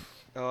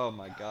 Oh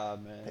my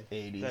god, man. The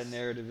 80s. That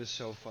narrative is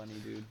so funny,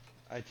 dude.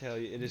 I tell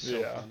you, it is so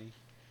Yeah. funny.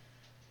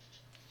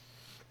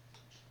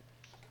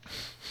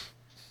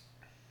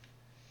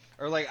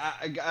 Or like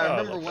I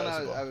remember love one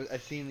basketball. I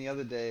seen the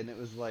other day, and it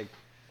was like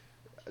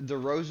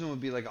DeRozan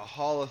would be like a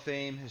Hall of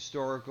Fame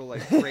historical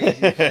like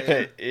crazy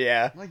player.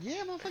 yeah. I'm like,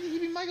 yeah, motherfucker,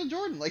 he'd be Michael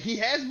Jordan. Like he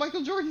has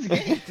Michael Jordan's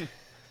game.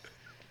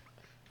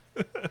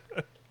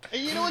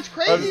 And you know what's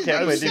crazy is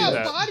can't that he believe got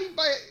that. bodied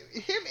by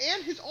him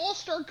and his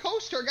All-Star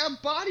co-star got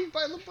bodied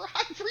by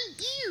LeBron for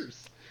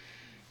years.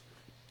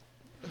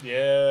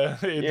 Yeah,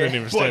 it didn't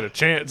even stand a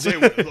chance.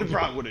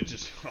 LeBron would have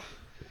just.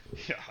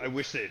 Yeah, I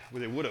wish they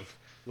would have.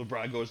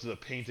 LeBron goes to the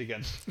paint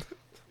against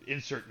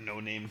insert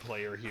no-name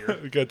player here.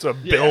 Gets a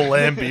Bill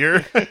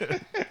Lambier.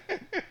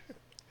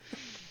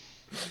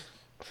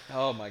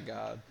 Oh my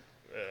god.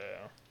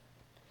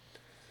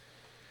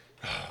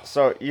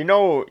 So you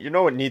know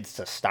what needs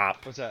to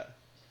stop? What's that?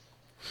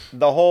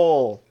 The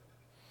whole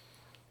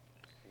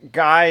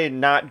guy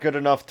not good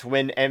enough to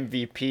win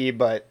MVP,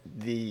 but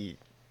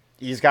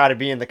he's got to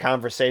be in the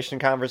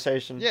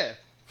conversation. Yeah.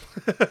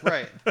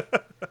 Right.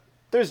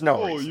 There's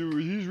no reason.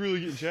 He's really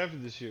getting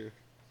shafted this year.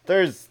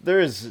 There's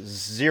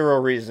zero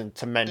reason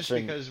to Just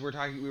mention because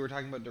we were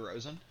talking about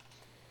DeRozan.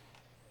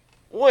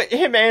 what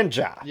him and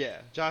Ja. Yeah,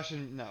 Josh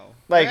and no.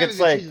 Like, They're it's having a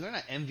good like- season. They're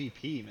not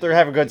MVP, man. They're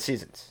having good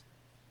seasons.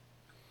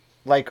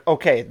 Like,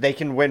 okay, they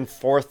can win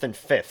 4th and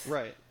 5th.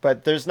 Right.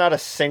 But there's not a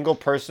single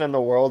person in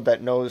the world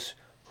that knows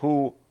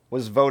who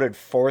was voted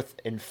 4th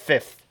and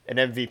 5th in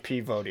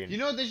MVP voting. You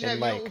know what they should in have?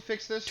 You know what like would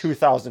fix this?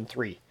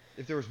 2003.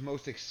 If there was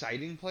most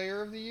exciting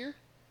player of the year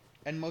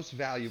and most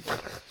valuable.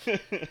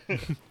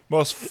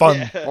 Most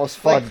fun. Yeah. Most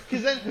fun.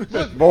 Because then,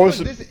 look,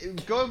 Most-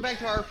 going back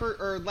to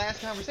our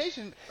last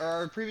conversation, or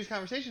our previous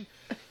conversation,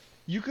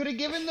 you could have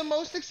given the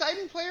most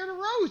exciting player to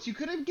Rose. You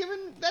could have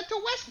given that to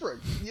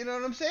Westbrook. You know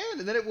what I'm saying?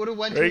 And then it would have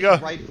went There to you his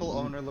go. rightful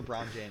owner,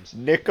 LeBron James.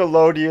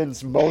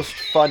 Nickelodeon's most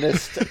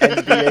funnest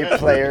NBA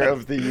player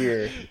of the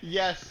year.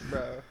 Yes,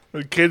 bro.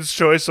 The Kids'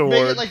 Choice Make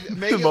Award. it like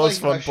the most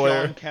fun a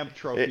player. Sean Kemp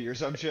trophy or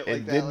some shit like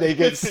And that. then they like-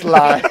 get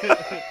slide.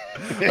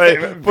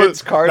 Hey,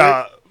 Vince Carter.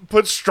 Nah,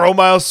 put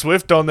Stromile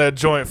Swift on that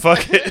joint. Fuck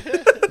it.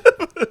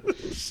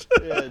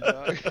 Yeah,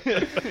 dog.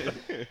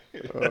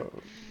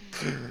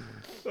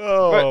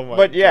 Oh my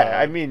but yeah, God.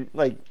 I mean,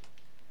 like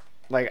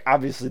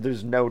obviously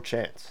there's no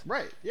chance.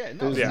 Right. Yeah. No.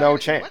 There's exactly. no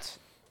What? chance.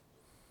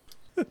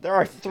 There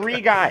are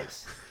 3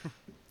 guys: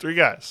 3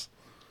 guys.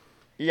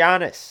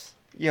 Giannis,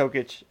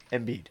 Jokic,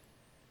 Embiid.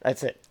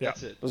 That's it. Yeah.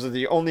 That's it. Those are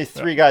the only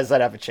 3 guys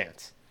that have a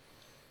chance.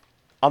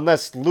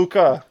 Unless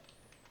Luka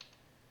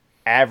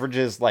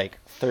averages like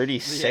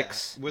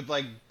 36 Yeah, with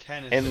like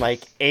 10 and like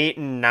assists. 8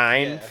 and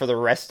 9 Yeah. for the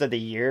rest of the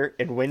year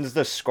and wins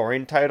the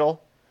scoring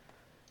title.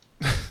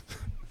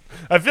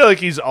 I feel like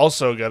he's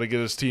also got to get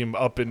his team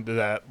up into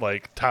that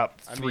like top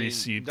 3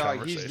 seed dog,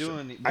 conversation. he's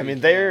doing. I mean,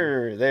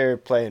 they're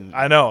playing.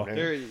 I know.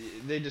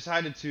 They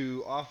decided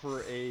to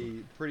offer a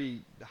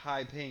pretty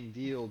high-paying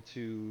deal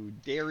to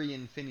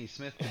Darian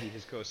Finney-Smith to be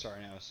his co-star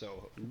now.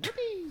 So,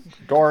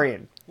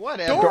 Dorian.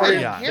 whatever.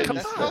 Dorian. I don't care. Come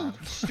That's how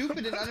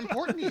stupid and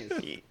unimportant he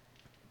is.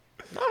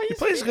 No, He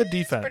plays good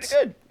defense. Pretty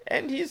good,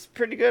 and he's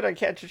pretty good on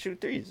catch and shoot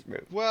threes, bro.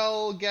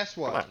 Well, guess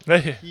what?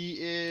 Hey, He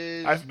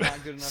is I've-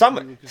 not good enough. to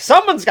be Lucas.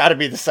 Someone's got to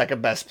be the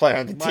second best player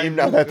on the My team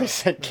now that they Luka.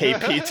 sent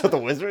KP to the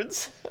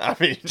Wizards. I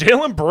mean,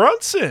 Jalen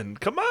Brunson,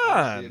 come It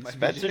on. might be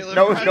Spencer, Jalen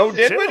no Brunson.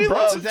 Dinwiddie Jalen love.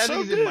 Brunson. That so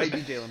means it good. might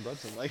be Jalen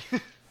Brunson. Like,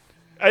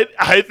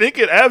 I think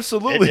it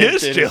absolutely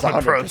is It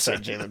Jalen 100%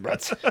 Brunson. Jalen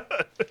Brunson.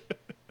 It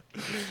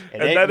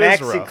And ain't that is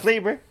Maxi rough.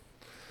 Kleber.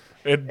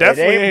 It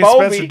definitely ain't ain't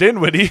Bobby. Spencer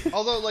Dinwiddie.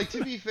 although, like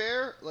to be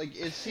fair, like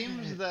it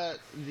seems that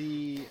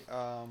the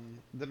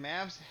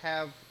Mavs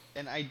have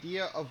an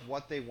idea of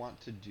what they want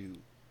to do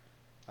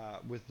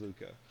with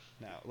Luka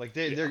now. Like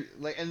they're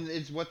like, and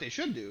it's what they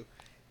should do,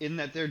 in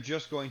that they're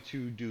just going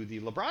to do the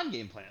LeBron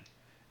game plan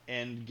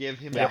and give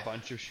him Yeah. a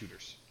bunch of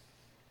shooters.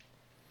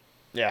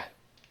 Yeah,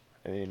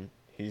 I mean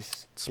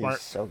he's Smart.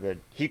 He's so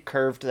good. He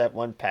curved that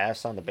one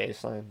pass on the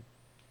baseline.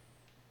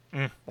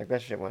 Mm. Like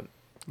that shit went.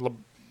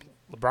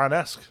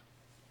 LeBron-esque.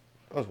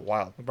 That was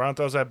wild. LeBron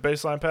throws that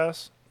baseline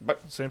pass.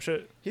 But Same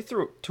shit. he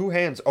threw 2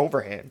 hands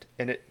overhand,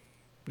 and it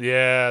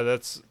Yeah,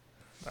 that's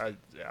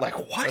like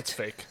what? That's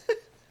fake.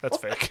 That's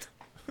fake.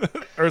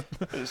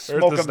 Earth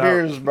Smoke is and now-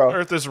 mirrors, bro.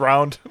 Earth is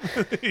round.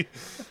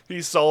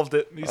 he solved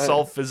it. He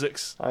solved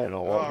physics. I don't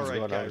know what All was right,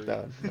 going on with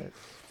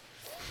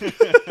Kyrie.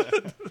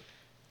 that.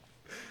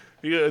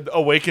 He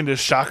awakened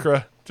his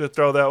chakra to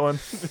throw that one.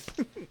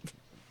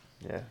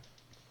 Yeah,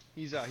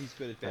 He's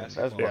good at that's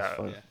basketball. Yeah.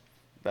 fun. Yeah.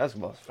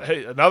 Basketball's fun.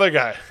 Hey, another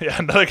guy. Yeah,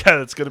 another guy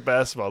that's good at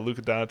basketball,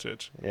 Luka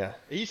Doncic. Yeah,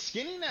 He's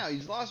skinny now.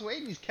 He's lost weight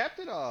and he's kept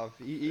it off.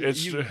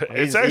 It's You- it's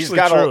he's actually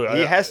gotta- true.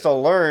 He has to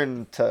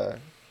learn to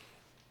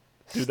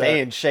Do stay that.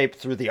 in shape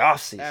through the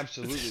offseason.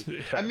 Absolutely.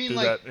 Yeah, I mean, do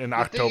like that in the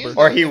thing October. is,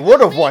 Or like, he if would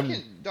this have man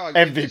won dog,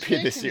 if MVP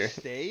man this can year.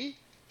 Stay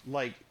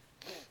like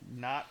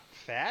not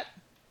fat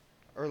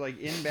or like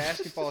in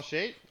basketball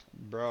shape,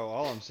 bro.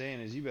 All I'm saying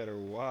is you better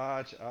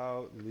watch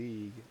out,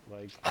 league.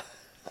 Like,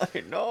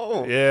 I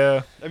know.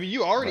 Yeah, I mean,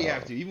 you already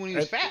have to, even when he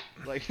was fat.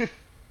 Like,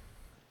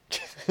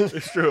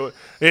 it's true.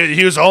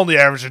 He was only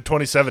averaging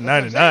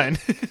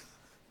 27.99.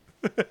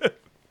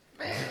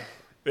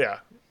 Yeah.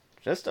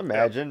 Just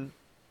imagine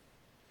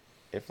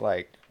if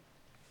like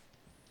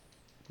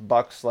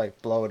Bucks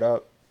like blow it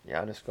up.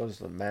 Giannis goes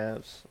to the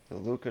Mavs. The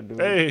Luka dude.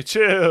 Hey,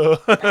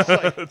 chill. like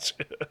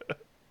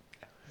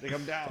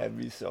I'm down. That'd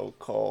be so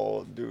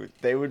cold, dude.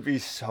 They would be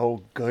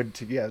so good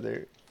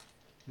together.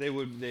 They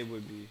would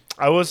be.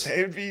 I was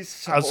They'd be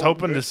so I was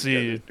hoping good to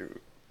see- together,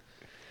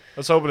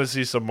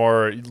 dude. some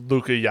more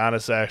Luka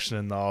Giannis action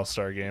in the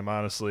All-Star game.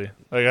 Honestly,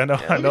 like I know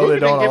Yeah, they Luka don't didn't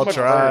get all much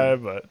try,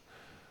 learn. but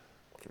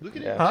Luka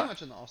Yeah. didn't play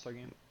much in the All-Star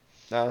game.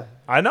 Nah,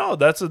 I know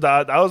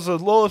I was a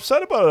little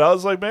upset about it. I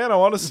was like, man, I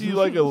want to see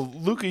like a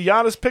Luka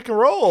Giannis pick and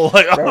roll.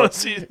 Like I Bro. want to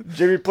see.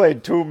 Jimmy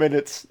played 2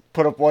 minutes,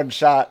 put up 1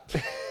 shot.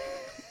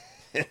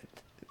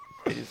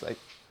 He's like,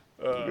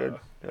 I'm good.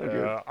 I'm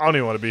good. I don't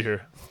even want to be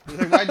here. He's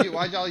like,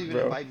 why'd y'all even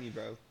Bro. invite me,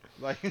 bro?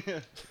 Like,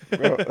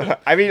 Bro,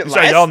 I mean, He's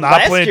like, y'all not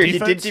last playing year he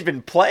defense? didn't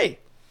even play.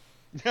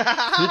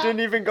 He didn't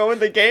even go in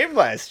the game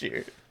last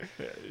year.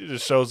 He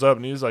just shows up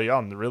and he's like,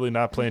 y'all really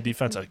not playing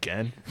defense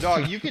again?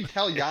 dog, you could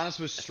tell Giannis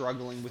was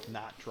struggling with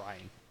not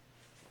trying.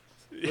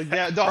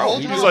 Like the whole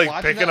he time was, I'm like,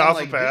 watching picking that, I'm off a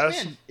like, pass.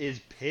 This man is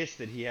pissed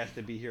that he has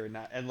to be here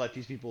and let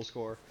these people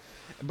score.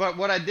 But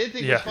what I did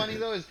think Yeah. was funny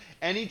though is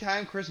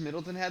anytime Chris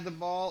Middleton had the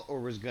ball or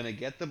was gonna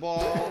get the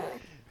ball,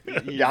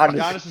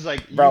 Giannis- is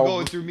like, "You bro.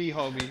 going through me,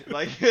 homie."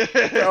 Like,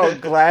 Bro,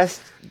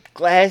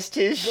 glassed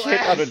his shit on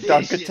a Glassed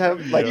dunk his shit.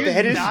 attempt. Like, He was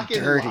that is knocking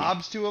dirty.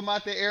 lobs to him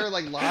out the air,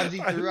 like lobs he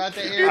threw out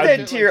the Do air. that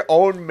and to shit, your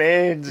own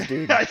mans,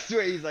 dude. I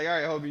swear, he's like, all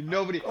right, homie,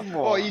 nobody. Come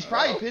Oh, on, he's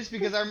probably bro. pissed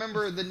because I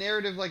remember the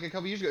narrative like a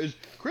couple years ago is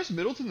Chris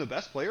Middleton the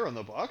best player on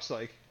the Bucks.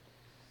 Like,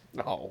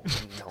 No.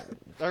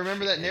 I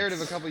remember that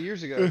narrative a couple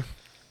years ago.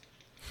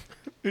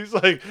 He's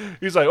like,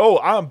 oh,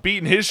 I'm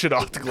beating his shit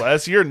off the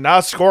glass. You're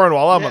not scoring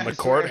while I'm Yeah, on the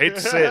court. sorry. Hate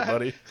to say it,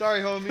 buddy.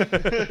 Sorry,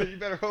 homie. You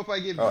better hope I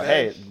get Oh,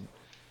 hey, benched.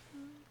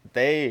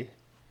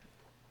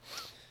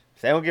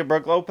 if they don't get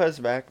Brook Lopez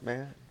back,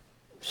 man.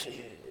 Shit.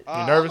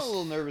 You nervous? I'm a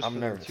little nervous I'm for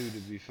nervous. them too,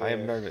 to be fair. I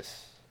am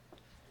nervous.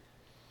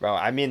 Bro,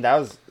 I mean, that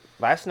was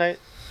last night.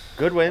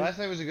 Good win. Last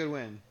night was a good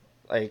win.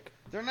 Like,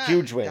 They're not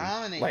huge win.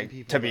 dominating Like,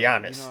 people. to be though,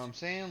 honest. You know what I'm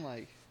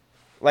saying?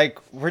 Like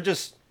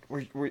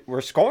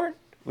we're scoring.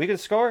 We can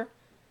score.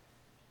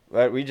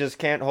 But we just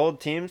can't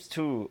hold teams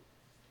to,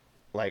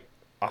 like,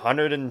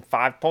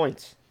 105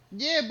 points.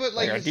 Yeah, but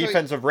Like, our it's like-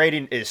 defensive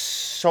rating is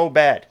so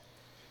bad.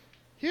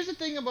 here's the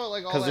thing about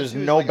like all 'Cause that there's too,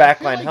 is, no like, I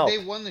feel backline like help. They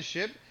won the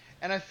ship,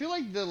 and I feel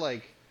like the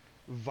like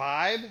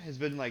vibe has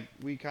been like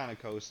we kind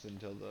of coast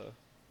until the,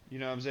 you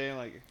know what I'm saying?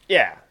 Like,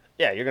 Yeah,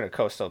 you're going to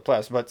coast to the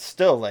playoffs. But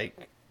still,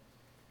 like,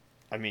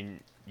 I mean,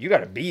 you got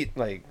to beat,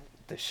 like,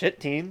 the shit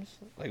teams.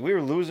 Like, we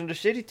were losing to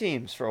shitty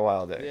teams for a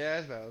while there. Yeah,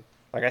 that's valid.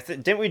 Like,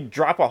 didn't we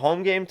drop a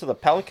home game to the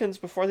Pelicans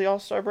before the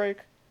All-Star break?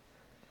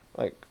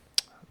 Like,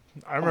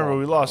 I remember on,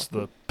 we bro. lost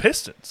the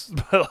Pistons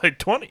by like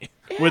 20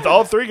 with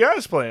all 3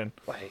 guys playing.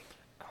 like,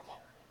 come on.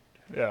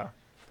 Yeah.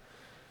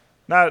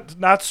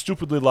 Not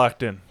stupidly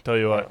locked in, tell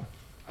you what.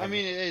 I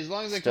mean, as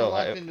long as they Still, come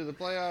locked into the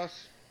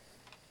playoffs.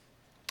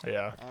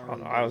 Yeah. I don't I don't really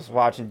know. give I a was fuck.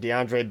 watching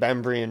DeAndre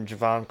Bembry and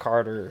Javon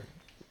Carter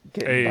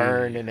getting Hey.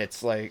 burned, and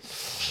it's like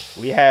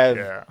we have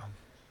Yeah.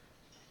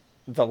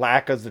 the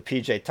lack of the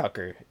PJ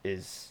Tucker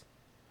is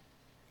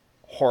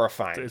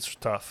horrifying. It's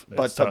tough.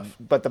 but It's tough.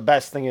 but the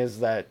best thing is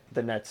that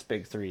the Nets'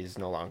 big three is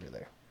no longer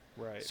there.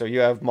 Right. So you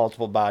have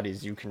multiple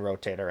bodies you can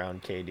rotate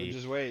around KD.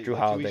 Just wait. Drew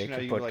like 2 Holiday weeks from now,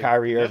 can you put be like,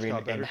 Kyrie "Nets Irving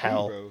got better in too,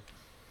 hell." bro."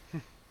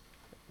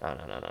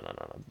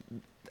 No.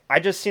 I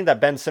just seen that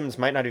Ben Simmons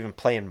might not even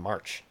play in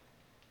March.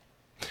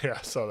 Yeah,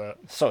 I saw that.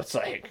 So it's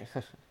like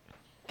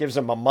gives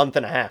him a month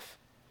and a half.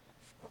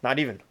 Not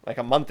even. Like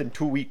a month and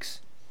 2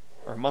 weeks.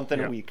 Or a month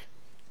and Yeah. a week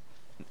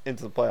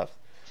into the playoffs.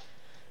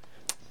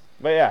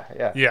 But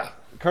yeah. Yeah.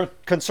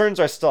 Concerns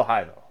are still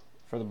high though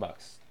for the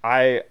Bucks.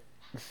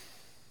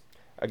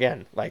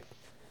 Again, like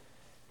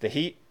the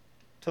Heat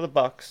to the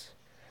Bucks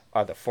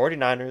are the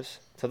 49ers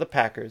to the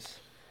Packers.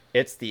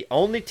 It's the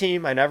only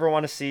team I never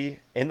want to see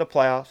in the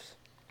playoffs.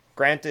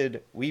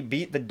 Granted, we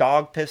beat the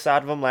dog piss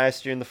out of them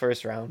last year in the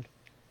first round.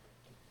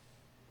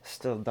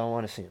 Still don't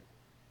want to see them.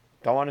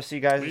 Don't want to see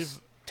guys We've-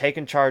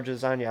 taking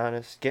charges on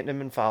Giannis, getting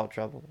him in foul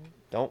trouble.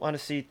 Don't want to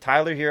see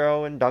Tyler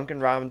Hero and Duncan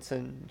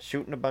Robinson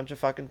shooting a bunch of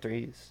fucking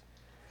threes.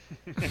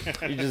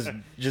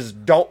 You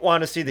just don't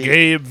want to see the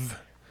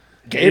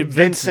Gabe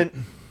Vincent,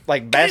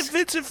 like Gabe best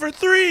Vincent for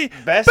 3.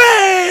 best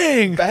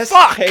Bang! best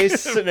Fuck! case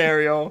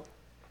scenario.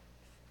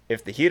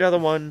 If the Heat are the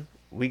 1,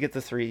 we get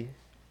the 3,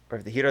 or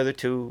if the Heat are the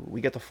 2, we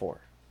get the 4.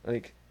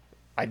 Like,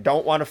 I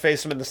don't want to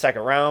face them in the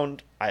second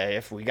round.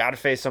 If we got to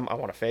face them, I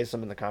want to face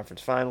them in the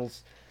conference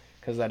finals,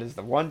 because that is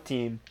the one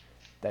team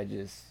that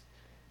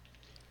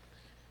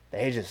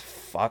they just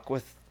fuck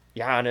with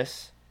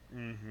Giannis,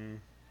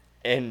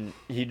 and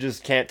he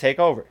just can't take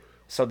over.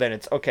 So then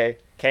it's okay.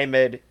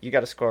 K-Mid, you got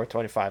to score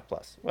 25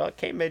 plus. Well,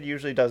 K-Mid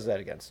usually does that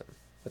against him,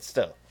 but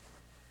still,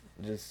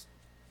 just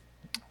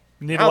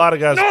Need a lot of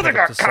guys no, to they pick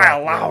up got the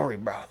Kyle slack. Lowry,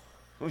 bro,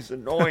 who's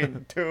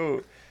annoying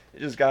too. They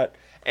just got,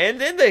 and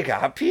then they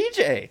got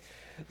PJ.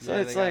 So Yeah,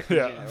 it's they got like, PJ.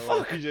 yeah. Well,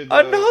 fuck, PJ,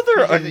 another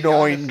PJ the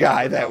annoying Giannis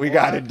guy stuff that we with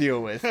got to boy.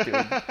 deal with,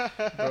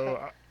 dude.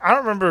 Bro, I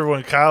remember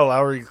when Kyle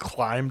Lowry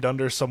climbed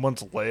under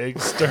someone's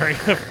legs during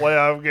a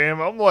playoff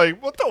game. I'm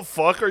like, what the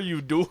fuck are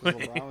you doing?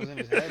 LeBron was in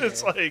his head,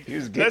 It's bro. like, He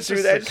was getting that's through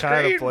just that the kind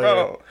screen, of player.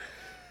 bro.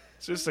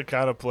 It's just the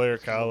kind of player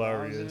Kyle LeBron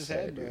Lowry was in is. his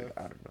head, bro.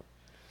 I don't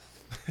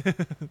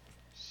know.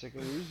 Sick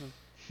of losing.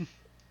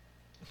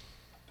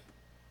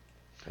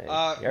 Hey, he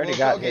already Well,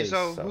 got okay, his,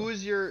 so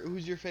who's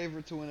your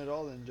favorite to win it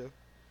all then, Joe?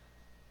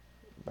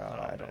 Bro,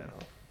 Oh, I don't man. know.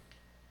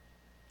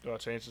 Do I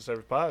change this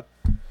every pod?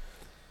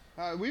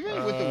 We've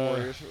been with the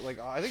Warriors. Like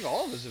I think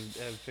all of us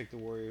have picked the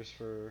Warriors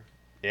for.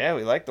 Yeah,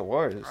 we like the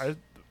Warriors.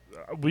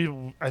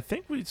 I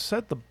think we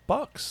said the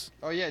Bucks.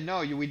 Oh yeah,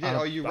 no, we did. On a-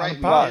 Oh, you're on right. a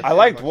we pod. did I say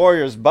liked Bucks.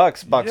 Warriors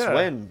Bucks Yeah.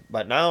 win,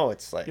 but now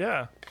it's like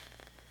Yeah.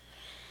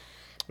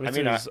 Which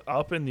mean, is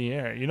up in the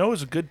air. You know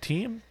who's a good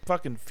team?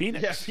 Fucking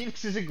Phoenix. Yeah,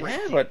 Phoenix is a great. yeah,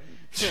 team. but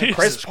Jesus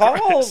Chris Paul's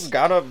Christ.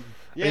 got a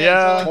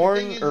Yeah. So Torn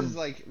the thing or is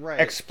like right.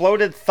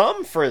 exploded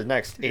thumb for the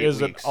next 8 He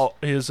has weeks.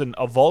 he has an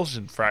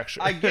avulsion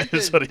fracture. I get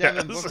is that what he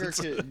Devin has. Booker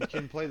It's-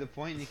 can play the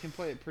point and he can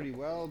play it pretty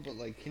well, but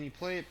like, can he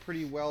play it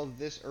pretty well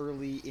this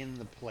early in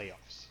the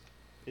playoffs?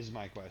 Is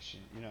my question.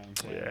 You know what I'm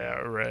saying? Yeah,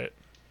 right.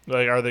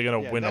 Like, are they going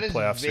to Yeah, win a that is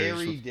playoff series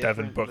very with Devin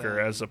different Booker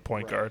than- as a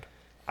point right. guard?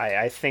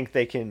 I think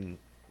they can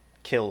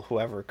kill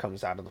whoever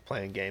comes out of the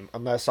playing game,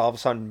 unless all of a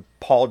sudden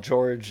Paul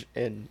George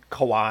and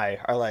Kawhi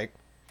are like,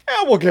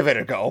 yeah, we'll give it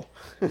a go.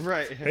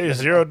 Right. Hey,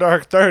 0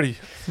 dark 30.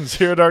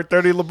 0 dark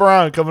 30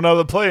 LeBron coming out of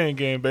the playing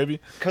game, baby.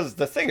 Because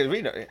the thing is,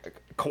 we know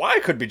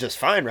Kawhi could be just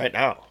fine right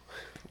now.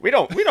 We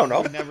don't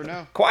know. You never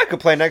know. Kawhi could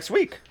play next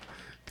week.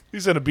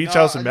 He's in a beach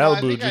house in No, I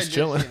Malibu think I just did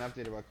chilling. see an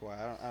update about Kawhi.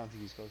 I don't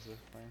think he's close to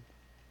playing.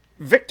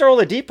 Victor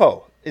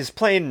Oladipo is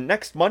playing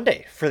next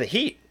Monday for the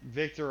Heat.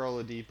 Victor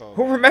Oladipo.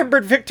 Who man.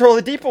 remembered Victor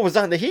Oladipo was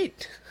on the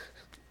Heat?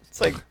 It's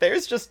like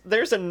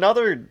there's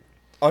another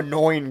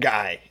annoying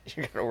guy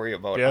you gotta worry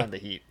about Yeah. on the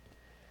Heat.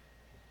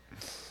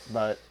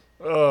 But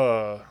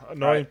Annoying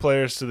Right.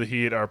 players to the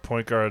Heat are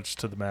point guards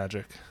to the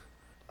Magic.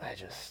 I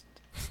just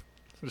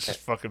It's just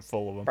fucking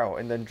full of them. bro,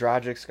 and then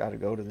Dragic's got to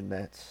go to the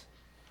Nets.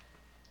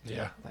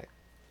 Yeah. Like,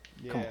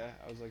 Yeah, Come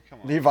I was like,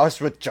 come on. leave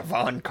us with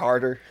Javon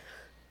Carter,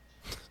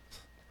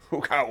 who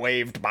got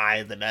waived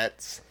by the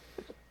Nets.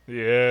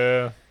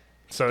 Yeah.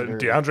 So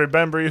Dirty. DeAndre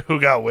Bembry, who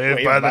got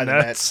waived by the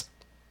Nets.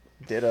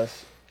 Did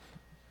us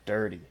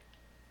dirty.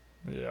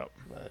 Yeah.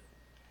 But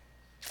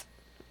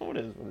what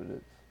it is.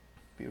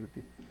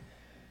 Beautiful.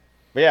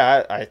 But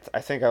yeah, I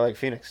think I like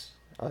Phoenix.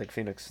 I like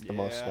Phoenix the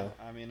most now.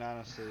 I mean,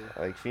 honestly,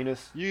 I like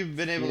Phoenix. you've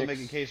been able to make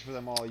a Phoenix. case for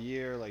them all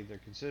year. Like they're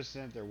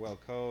consistent, they're well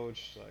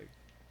coached. Like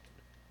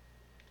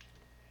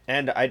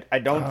And I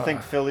don't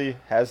think Philly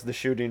has the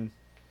shooting.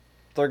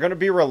 They're going to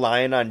be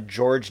relying on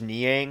George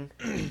Niang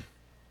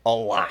a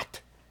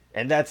lot.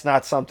 And that's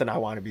not something I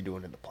want to be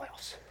doing in the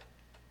playoffs.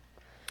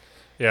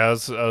 Yeah, I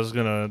was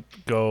gonna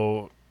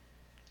go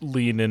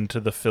lean into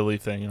the Philly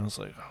thing. I was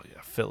like, oh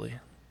yeah, Philly.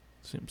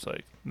 Seems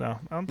like no,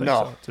 I don't think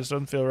so. It just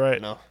doesn't feel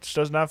right. No, just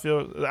does not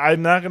feel.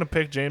 I'm not gonna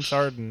pick James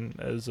Harden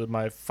as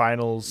my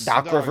finals.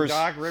 Doc Rivers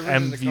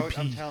MVP. Is the coach.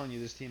 I'm telling you,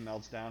 this team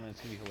melts down and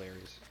it's gonna be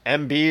hilarious.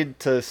 Embiid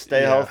to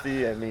stay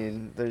healthy. I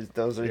mean,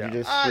 those are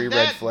just three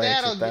red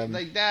flags with them.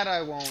 Like that,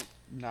 I won't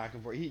knock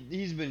him for.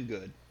 He's been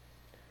good.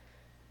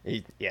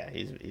 He's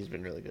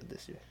been really good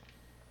this year.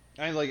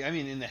 I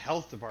mean, in the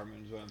health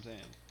department is what I'm saying.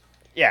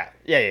 Yeah.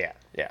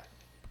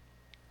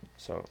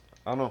 So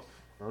I don't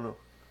know.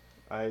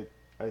 I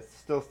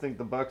still think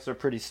the Bucks are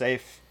pretty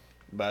safe,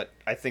 but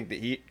I think the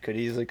Heat could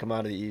easily come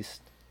out of the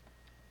East,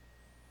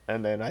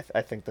 and then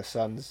I think the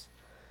Suns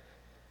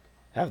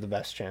have the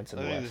best chance in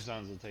the West. I think the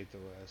Suns will take the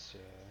West, yeah.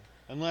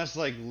 Unless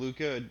like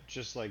Luka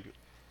just like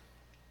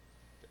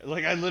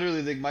I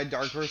literally think my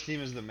dark horse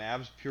team is the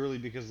Mavs purely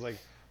because like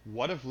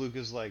what if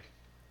Luka's like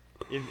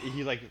if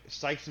he like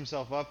psychs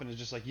himself up and is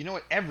just like, you know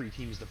what, every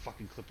team is the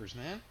fucking Clippers,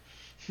 man.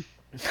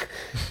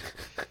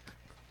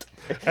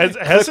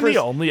 Hasn't he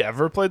only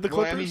ever played the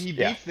Clippers? Well, I mean, he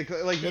beats the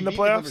he in beat the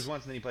playoffs? the Clippers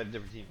once, and then he played a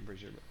different team. I'm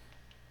pretty sure.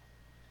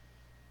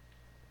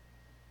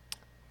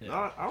 But...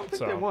 No, I don't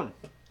think they won.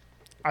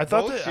 I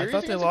thought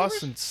they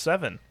lost in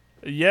 7.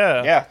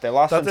 Yeah. Yeah, they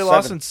lost. They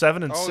lost in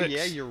 7 and 6. Oh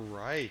yeah, you're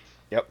right.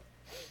 Yep.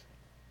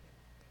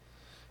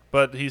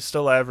 But he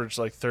still averaged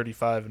like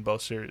 35 in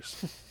both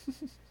series.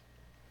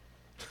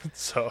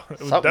 So it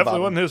definitely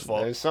wasn't his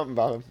fault. There's something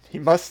about him. He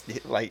must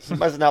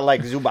not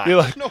like Zubac. You're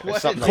like, no,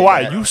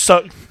 Kawhi, you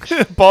suck.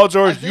 Paul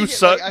George, you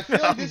suck. I feel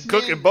like I'm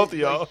cooking both of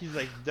y'all. Like, he's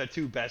like the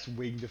 2 best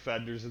wing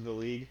defenders in the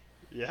league.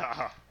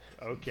 Yeah.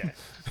 Okay.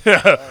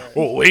 Yeah.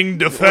 Well, wing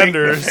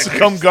defenders,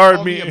 come guard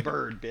Call me. a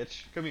bird,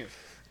 bitch. Come here.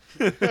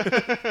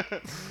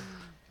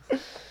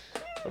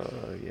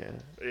 Oh yeah.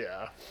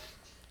 Yeah.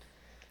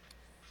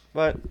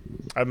 But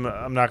I'm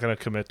not gonna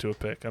commit to a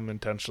pick. I'm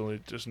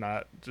intentionally just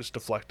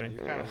deflecting.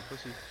 You're kind of a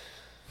pussy.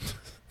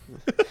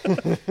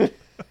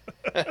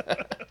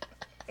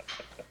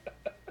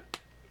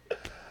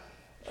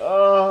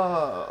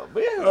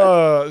 But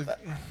yeah,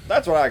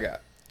 that's what I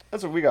got.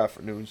 That's what we got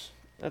for news.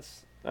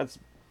 That's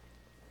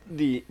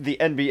the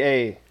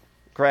NBA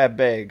grab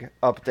bag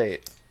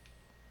update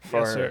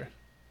for Yes, sir.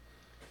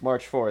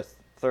 March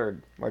 3rd.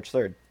 March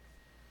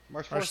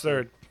March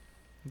 3rd.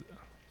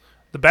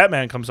 The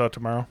Batman comes out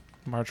tomorrow,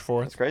 March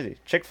 4th. That's crazy.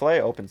 Chick-fil-A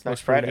opens next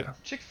Looks pretty Friday.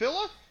 good.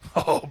 Chick-fil-A?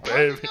 Oh,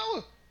 baby.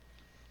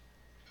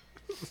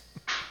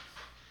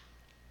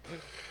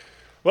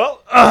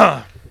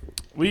 Well,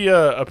 we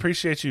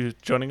appreciate you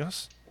joining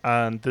us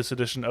on this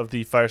edition of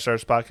the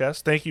Firestars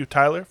podcast. Thank you,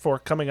 Tyler, for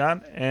coming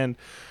on and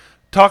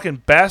talking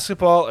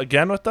basketball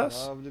again with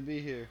us. Love to be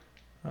here.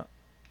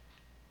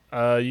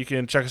 You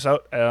can check us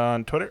out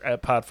on Twitter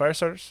at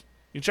PodFirestarters.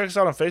 You can check us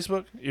out on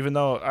Facebook, even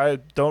though I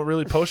don't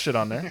really post shit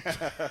on there.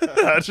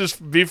 I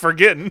just be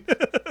forgetting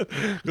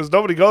because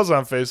nobody goes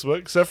on Facebook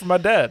except for my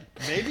dad.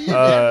 Maybe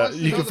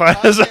you can find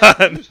us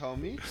on.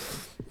 Homie.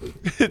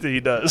 He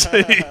does.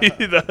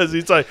 He does.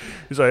 He's like,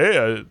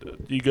 hey,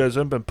 you guys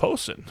haven't been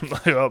posting. I'm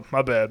like, oh,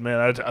 my bad,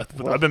 man.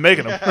 I've been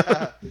making them.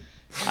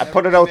 I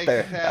put it out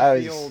there.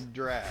 The old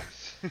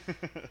drafts.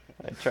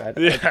 I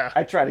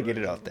try to get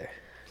it out there.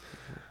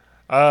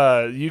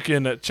 You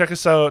can check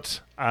us out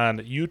on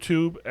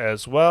YouTube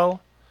as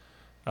well.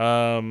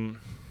 I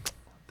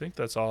think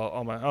that's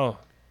all my... Oh,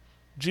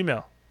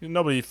 Gmail.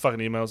 Nobody fucking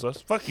emails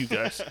us. Fuck you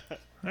guys.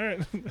 All right.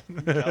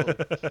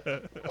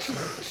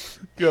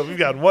 Good, we've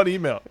got one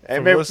email. Hey,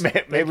 maybe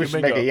we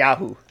should make a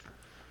Yahoo.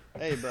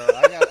 Hey, bro.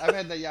 I've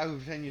had that Yahoo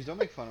for 10 years. Don't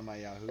make fun of my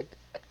Yahoo.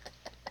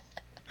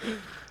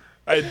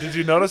 Did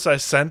you notice I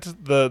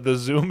sent the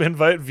Zoom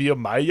invite via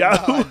my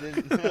Yahoo? No, I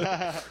didn't.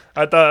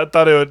 I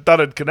thought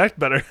it'd connect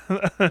better.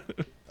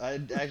 I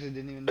actually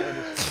didn't even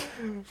notice.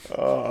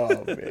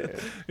 Oh man!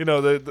 You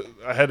know,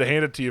 I had to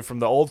hand it to you from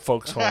the old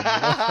folks' home.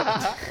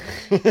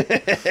 You know?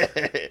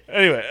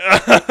 Anyway,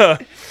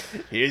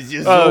 here's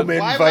your Zoom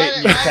invite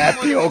and your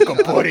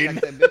tapioca pudding.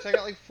 Bitch, I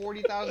got like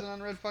 40,000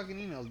 unread fucking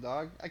emails,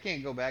 dog. I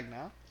can't go back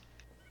now.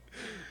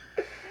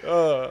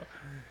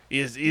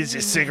 Is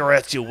your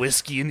cigarettes, your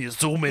whiskey, and your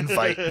Zoom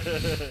invite?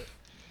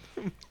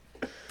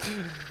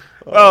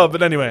 Oh,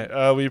 but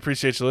anyway, we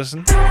appreciate you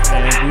listening,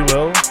 and we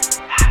will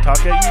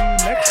talk at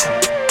you next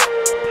time.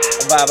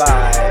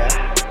 Bye-bye.